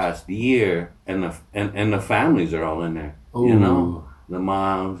throughout the past year, and the families are all in there. Ooh. The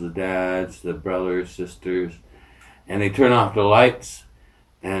moms, the dads, the brothers, sisters, and they turn off the lights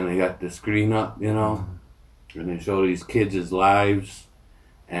and they got the screen up, and they show these kids' lives,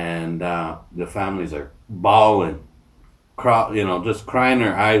 and the families are bawling, just crying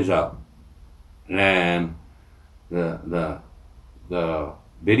their eyes out. And the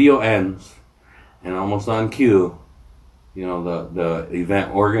video ends, and almost on cue, the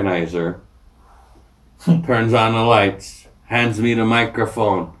event organizer turns on the lights, hands me the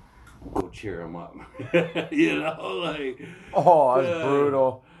microphone, go cheer them up. Oh, that's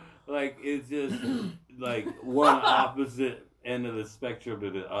brutal. Like it's just. Like one opposite end of the spectrum to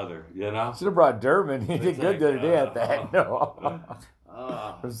the other, Should have brought Durbin. He did good the other day at that.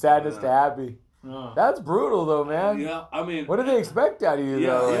 From sadness to happy. That's brutal, though, man. Yeah, I mean, what do they expect out of you,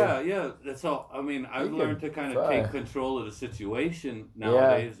 though? Yeah. That's all. I mean, I've learned to kind of take control of the situation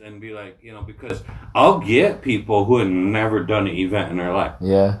nowadays and be like, because I'll get people who have never done an event in their life.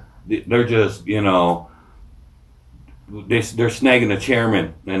 Yeah. They're just, they're snagging a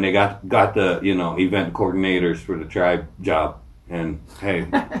chairman, and they got the event coordinators for the tribe job, and hey,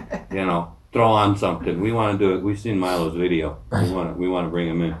 throw on something. We want to do it. We've seen Mylo's video. We want to bring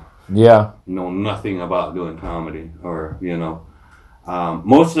him in. Yeah. Know nothing about doing comedy, or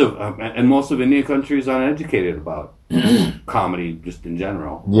most of Indian country is uneducated about comedy just in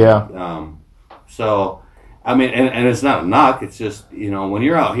general. Yeah. So I mean, and it's not a knock. It's just, when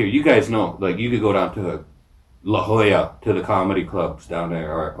you're out here, you guys know, like, you could go down to La Jolla, to the comedy clubs down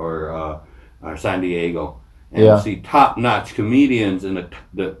there, or San Diego, and you'll see top-notch comedians in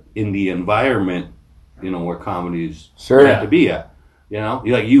the environment, where comedy's meant to be at.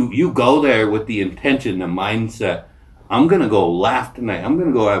 You go there with the intention, the mindset, I'm going to go laugh tonight. I'm going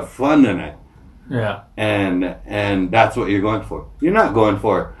to go have fun tonight. Yeah. And that's what you're going for. You're not going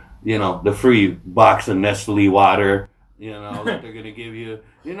for, the free box of Nestle water, that they're going to give you.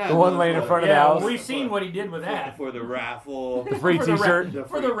 You're not the one laying in front of the house. We've seen what he did with that. For the raffle. The free t-shirt.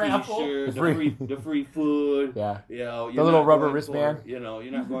 For the raffle. The free food. Yeah. You're the little rubber wristband. You're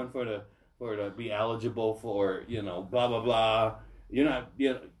not going for to be eligible for, blah, blah, blah. You're not,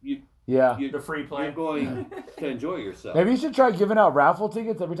 the free play. You're going to enjoy yourself. Maybe you should try giving out raffle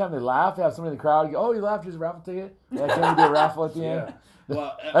tickets every time they laugh. They have somebody in the crowd. You go, oh, you laughed, here's a raffle ticket. Yeah, can we do a raffle at the end?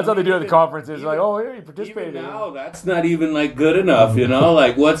 Well, that's how they do at the conferences. They're like, oh, here, you participated. Even now, that's not even like good enough,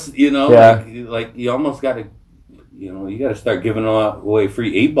 Like, what's, like you almost got to, you got to start giving away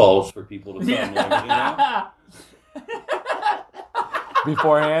free 8-balls for people to come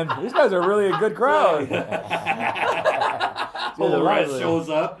beforehand. These guys are really a good crowd. The rest shows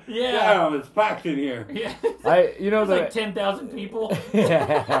up. Yeah, it's packed in here. Yeah. There's like 10,000 people.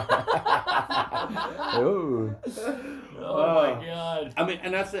 Ooh. Oh my God. I mean,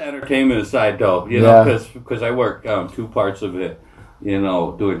 and that's the entertainment side, though. Because I work 2 parts of it.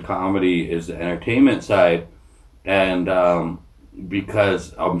 Doing comedy is the entertainment side, and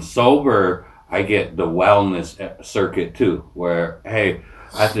because I'm sober, I get the wellness circuit too. Where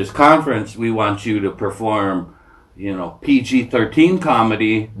at this conference, we want you to perform, PG-13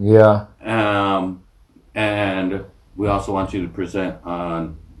 comedy. Yeah. And we also want you to present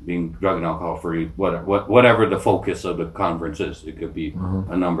on being drug and alcohol free, whatever the focus of the conference is. It could be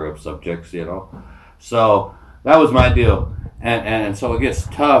a number of subjects, So that was my deal. And so it gets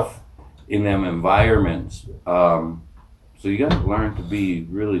tough in them environments. So you got to learn to be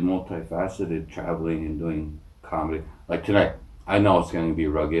really multifaceted traveling and doing comedy. Like tonight, I know it's going to be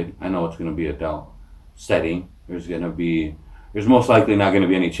rugged. I know it's going to be adult setting. There's most likely not going to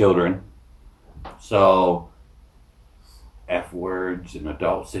be any children. So F words and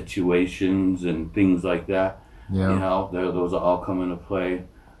adult situations and things like that. Yeah. Those are all come into play.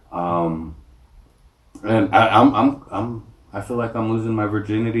 And I feel like I'm losing my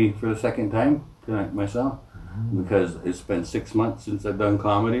virginity for the second time tonight myself. Because it's been 6 months since I've done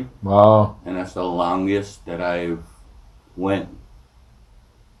comedy. Wow. And that's the longest that I've went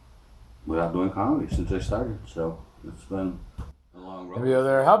without doing comedy since I started. So it's been a long road. Maybe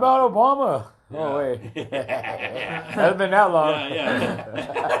there. How about Obama? Yeah. Oh, wait. Hasn't been that long.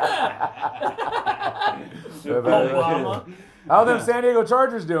 Obama. How are them San Diego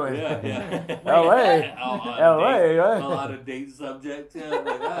Chargers doing? L.A. L.A. A lot of date subjects.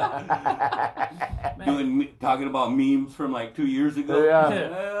 Talking about memes from like 2 years ago.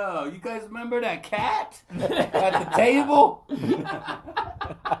 Yeah. You guys remember that cat at the table?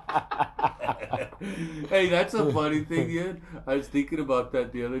 Hey, that's a funny thing, Ian. I was thinking about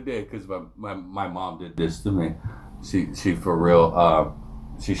that the other day because my mom did this to me. She for real.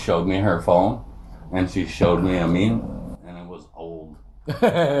 She showed me her phone and she showed me a meme. Old.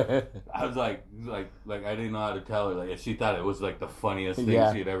 I was like I didn't know how to tell her. Like she thought it was like the funniest thing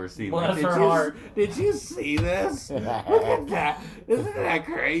she had ever seen. Bless like, her heart. Did you see this? Look at that! Isn't that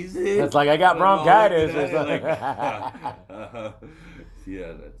crazy? It's like I got bronchitis.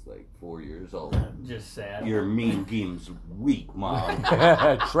 Yeah, that's like 4 years old. Just sad. Your meme game's weak, Mom.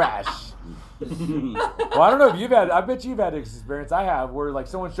 Trash. Well, I don't know if you've had. I bet you've had this experience. I have, where like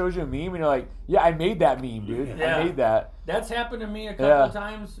someone shows you a meme and you're like, "Yeah, I made that meme, dude. Yeah. I made that." That's happened to me a couple of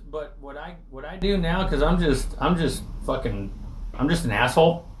times. But what I do now, because I'm just an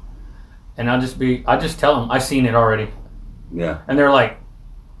asshole, and I just tell them I seen it already. Yeah. And they're like,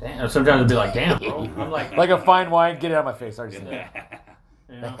 damn. Sometimes they'll be like, damn, bro. I'm like a fine wine. Get it out of my face. I already seen it.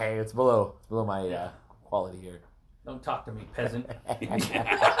 You know? Hey, it's below my quality here. Don't talk to me, peasant.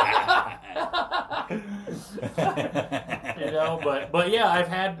 But yeah, I've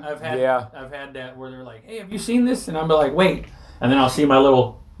had that where they're like, hey, have you seen this? And I'm like, wait, and then I'll see my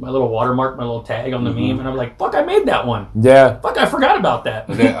little watermark, my little tag on the meme, and I'm like, fuck, I made that one. Yeah. Fuck, I forgot about that.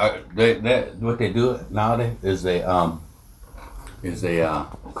 What they do nowadays is they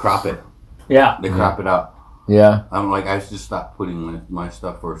crop it. Yeah. They crop it out. Yeah. I'm like, I just stopped putting my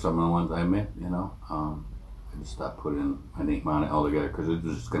stuff for some of the ones I made, I just stopped putting my name on it altogether because it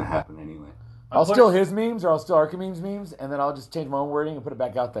was just going to happen anyway. I'll steal his memes or I'll steal Archimedes memes, and then I'll just change my own wording and put it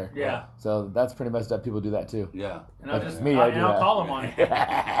back out there. Yeah. So that's pretty much that people do that too. Yeah. And I'll That's just me. I'll call them on it.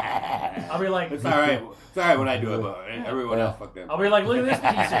 I'll be like, it's all right. It's all right when I do it, but everyone else, fuck them. I'll be like, look at this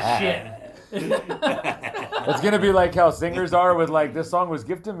piece of shit. It's gonna be like how singers are with like this song was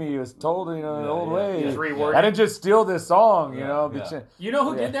gifted me. It was told in an old way. Just reword I didn't just steal this song, you know. Yeah. You know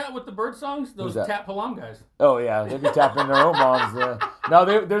who did that with the bird songs? Those Tap Palam guys. Oh yeah, they'd be tapping their own moms. Now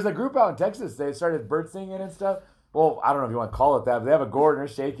there's a group out in Texas. They started bird singing and stuff. Well, I don't know if you want to call it that, but they have a gourd and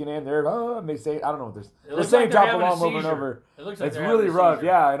they're shaking it. And they're saying, I don't know what they're saying like Tap having Palam a over and over. It looks like it's they're really having a rough, seizure.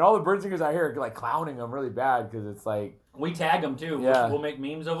 yeah. And all the bird singers out here are like clowning them really bad because it's like we tag them too. Yeah. We'll make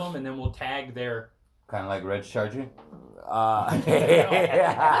memes of them and then we'll tag their. Kind of like Red charging.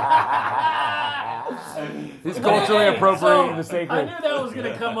 He's culturally appropriating the sacred. I knew that was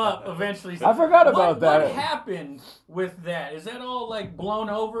going to come up eventually. I forgot about that. What happened with that? Is that all like blown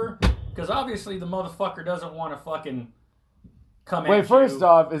over? Because obviously the motherfucker doesn't want to fucking come at you. Wait, first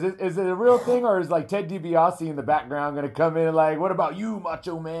off, is it a real thing or is like Ted DiBiase in the background going to come in and like, what about you,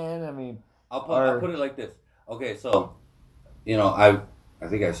 Macho Man? I mean, I'll put it like this. Okay, so, I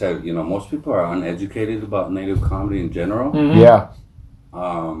think I said, most people are uneducated about Native comedy in general. Mm-hmm. Yeah.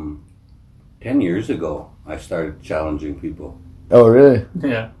 10 years ago, I started challenging people. Oh, really?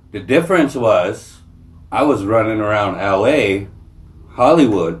 Yeah. The difference was I was running around LA,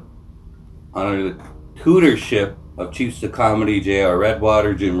 Hollywood, under the tutorship of Chiefs of Comedy, J.R.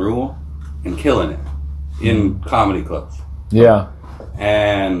 Redwater, Jim Rule, and killing it in comedy clubs. Yeah.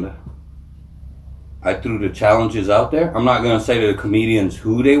 And I threw the challenges out there. I'm not going to say to the comedians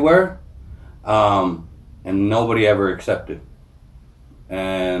who they were, and nobody ever accepted.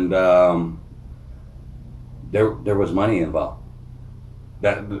 And there was money involved.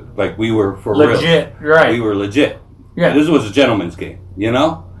 That like we were for legit, real. right? We were legit. Yeah. This was a gentleman's game.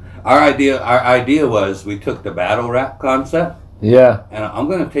 Our idea was we took the battle rap concept. Yeah. And I'm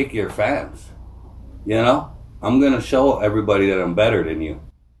going to take your fans. I'm going to show everybody that I'm better than you.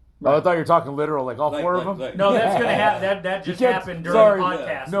 Oh, I thought you were talking literal, like all four of them? No, that's going to happen. That just happened during the podcast.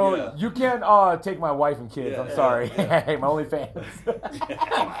 Yeah. No, you can't take my wife and kids. I'm sorry. Hey, my only fans.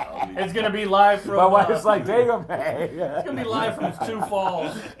 It's going to be live from... My wife's like, dang them, hey. It's going to be live from Sioux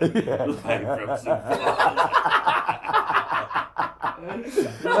Falls.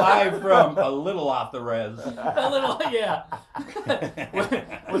 Live from a little off the res. A little, yeah.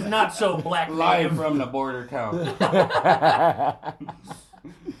 with not so black. Live from the border town.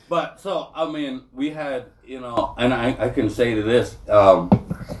 But so we had and I can say to this,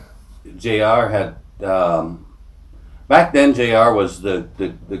 JR had back then JR was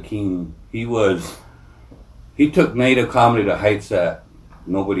the king. He took Native comedy to heights that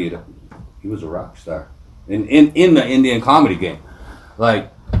he was a rock star in the Indian comedy game.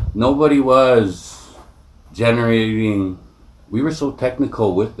 Like nobody was generating. We were so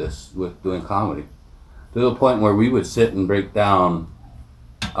technical with doing comedy to the point where we would sit and break down.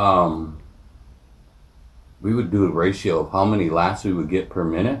 We would do a ratio of how many laughs we would get per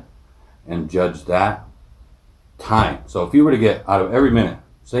minute and judge that time. So if you were to get out of every minute,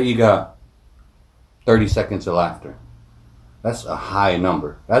 say you got 30 seconds of laughter, that's a high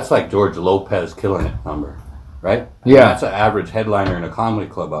number. That's like George Lopez killing it number, right? Yeah. That's an average headliner in a comedy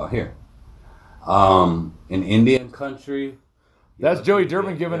club out here. In Indian country, that's Joey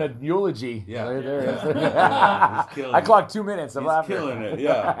Durbin giving a eulogy. Yeah. Right there. I clocked 2 minutes of laughter. He's killing it,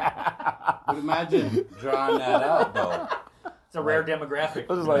 yeah. But imagine drawing that out, though. It's a rare demographic.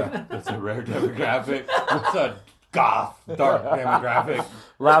 It's a rare demographic. It's a goth, dark demographic.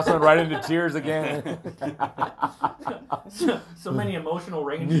 Laughs went right into tears again. So many emotional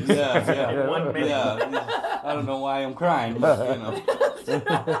ranges Yeah. in 1 minute. Yeah. I don't know why I'm crying, but,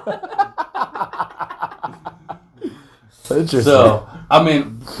 Interesting. So,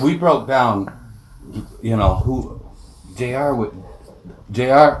 we broke down, who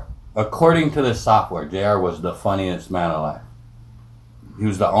JR, according to this software, JR was the funniest man alive. He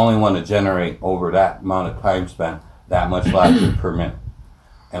was the only one to generate over that amount of time span that much laughter per minute.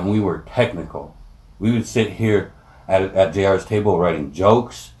 And we were technical. We would sit here at JR's table writing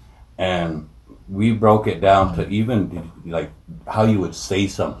jokes, and we broke it down to even like how you would say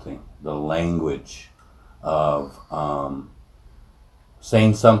something, the language of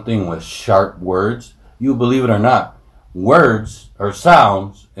saying something with sharp words. You believe it or not, words or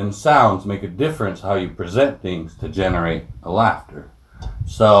sounds, and sounds make a difference how you present things to generate a laughter.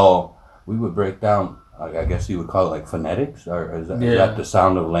 So we would break down, I guess you would call it like phonetics, or is that the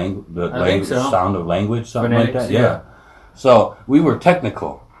sound of language, sound of language, something phonetics, like that? Yeah. So we were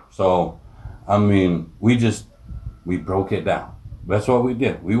technical. So we broke it down. That's what we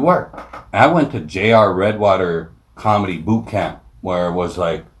did. We worked. I went to J.R. Redwater comedy boot camp where it was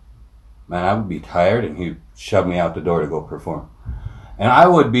like, man, I would be tired and he'd shove me out the door to go perform. And I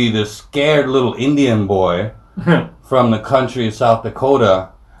would be this scared little Indian boy from the country of South Dakota,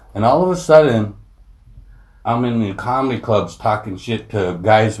 and all of a sudden, I'm in the comedy clubs talking shit to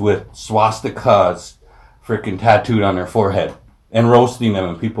guys with swastikas freaking tattooed on their forehead and roasting them,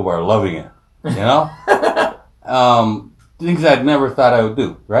 and people are loving it. You know? Things I'd never thought I would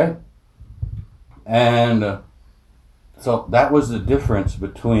do, right? And so that was the difference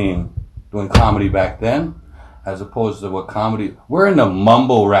between doing comedy back then as opposed to what comedy... We're in the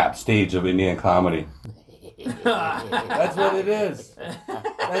mumble rap stage of Indian comedy. That's what it is.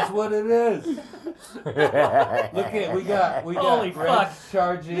 That's what it is. Look at we got Red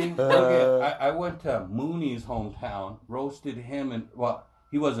charging. Look at I went to Mooney's hometown, roasted him, and well,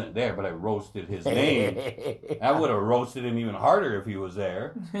 he wasn't there, but I roasted his name. I would have roasted him even harder if he was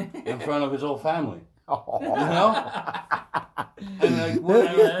there in front of his whole family. You know? And like, what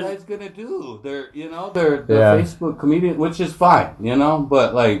are these guys gonna do? They're Facebook comedian, which is fine, you know,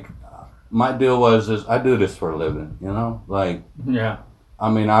 but like. My deal is I do this for a living, you know? Like, yeah. I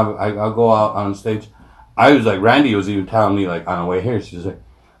mean, I'll go out on stage. I was like, Randy was even telling me, like, on the way here, she's like,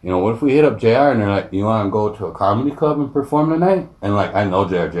 you know, what if we hit up JR and they're like, you want to go to a comedy club and perform tonight? And, like, I know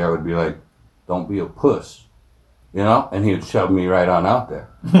JR would be like, don't be a puss, you know? And he would shove me right on out there.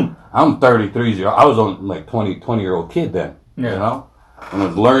 I'm 33 I was only like 20-year-old kid then, you know? And I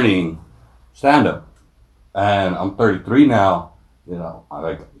was learning stand-up. And I'm 33 now, you know,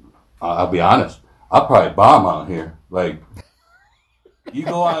 I'll be honest. I'll probably bomb out here. Like, you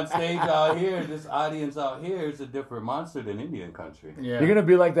go on stage out here, this audience out here is a different monster than Indian country. Yeah. You're going to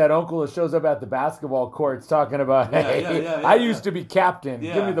be like that uncle that shows up at the basketball courts talking about, hey, I used to be captain.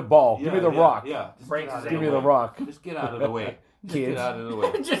 Give me the ball. Give me the rock. Give me the rock. Just get out of the way. Kids. Get out of the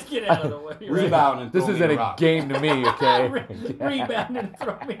way. Just get out of the way. Rebound and throw This isn't a game to me, okay? Rebound and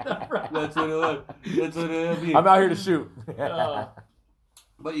throw me the rock. That's what it was. That's what it'll be. I'm out here to shoot.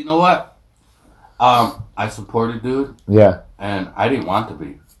 But you know what? I supported dude. Yeah. And I didn't want to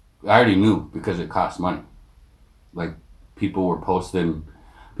be. I already knew because it cost money. Like people were posting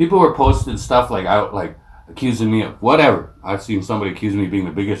stuff like accusing me of whatever. I've seen somebody accuse me of being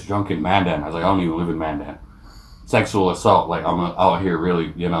the biggest drunk in Mandan. I was like, I don't even live in Mandan. Sexual assault, like I'm out here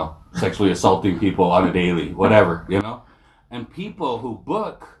really, you know, sexually assaulting people on a daily, whatever, you know. And people who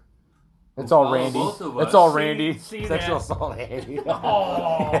book. It's all Randy. It's all Randy. Sexual assault, Randy.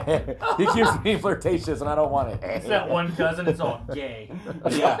 He keeps being flirtatious, and I don't want it. It's that one cousin. It's all gay.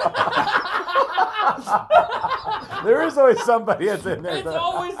 Yeah. There is always somebody that's in there. It's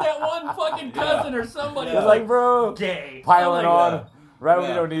always that one fucking cousin or somebody. It's like, bro, gay. Piling on. Right when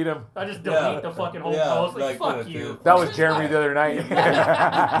you don't need him. I just delete the fucking whole post. Like, fuck you. That was Jeremy the other night.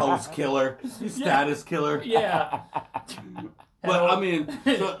 Post killer. Status killer. Yeah. But I mean,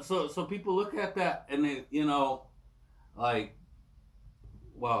 so people look at that and they, you know, like,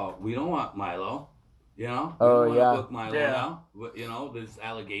 well, we don't want Mylo, you know. We don't want to book Mylo now. You know, there's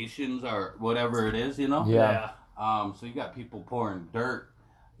allegations or whatever it is, you know. Yeah. So you got people pouring dirt,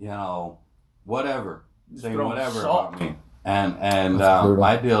 you know, whatever, saying whatever salt. about me. And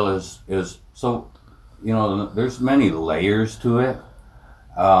my deal is so, you know, there's many layers to it.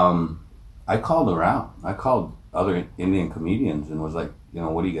 I called around. I called other Indian comedians and was like, you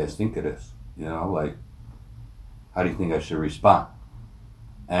know, what do you guys think of this? You know, like, how do you think I should respond?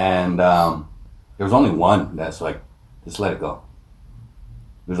 And there was only one that's like, just let it go.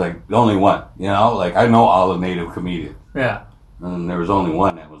 There's like the only one, you know, like I know all the native comedians. Yeah. And there was only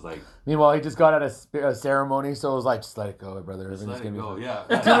one that was like. Meanwhile, he just got out of a ceremony, so it was like, just let it go, brother. Just let it go, yeah.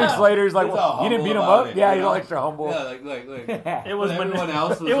 2 weeks later, he's like, well, you didn't beat him up? It, yeah, he's all extra humble. Yeah, like. It was everyone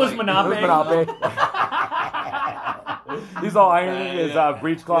else was it was like, Manapi. He's all ironing his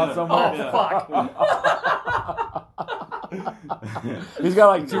breech cloth somewhere. Oh, fuck. He's got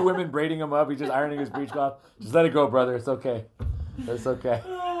like 2 women braiding him up. He's just ironing his breech cloth. Just let it go, brother. It's okay. It's okay.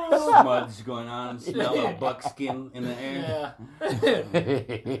 Smudge going on, smell of buckskin in the air.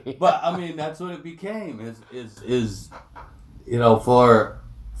 Yeah. But I mean, that's what it became. Is you know, for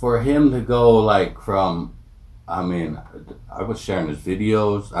him to go like from, I mean, I was sharing his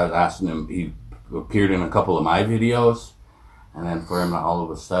videos. I was asking him. He appeared in a couple of my videos, and then for him to all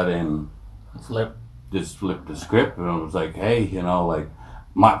of a sudden flip the script, and it was like, hey, you know, like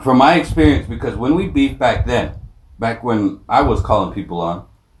from my experience, because when we beefed back when I was calling people on.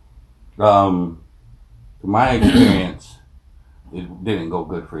 From my experience, it didn't go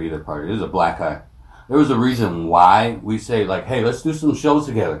good for either party. It was a black eye. There was a reason why we say, like, hey, let's do some shows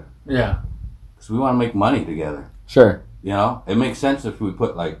together. Yeah. Because we want to make money together. Sure. You know? It makes sense if we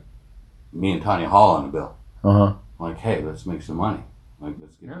put, like, me and Tanya Hall on the bill. Uh-huh. Like, hey, let's make some money. Like,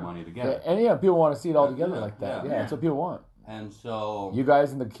 let's get the money together. And yeah, people want to see it all together like that. Yeah, that's what people want. And so You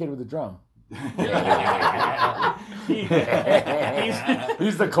guys and the kid with the drum. He's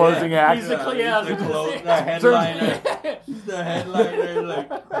the closing act. He's the headliner. He's the headliner.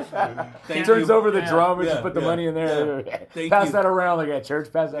 Like, he turns over the drum and just put the money in there. Pass that around like at church.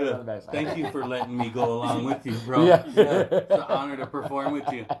 Pass that around the back. Thank you for letting me go along with you, bro. It's an honor to perform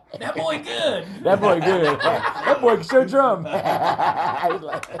with you. That boy good. That boy good. That boy can show drum.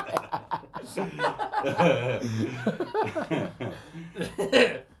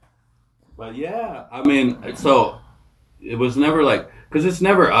 But yeah, I mean, so it was never like, because it's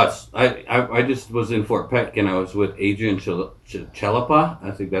never us. I just was in Fort Peck and I was with Adrian Chelapa. I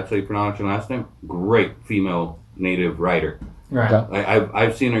think that's how you pronounce your last name. Great female native writer. Right.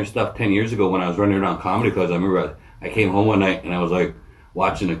 I've seen her stuff 10 years ago when I was running around comedy clubs. I remember I came home one night and I was like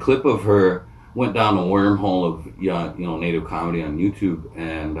watching a clip of her, went down a wormhole of native comedy on YouTube,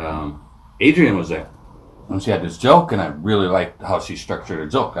 and Adrian was there. And she had this joke, and I really liked how she structured her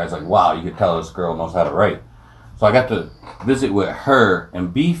joke. I was like, wow, you could tell this girl knows how to write. So I got to visit with her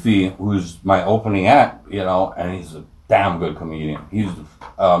and Beefy, who's my opening act, and he's a damn good comedian. He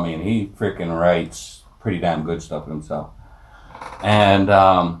freaking writes pretty damn good stuff himself. And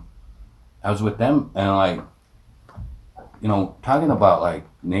I was with them, and talking about like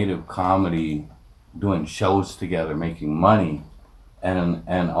native comedy, doing shows together, making money.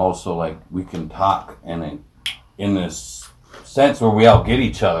 And also like we can talk in this sense where we all get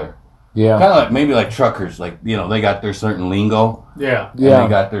each other. Yeah. Kind of like maybe like truckers, like they got their certain lingo. Yeah. And they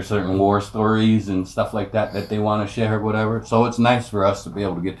got their certain war stories and stuff like that they want to share or whatever. So it's nice for us to be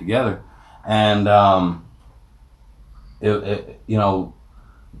able to get together and trying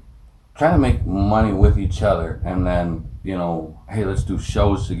to make money with each other, and then hey, let's do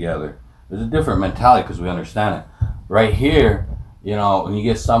shows together. There's a different mentality because we understand it. Right here. When you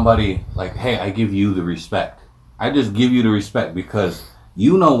get somebody like, hey, I give you the respect. I just give you the respect because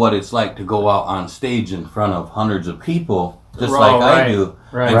you know what it's like to go out on stage in front of hundreds of people, just I do,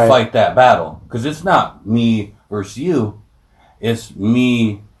 and fight that battle. Because it's not me versus you. It's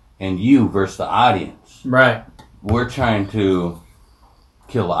me and you versus the audience. Right. We're trying to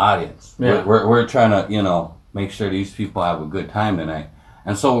kill the audience. Yeah. We're trying to, make sure these people have a good time tonight.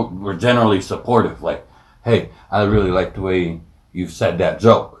 And so we're generally supportive. Like, hey, I really like the way you've said that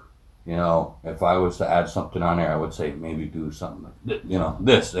joke. If I was to add something on there, I would say maybe do something like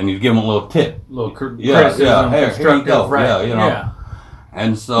this, and you give them a little tip, criticism, here you go, right?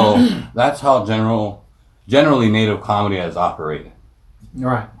 And so that's how generally native comedy has operated,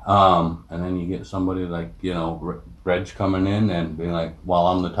 right? And then you get somebody like Reg coming in and being like, "Well,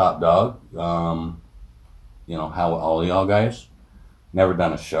 I'm the top dog. How all y'all guys never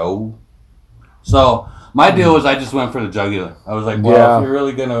done a show, so." My deal was I just went for the jugular. I was like, well, if you're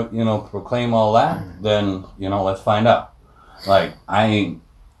really gonna, proclaim all that, then, let's find out. Like, I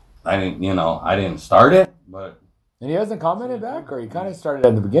didn't start it, but. And he hasn't commented back, or he kind of started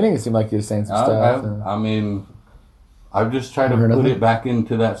at the beginning. It seemed like he was saying some stuff. I've just tried to put it back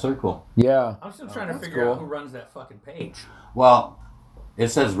into that circle. Yeah. I'm still trying to figure out who runs that fucking page. Well, it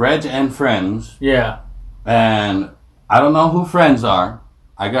says Reg and Friends. Yeah. And I don't know who friends are.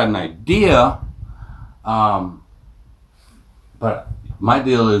 I got an idea. But my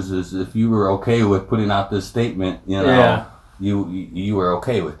deal is if you were okay with putting out this statement, you were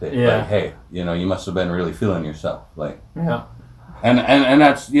okay with it. Yeah. Like, hey, you must have been really feeling yourself. Like, yeah. And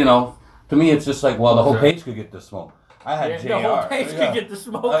that's, to me, it's just like, well, the whole page could get the smoke. I had JR. The whole page could get the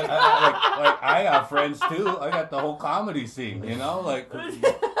smoke. I got friends too. I got the whole comedy scene, like.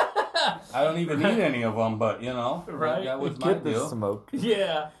 I don't even need any of them, but right? That was my deal. The smoke.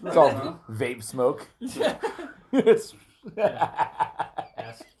 Yeah, it's all vape smoke.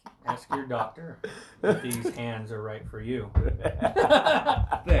 Ask your doctor if these hands are right for you.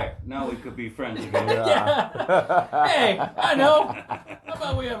 There, now we could be friends again. Yeah. Hey, I know. How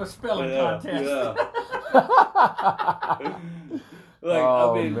about we have a spelling contest? Yeah.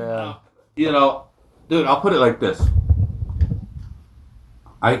 Man. Dude, I'll put it like this.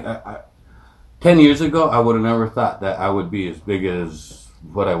 I 10 years ago, I would have never thought that I would be as big as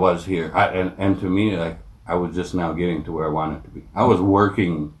what I was here. And to me, like, I was just now getting to where I wanted to be. I was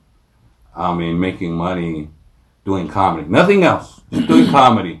working, making money, doing comedy. Nothing else. Just doing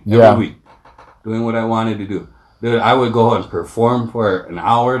comedy every week. Doing what I wanted to do. Dude, I would go and perform for an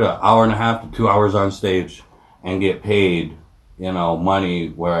hour to hour and a half to 2 hours on stage and get paid, money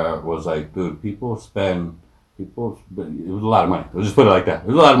where it was like, dude, it was a lot of money. Let's just put it like that. It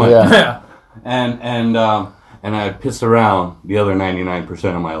was a lot of money. Yeah. And I'd piss around the other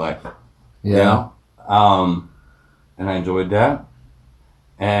 99% of my life. Yeah. And I enjoyed that.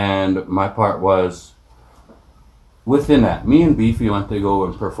 And my part was, within that, me and Beefy went to go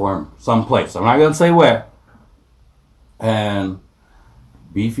and perform someplace. I'm not gonna say where. And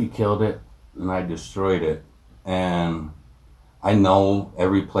Beefy killed it, and I destroyed it. And I know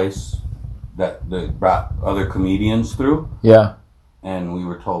every place that they brought other comedians through. Yeah. And we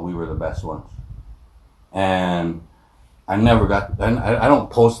were told we were the best ones. And I never got. And I don't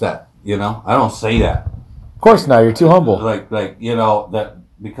post that. You know, I don't say that. Of course not. You're too humble. Like you know that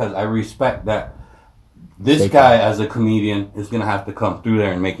because I respect that. This guy, as a comedian, is gonna have to come through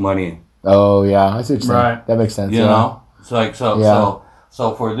there and make money. Oh yeah, I see what you're saying. Right. That makes sense. You know, it's like Yeah.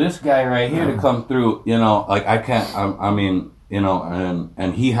 so for this guy right here to come through, you know, like I can't. I mean, you know,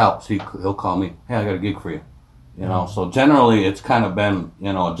 and he helps. He'll call me. Hey, I got a gig for you. You know, so generally it's kind of been,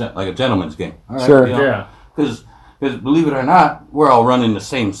 you know, like a gentleman's game. All right, Sure. you know? Yeah. Because believe it or not, we're all running the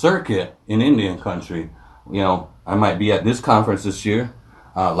same circuit in Indian country. You know, I might be at this conference this year.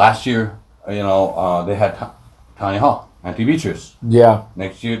 Last year, you know, they had Tanya Hall, Anti-Beatrice. Yeah.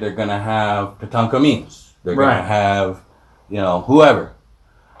 Next year, they're going to have Tatanka Means. They're going Right. to have, you know, whoever.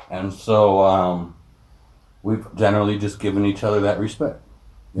 And so we've generally just given each other that respect.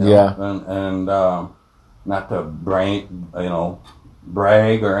 You know? Yeah. And not to brag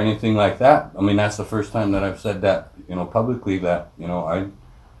or anything like that. I mean, that's the first time that I've said that, you know, publicly, that, you know,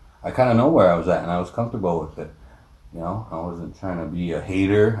 I kind of know where I was at and I was comfortable with it. You know, I wasn't trying to be a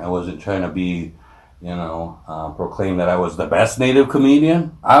hater. I wasn't trying to be, you know, proclaim that I was the best native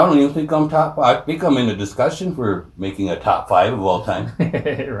comedian. I don't even think I'm top 5. I think I'm in a discussion for making a top 5 of all time.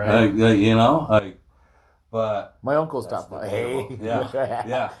 Right. You know, like, but My uncle's top 5. Hey.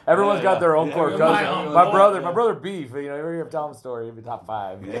 yeah. Everyone's got their own core Yeah, cousin. My brother Beef. You know, you ever tell him a story, he'd be top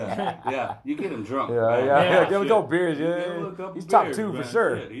 5. Yeah. You get him drunk. Yeah, man. yeah. Give him a shit. couple beers. Give him Yeah. a couple He's top beers, 2 man. for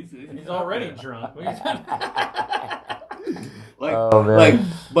sure. Shit, He's already drunk. Like, Oh, man.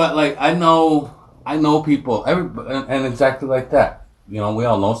 like I know people, and exactly like that. You know, we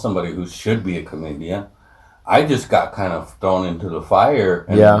all know somebody who should be a comedian. I just got kind of thrown into the fire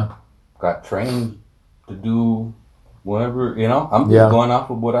and got trained to do whatever, you know. I'm just going off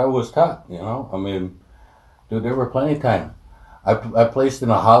of what I was taught, you know. I mean, dude, there were plenty of times. I placed in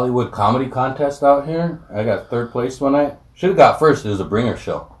a Hollywood comedy contest out here. I got 3rd place one night. Should have got first. It was a bringer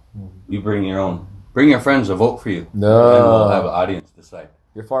show. You bring your friends to vote for you. No. And then we'll have an audience decide.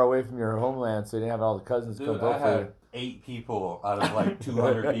 You're far away from your homeland, so you didn't have all the cousins come vote for you. 8 people out of like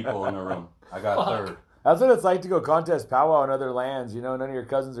 200 people in the room. I got 3rd. That's what it's like to go contest powwow in other lands. You know, none of your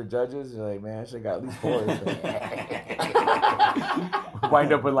cousins are judges. You're like, man, I should have got at least 4.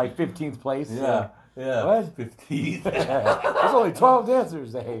 Wind up with like 15th place. Yeah. What? 15. There's only 12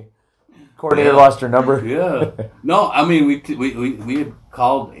 dancers. Hey, coordinator lost her number. Yeah. No, I mean, we had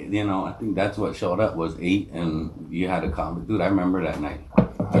called, you know, I think that's what showed up was 8, and you had a comment. Dude, I remember that night.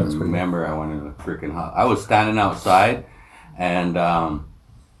 I remember I went in a freaking hot. I was standing outside, and,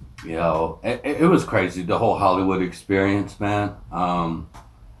 you know, it was crazy, the whole Hollywood experience, man.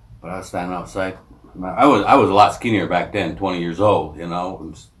 But I was standing outside. I was a lot skinnier back then, 20 years old, you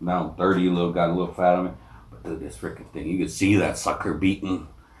know. Now I'm 30, got a little fat on me. But dude, this freaking thing, you could see that sucker beating.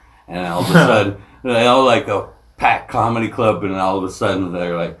 And all of a sudden, you know, like a packed comedy club, and all of a sudden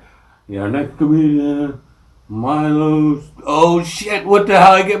they're like, yeah, next comedian, Mylo. Oh shit, what the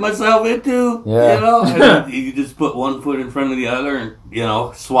hell I get myself into? Yeah. You know? And then you just put one foot in front of the other and, you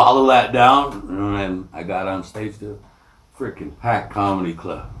know, swallow that down. And then I got on stage to freaking packed comedy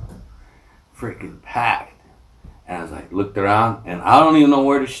club. Freaking packed. And I was like, looked around, and I don't even know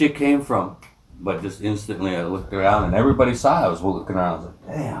where the shit came from. But just instantly I looked around, and everybody saw I was looking around. I was like,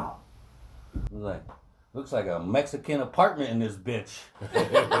 damn. I was like, looks like a Mexican apartment in this bitch.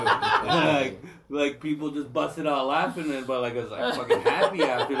 like people just busted out laughing, but like I was like fucking happy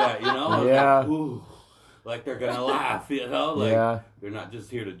after that, you know? I was like, ooh, like they're gonna laugh, you know? Like they're not just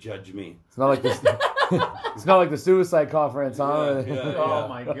here to judge me. It's not like this. It's not like the suicide conference, huh? Oh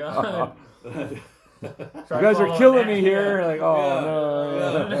my god. You guys are killing me here. Like, oh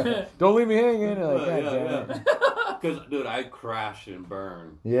no. Don't leave me hanging. Like, God damn it. Because, dude, I crashed and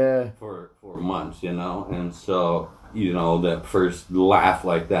burned for months, you know? And so, you know, that first laugh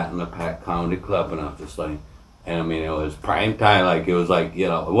like that in the packed comedy club, and I was just like, and I mean, it was prime time. Like, it was like, you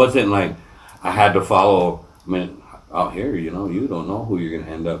know, it wasn't like I had to follow, I mean, out here, you know, you don't know who you're going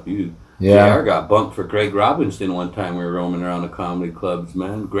to end up. JR got bumped for Greg Robinson one time. We were roaming around the comedy clubs,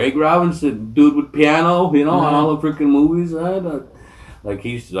 man. Greg Robinson, dude with piano, you know, on all the freaking movies. Like, he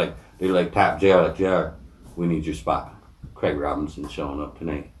used to, like, they like tap JR, like, JR, we need your spot. Craig Robinson showing up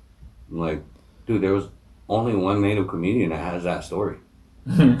tonight. I'm like, dude, there was only one native comedian that has that story.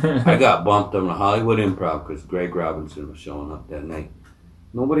 I got bumped on the Hollywood Improv because Greg Robinson was showing up that night.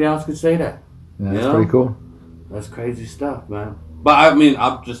 Nobody else could say that. Yeah, that's pretty cool. That's crazy stuff, man. But I mean,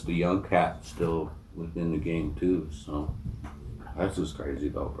 I'm just a young cat still within the game too, so that's just crazy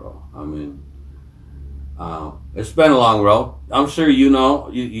though, bro. I mean, it's been a long road. I'm sure you know,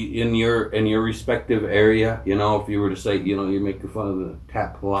 you in your respective area, you know, if you were to say, you know, you're making fun of the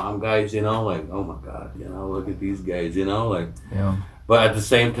Tap Palam guys, you know, like, oh my God, you know, look at these guys, you know, like, yeah. But at the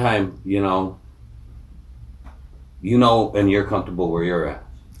same time, you know, and you're comfortable where you're at.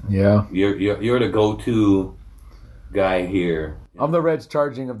 Yeah. You're the go-to guy here. I'm the Reds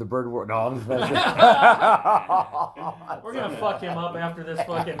charging of the bird war. No, I'm just messing. We're gonna fuck him up after this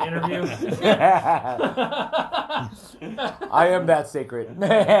fucking interview. I am that sacred.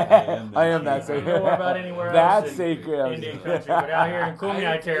 I am that I sacred. don't know about anywhere That's else in sacred. Indian country, but out here in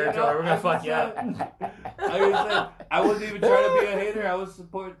Kumeyaay territory, we're gonna fuck you up. I wasn't even trying to be a hater. I was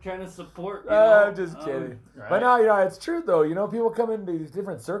trying to support. You know? I'm just kidding. Right. But no, you know, it's true though. You know, people come into these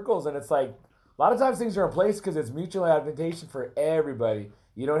different circles, and it's like a lot of times things are in place because it's mutually advantageous for everybody.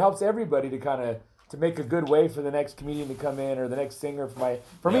 You know, it helps everybody to kind of to make a good way for the next comedian to come in or the next singer.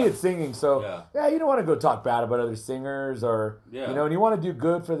 For me, it's singing. So yeah, you don't want to go talk bad about other singers or you know, and you want to do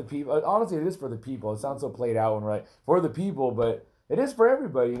good for the people. Honestly, it is for the people. It sounds so played out when right for the people, but it is for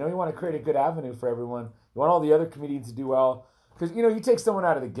everybody. You know, you want to create a good avenue for everyone. You want all the other comedians to do well. Because, you know, you take someone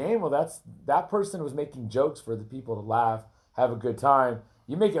out of the game, well, that person was making jokes for the people to laugh, have a good time.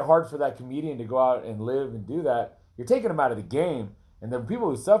 You make it hard for that comedian to go out and live and do that. You're taking them out of the game. And the people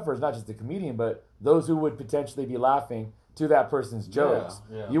who suffer is not just the comedian, but those who would potentially be laughing to that person's jokes.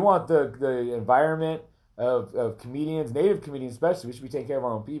 Yeah. You want the environment of comedians, native comedians especially. We should be taking care of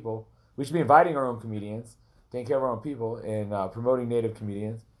our own people. We should be inviting our own comedians, taking care of our own people, and promoting native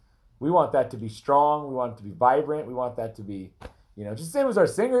comedians. We want that to be strong. We want it to be vibrant. We want that to be, you know, just the same as our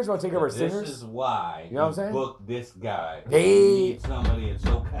singers. We want to take care of our singers. This is why you know what I'm saying? Book this guy. Hey. You need somebody in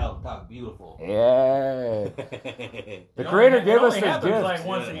SoCal to talk beautiful. Yeah. The creator gave us this gift. Like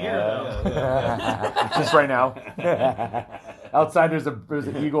once a year, though. Just right now. Outside, there's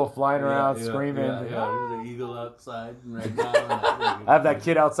an eagle flying around screaming. Yeah, there's an eagle outside right now. I have that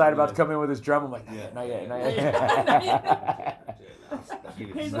kid outside about to come in with his drum. I'm like, not yet.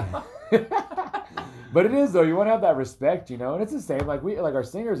 But it is though. You want to have that respect, you know, and it's the same. Like our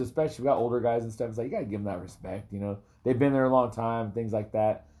singers, especially, we got older guys and stuff. It's like you gotta give them that respect, you know. They've been there a long time, things like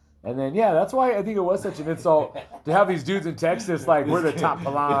that. And then that's why I think it was such an insult to have these dudes in Texas like we're the top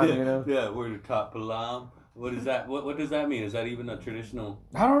palam, you know. Yeah, we're the top palam. What is that? What does that mean? Is that even a traditional?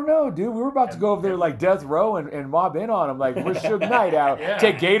 I don't know, dude. We were about to go over there like death row and mob in on them. Like we're Suge Knight out,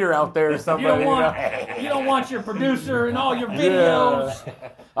 take Gator out there or something. You don't want your producer in all your videos. Yeah.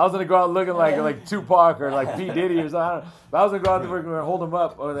 I was gonna go out looking like Tupac or like P Diddy or something. But I was gonna go out there and hold them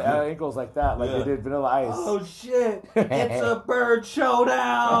up on the ankles like that, like they did Vanilla Ice. Oh shit! It's a bird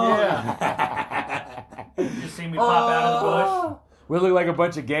showdown. Yeah. You see me pop out of the bush. We look like a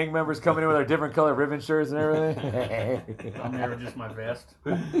bunch of gang members coming in with our different color ribbon shirts and everything. I'm here with just my vest.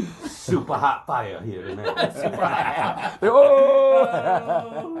 Super hot fire here tonight. Super hot.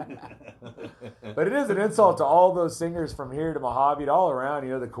 But it is an insult to all those singers from here to Mojave to all around. You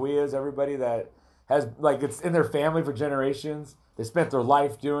know, the Queers, everybody that has it's in their family for generations. They spent their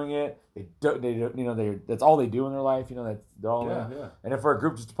life doing it. That's all they do in their life. You know, they're all And if for a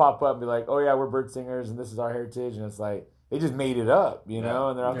group just to pop up and be like, oh yeah, we're bird singers and this is our heritage, and it's like. They just made it up, you know,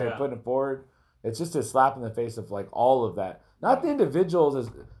 and they're out there putting it forward. It's just a slap in the face of like all of that. Not the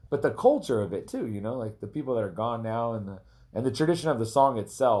individuals, but the culture of it too, you know, like the people that are gone now and the tradition of the song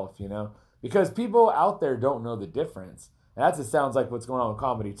itself, you know, because people out there don't know the difference. And it sounds like what's going on with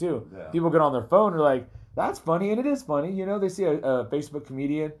comedy too. Yeah. People get on their phone and are like, that's funny, and it is funny, you know. They see a Facebook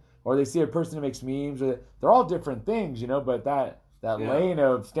comedian or they see a person who makes memes. They're all different things, you know, but that lane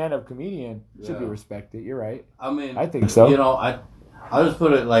of stand-up comedian should be respected. You're right. I mean, I think so. You know, I'll just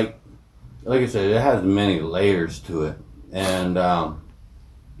put it like I said, it has many layers to it, and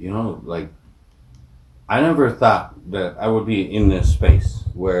you know, like I never thought that I would be in this space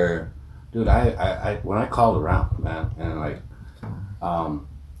where, dude, I when I called around, man, and like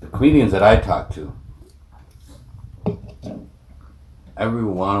the comedians that I talked to, every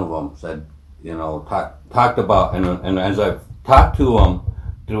one of them said, you know, talked about, and as I've talked to them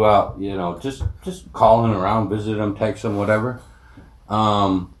throughout, you know, just calling around, visit them, text them, whatever.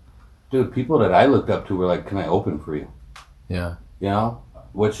 Dude, people that I looked up to were like, "Can I open for you?" Yeah. You know,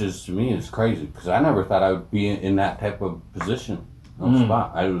 which is to me is crazy because I never thought I would be in that type of position on the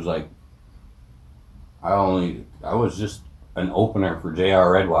spot. I was like, I was just an opener for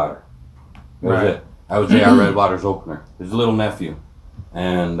J.R. Redwater. That was it. I was J.R. Redwater's opener, his little nephew,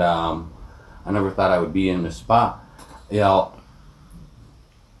 and I never thought I would be in this spot. You know,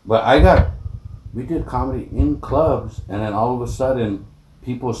 but I got we did comedy in clubs, and then all of a sudden,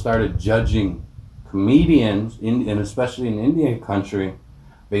 people started judging comedians, and especially in Indian country,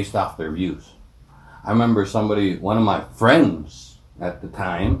 based off their views. I remember one of my friends at the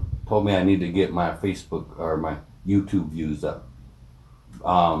time, told me I need to get my Facebook or my YouTube views up.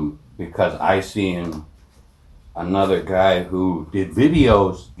 Because I seen another guy who did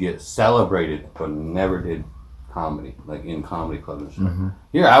videos get celebrated, but never did comedy, like in comedy clubs and stuff. Mm-hmm.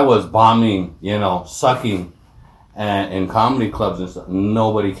 Here I was bombing, sucking, and in comedy clubs and stuff.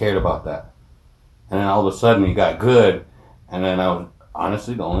 Nobody cared about that. And then all of a sudden he got good, and then I was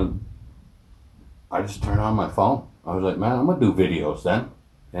honestly I just turned on my phone. I was like, man, I'm gonna do videos then.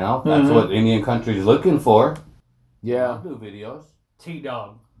 That's what Indian country is looking for. Yeah, I'll do videos.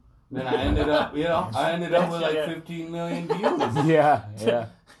 T-Dog. Then I ended up, with like 15 million views. Yeah.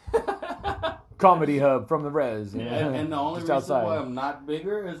 Comedy Hub from the Rez. Yeah. And the only reason why I'm not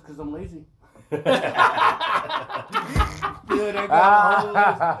bigger is because I'm lazy. Dude,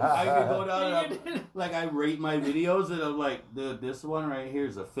 I can go down and I rate my videos and I'm like, dude, this one right here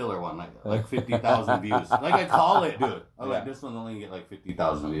is a filler one, like 50,000 views. Like I call it, dude. I'm like, this one's only gonna get like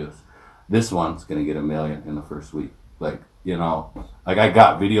 50,000 views. This one's gonna get 1 million in the first week. I got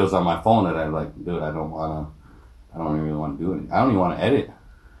videos on my phone that I'm like, dude, I don't really want to do it. I don't even want to edit. It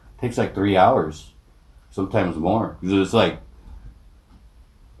takes like 3 hours, sometimes more. Because it's like,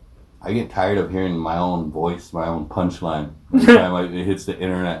 I get tired of hearing my own voice, my own punchline every time it hits the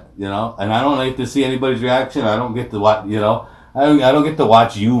internet, and I don't like to see anybody's reaction. I don't get to watch, I don't get to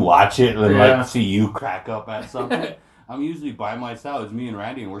watch you watch it and see you crack up at something. I'm usually by myself. It's me and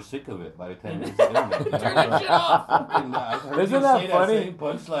Randy, and we're sick of it by the time it's done. Turn that shit off. Isn't that funny? That same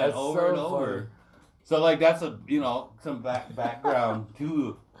punchline over and over. So that's a some background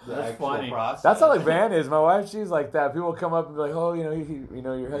to the actual process. That's how Van is. My wife, she's like that. People come up and be like, oh,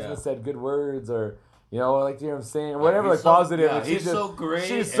 your husband said good words, or I like to hear him sing, or whatever, positive. Yeah, he's so great.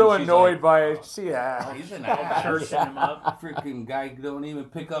 She's so annoyed by it. He's an ass. Churching him up. Freaking guy don't even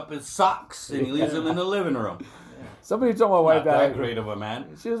pick up his socks, and he leaves them in the living room. Somebody told my wife that great of a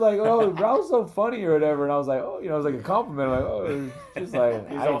man. She was like, "Oh, Raul's so funny," or whatever, and I was like, "Oh, it was like a compliment." I'm like, "Oh," she's like,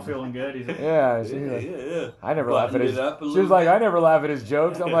 "He's all feeling good." He's like, yeah. I never laugh at his. She was like, "I never laugh at his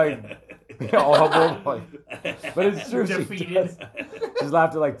jokes." I'm like, all humble, but it's true. She's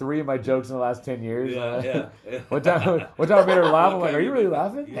laughed at like 3 of my jokes in the last 10 years. Yeah. One time I made her laugh. I'm like, "Are you really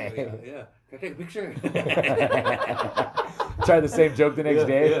laughing?" Yeah. Can I take a picture? Try the same joke the next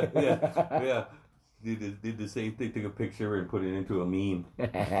day. Yeah. Did the same thing, took a picture and put it into a meme.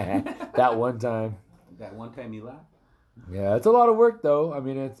 That one time. That one time you laughed? Yeah, it's a lot of work though. I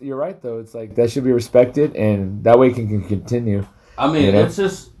mean, you're right though. It's like that should be respected, and that way it can continue. I mean, it's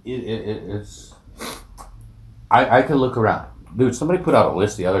just it's. I could look around, dude. Somebody put out a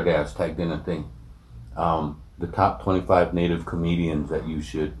list the other day. I was tagged in a thing. The top 25 native comedians that you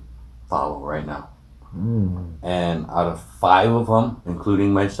should follow right now. And out of 5 of them,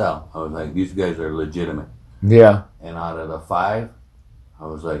 including myself, I was like, these guys are legitimate. Yeah. And out of the 5, I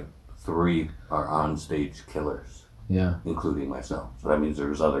was like, 3 are on stage killers. Yeah. Including myself. So that means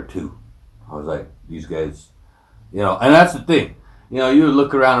there's other 2. I was like, these guys, and that's the thing. You would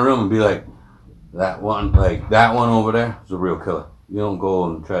look around the room and be like, that one over there is a real killer. You don't go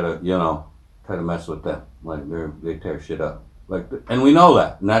and try to mess with them. Like they tear shit up. And we know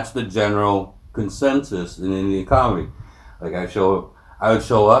that. And that's the general consensus in Indian comedy. Like I would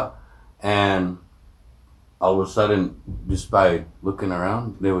show up, and all of a sudden, just by looking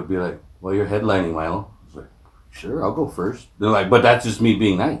around, they would be like, "Well, you're headlining, Mylo." I was like, "Sure, I'll go first." They're like, "But that's just me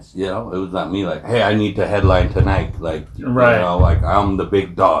being nice, It was not me like, "Hey, I need to headline tonight." Like, right. I'm the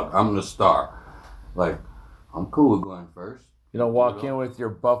big dog. I'm the star. Like, I'm cool with going first. You don't walk in with your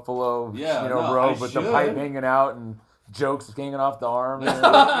buffalo, robe with the pipe hanging out and jokes hanging off the arm.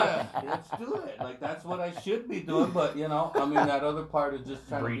 Let's do it. Like, that's what I should be doing, but, that other part is just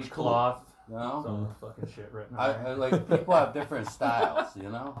trying to be cool. Cloth. Some fucking shit written I like, people have different styles,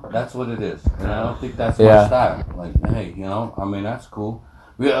 That's what it is. And I don't think that's my style. Like, hey, that's cool.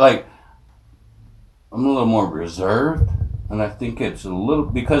 Like, I'm a little more reserved, and I think it's a little,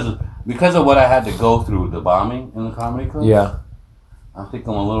 because of what I had to go through with the bombing in the comedy club. Yeah. I think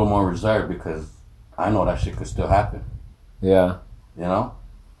I'm a little more reserved because I know that shit could still happen. Yeah. Because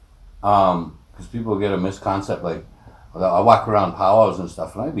people get a misconcept, like, I walk around powwows and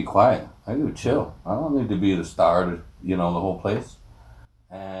stuff, and I be quiet. I do chill. I don't need to be the star to, the whole place.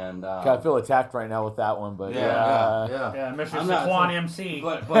 And I feel attacked right now with that one, but yeah, Mr. Saquon MC.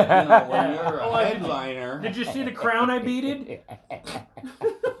 But when you're a headliner, did you see the crown I beaded?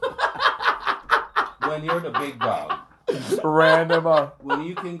 When you're the big dog, Random. When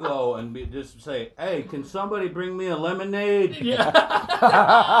you can go and just say, hey, can somebody bring me a lemonade? Yeah.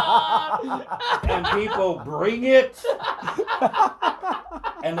 And people bring it.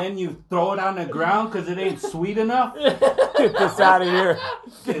 And then you throw it on the ground because it ain't sweet enough. Get this out of here.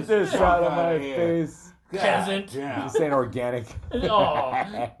 Get this out of my here. face. Peasant. Yeah. This ain't organic. Oh.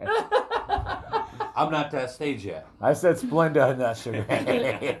 I'm not that stage yet. I said Splenda, not sugar.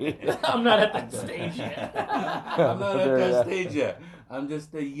 I'm not at that stage yet. I'm not at that stage yet. I'm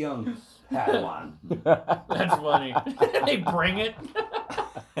just a young Padawan. That's funny. They bring it.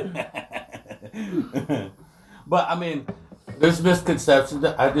 But I mean, there's misconceptions.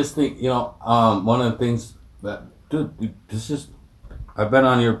 I just think, one of the things that, dude, I've been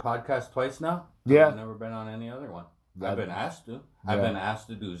on your podcast twice now. Yeah. I've never been on any other one. I've been asked to. Yeah. I've been asked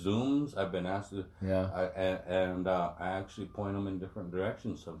to do Zooms. I've been asked to. Yeah. I actually point them in different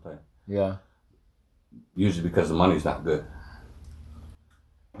directions sometimes. Yeah. Usually because the money's not good.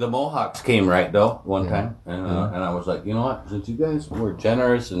 The Mohawks came right though one time, and I was like, you know what? Since you guys were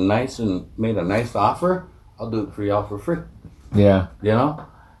generous and nice and made a nice offer, I'll do it for y'all for free. Yeah. You know.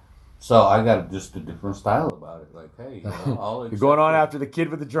 So I got just a different style about it. Like, hey, I'll You're going on after the kid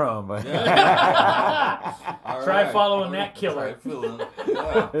with the drum. Yeah. Try following that killer.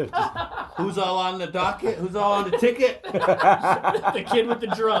 Who's all on the docket? Who's all on the ticket? The kid with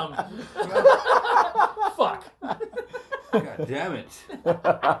the drum. Fuck. God damn it.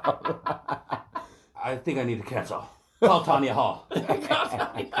 I think I need to cancel. Call Tanya Hall.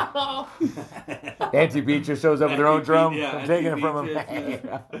 Auntie Beecher shows up with her own drum. Yeah, I'm taking it from him.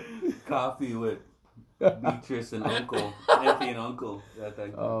 Coffee with Beatrice and Uncle. Auntie and Uncle. That's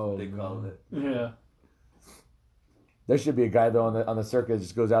what they call it. Yeah. There should be a guy though on the circuit that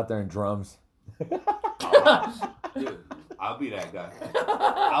just goes out there and drums. Dude, I'll be that guy.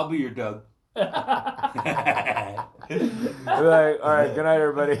 I'll be your Doug. Like, all right, good night,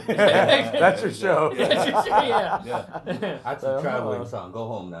 everybody. That's your show. Yeah. That's a traveling song. Go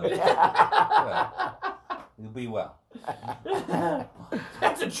home now. Yeah. You'll be well.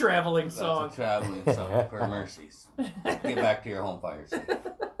 That's a traveling song. That's a traveling song for mercies. Get back to your home fire safe.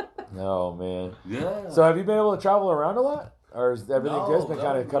 Oh, man. Yeah. So have you been able to travel around a lot? Or has everything just been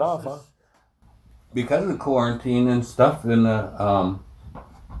kind of cut off, huh? Because of the quarantine and stuff, and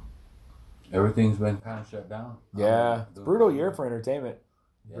everything's been kind of shut down. Yeah. It's a brutal year for entertainment.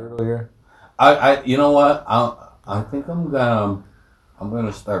 Yeah. Brutal year. I you know what? I think I'm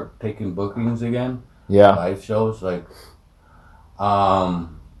gonna start taking bookings again. Yeah. Live shows, like,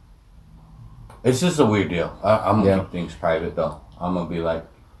 it's just a weird deal. I'm gonna keep things private though. I'm gonna be like,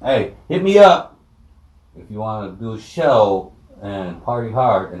 hey, hit me up if you want to do a show and party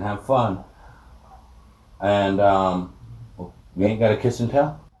hard and have fun. And we ain't got a kiss and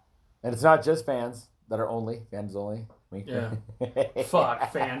tell. And it's not just fans that are fans only. Yeah.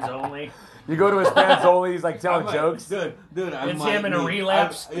 Fuck, fans only. You go to his fans only, he's like telling jokes. Dude, it's him in a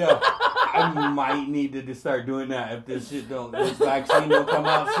relapse. I might need to start doing that if this vaccine don't come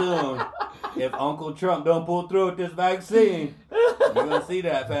out soon. If Uncle Trump don't pull through with this vaccine, you're gonna see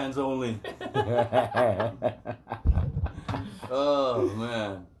that fans only. Oh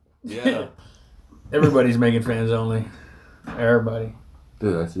man, yeah. Everybody's making fans only. Everybody.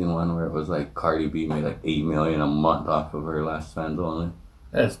 Dude, I seen one where it was like Cardi B made like $8 million a month off of her last fans only.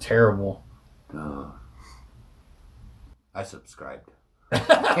 That's terrible. I subscribed.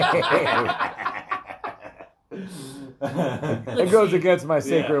 It goes against my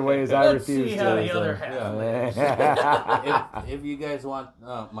sacred ways. I refuse see to. how the other half. If you guys want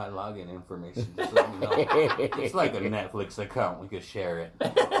my login information, just let me know. It's like a Netflix account. We could share it.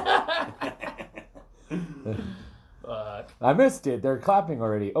 I missed it. They're clapping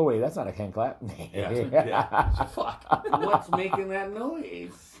already. Oh wait, that's not a hand clap. Yeah. Fuck. What's making that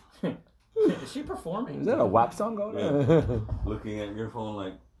noise? Is she performing? Is that a WAP song going on? Looking at your phone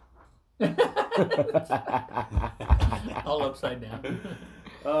like. All upside down.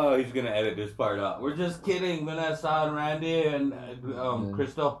 Oh, he's gonna edit this part out. We're just kidding, Vanessa and Randy and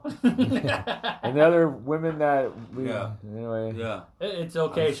Crystal. And the other women that we. Yeah. Anyway. Yeah. It's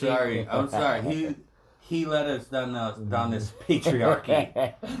okay. I'm sorry. He let us down this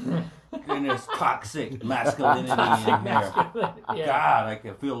patriarchy. And this toxic masculinity in here. Yeah. God, I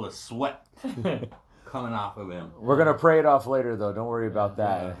can feel the sweat coming off of him. We're gonna pray it off later, though. Don't worry about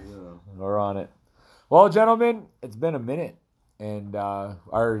that. Yeah. We're on it. Well, gentlemen, it's been a minute, and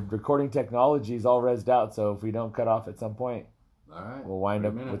our recording technology is all rezzed out. So if we don't cut off at some point, All right, we'll wind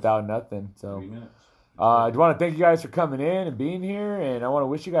up without nothing. So 3 minutes. I want to thank you guys for coming in and being here, and I want to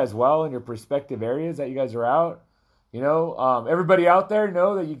wish you guys well in your respective areas that you guys are out. You know, everybody out there,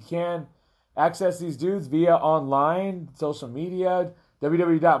 know that you can access these dudes via online, social media,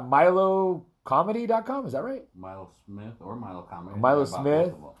 www.mylocomedy.com. Is that right? Mylo Smith or Mylo Comedy. Mylo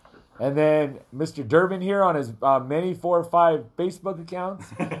Smith. And then Mr. Durbin here on his many 4 or 5 Facebook accounts,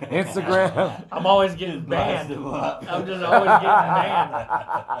 Instagram. I'm always getting banned. I'm just always getting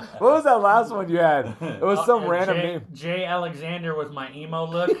banned. What was that last one you had? It was some random name. J. Alexander with my emo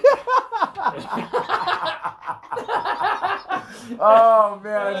look. Oh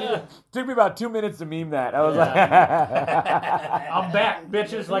man, it took me about 2 minutes to meme that. I was like, I'm back,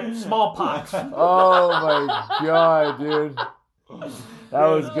 bitches, like smallpox. Oh my god, dude. That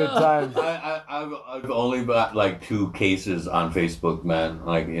was good times. I've only got like 2 cases on Facebook, man.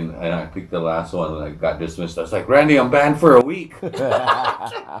 Like, and I think the last one like got dismissed. I was like, Randy, I'm banned for a week. She's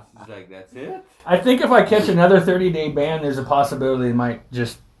like, that's it. I think if I catch another 30-day ban, there's a possibility they might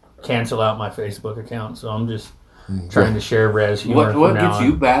just cancel out my Facebook account. So I'm just trying to share Rez humor. What gets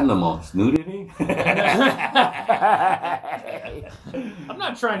you banned the most? Nudity? I'm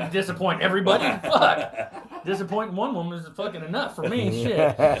not trying to disappoint everybody. Fuck. Disappointing one woman is fucking enough for me. Shit.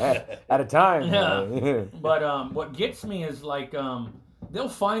 At a time. Yeah. But what gets me is like they'll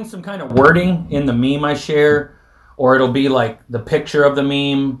find some kind of wording in the meme I share, or it'll be like the picture of the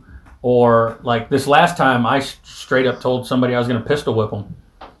meme, or like this last time I straight up told somebody I was going to pistol whip them.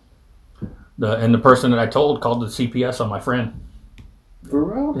 And the person that I told called the CPS on my friend. For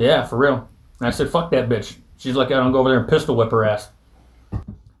real? Yeah, for real. And I said, fuck that bitch. She's like, I don't go over there and pistol whip her ass.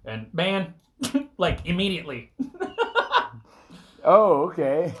 And ban, like immediately. Oh,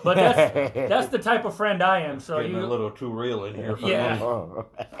 okay. But that's the type of friend I am. So Getting a little too real in here. For Yeah. me. Oh.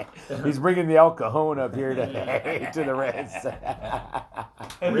 He's bringing the El Cajon up here to the Rez.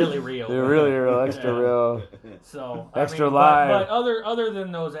 Really real. They're really real, extra real. So Extra live. But other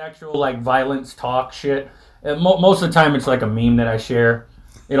than those actual like violence talk shit, most of the time it's like a meme that I share.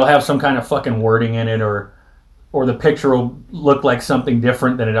 It'll have some kind of fucking wording in it, or the picture will look like something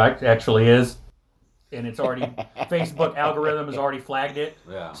different than it actually is. And it's already Facebook algorithm has already flagged it.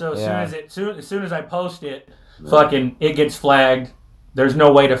 Yeah. So as soon as I post it, fucking it gets flagged. There's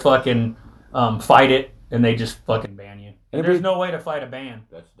no way to fucking fight it, and they just fucking ban you. And there's no way to fight a ban.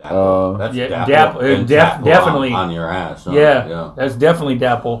 That's dapple. That's dapple definitely on your ass. Huh? Yeah, that's definitely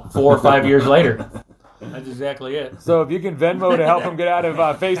dapple. 4 or 5 years later. That's exactly it. So if you can Venmo to help him get out of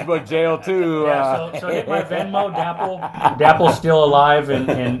Facebook jail too. Yeah, so hit my Venmo, Dapple. Dapple's still alive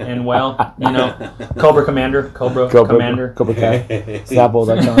and well. You know, Cobra Commander. Cobra Commander. Cobra Kai.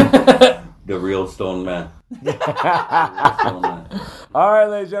 Snapple.com. The real stone man. All right,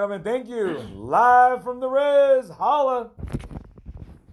 ladies and gentlemen, thank you. Live from the Rez. Holla.